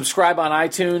 Subscribe on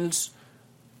iTunes.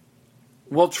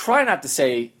 We'll try not to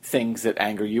say things that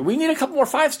anger you. We need a couple more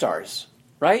 5 stars,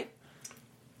 right?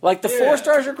 Like the 4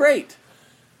 stars are great.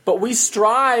 But we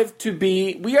strive to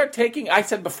be, we are taking, I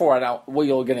said before, now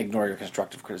you're going to ignore your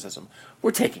constructive criticism. We're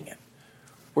taking it.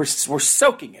 We're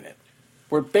soaking in it.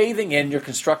 We're bathing in your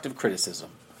constructive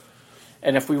criticism.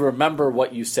 And if we remember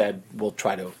what you said, we'll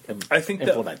try to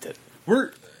implement it.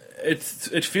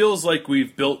 It feels like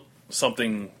we've built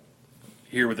something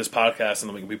here with this podcast,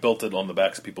 and we built it on the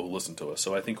backs of people who listen to us.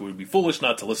 So I think it would be foolish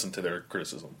not to listen to their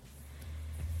criticism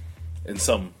in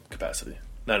some capacity.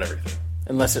 Not everything.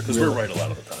 Because we're right a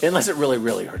lot of the time. Unless it really,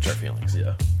 really hurts our feelings.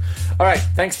 Yeah. All right.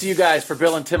 Thanks to you guys. For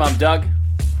Bill and Tim, I'm Doug.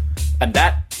 And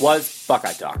that was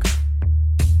Buckeye Talk.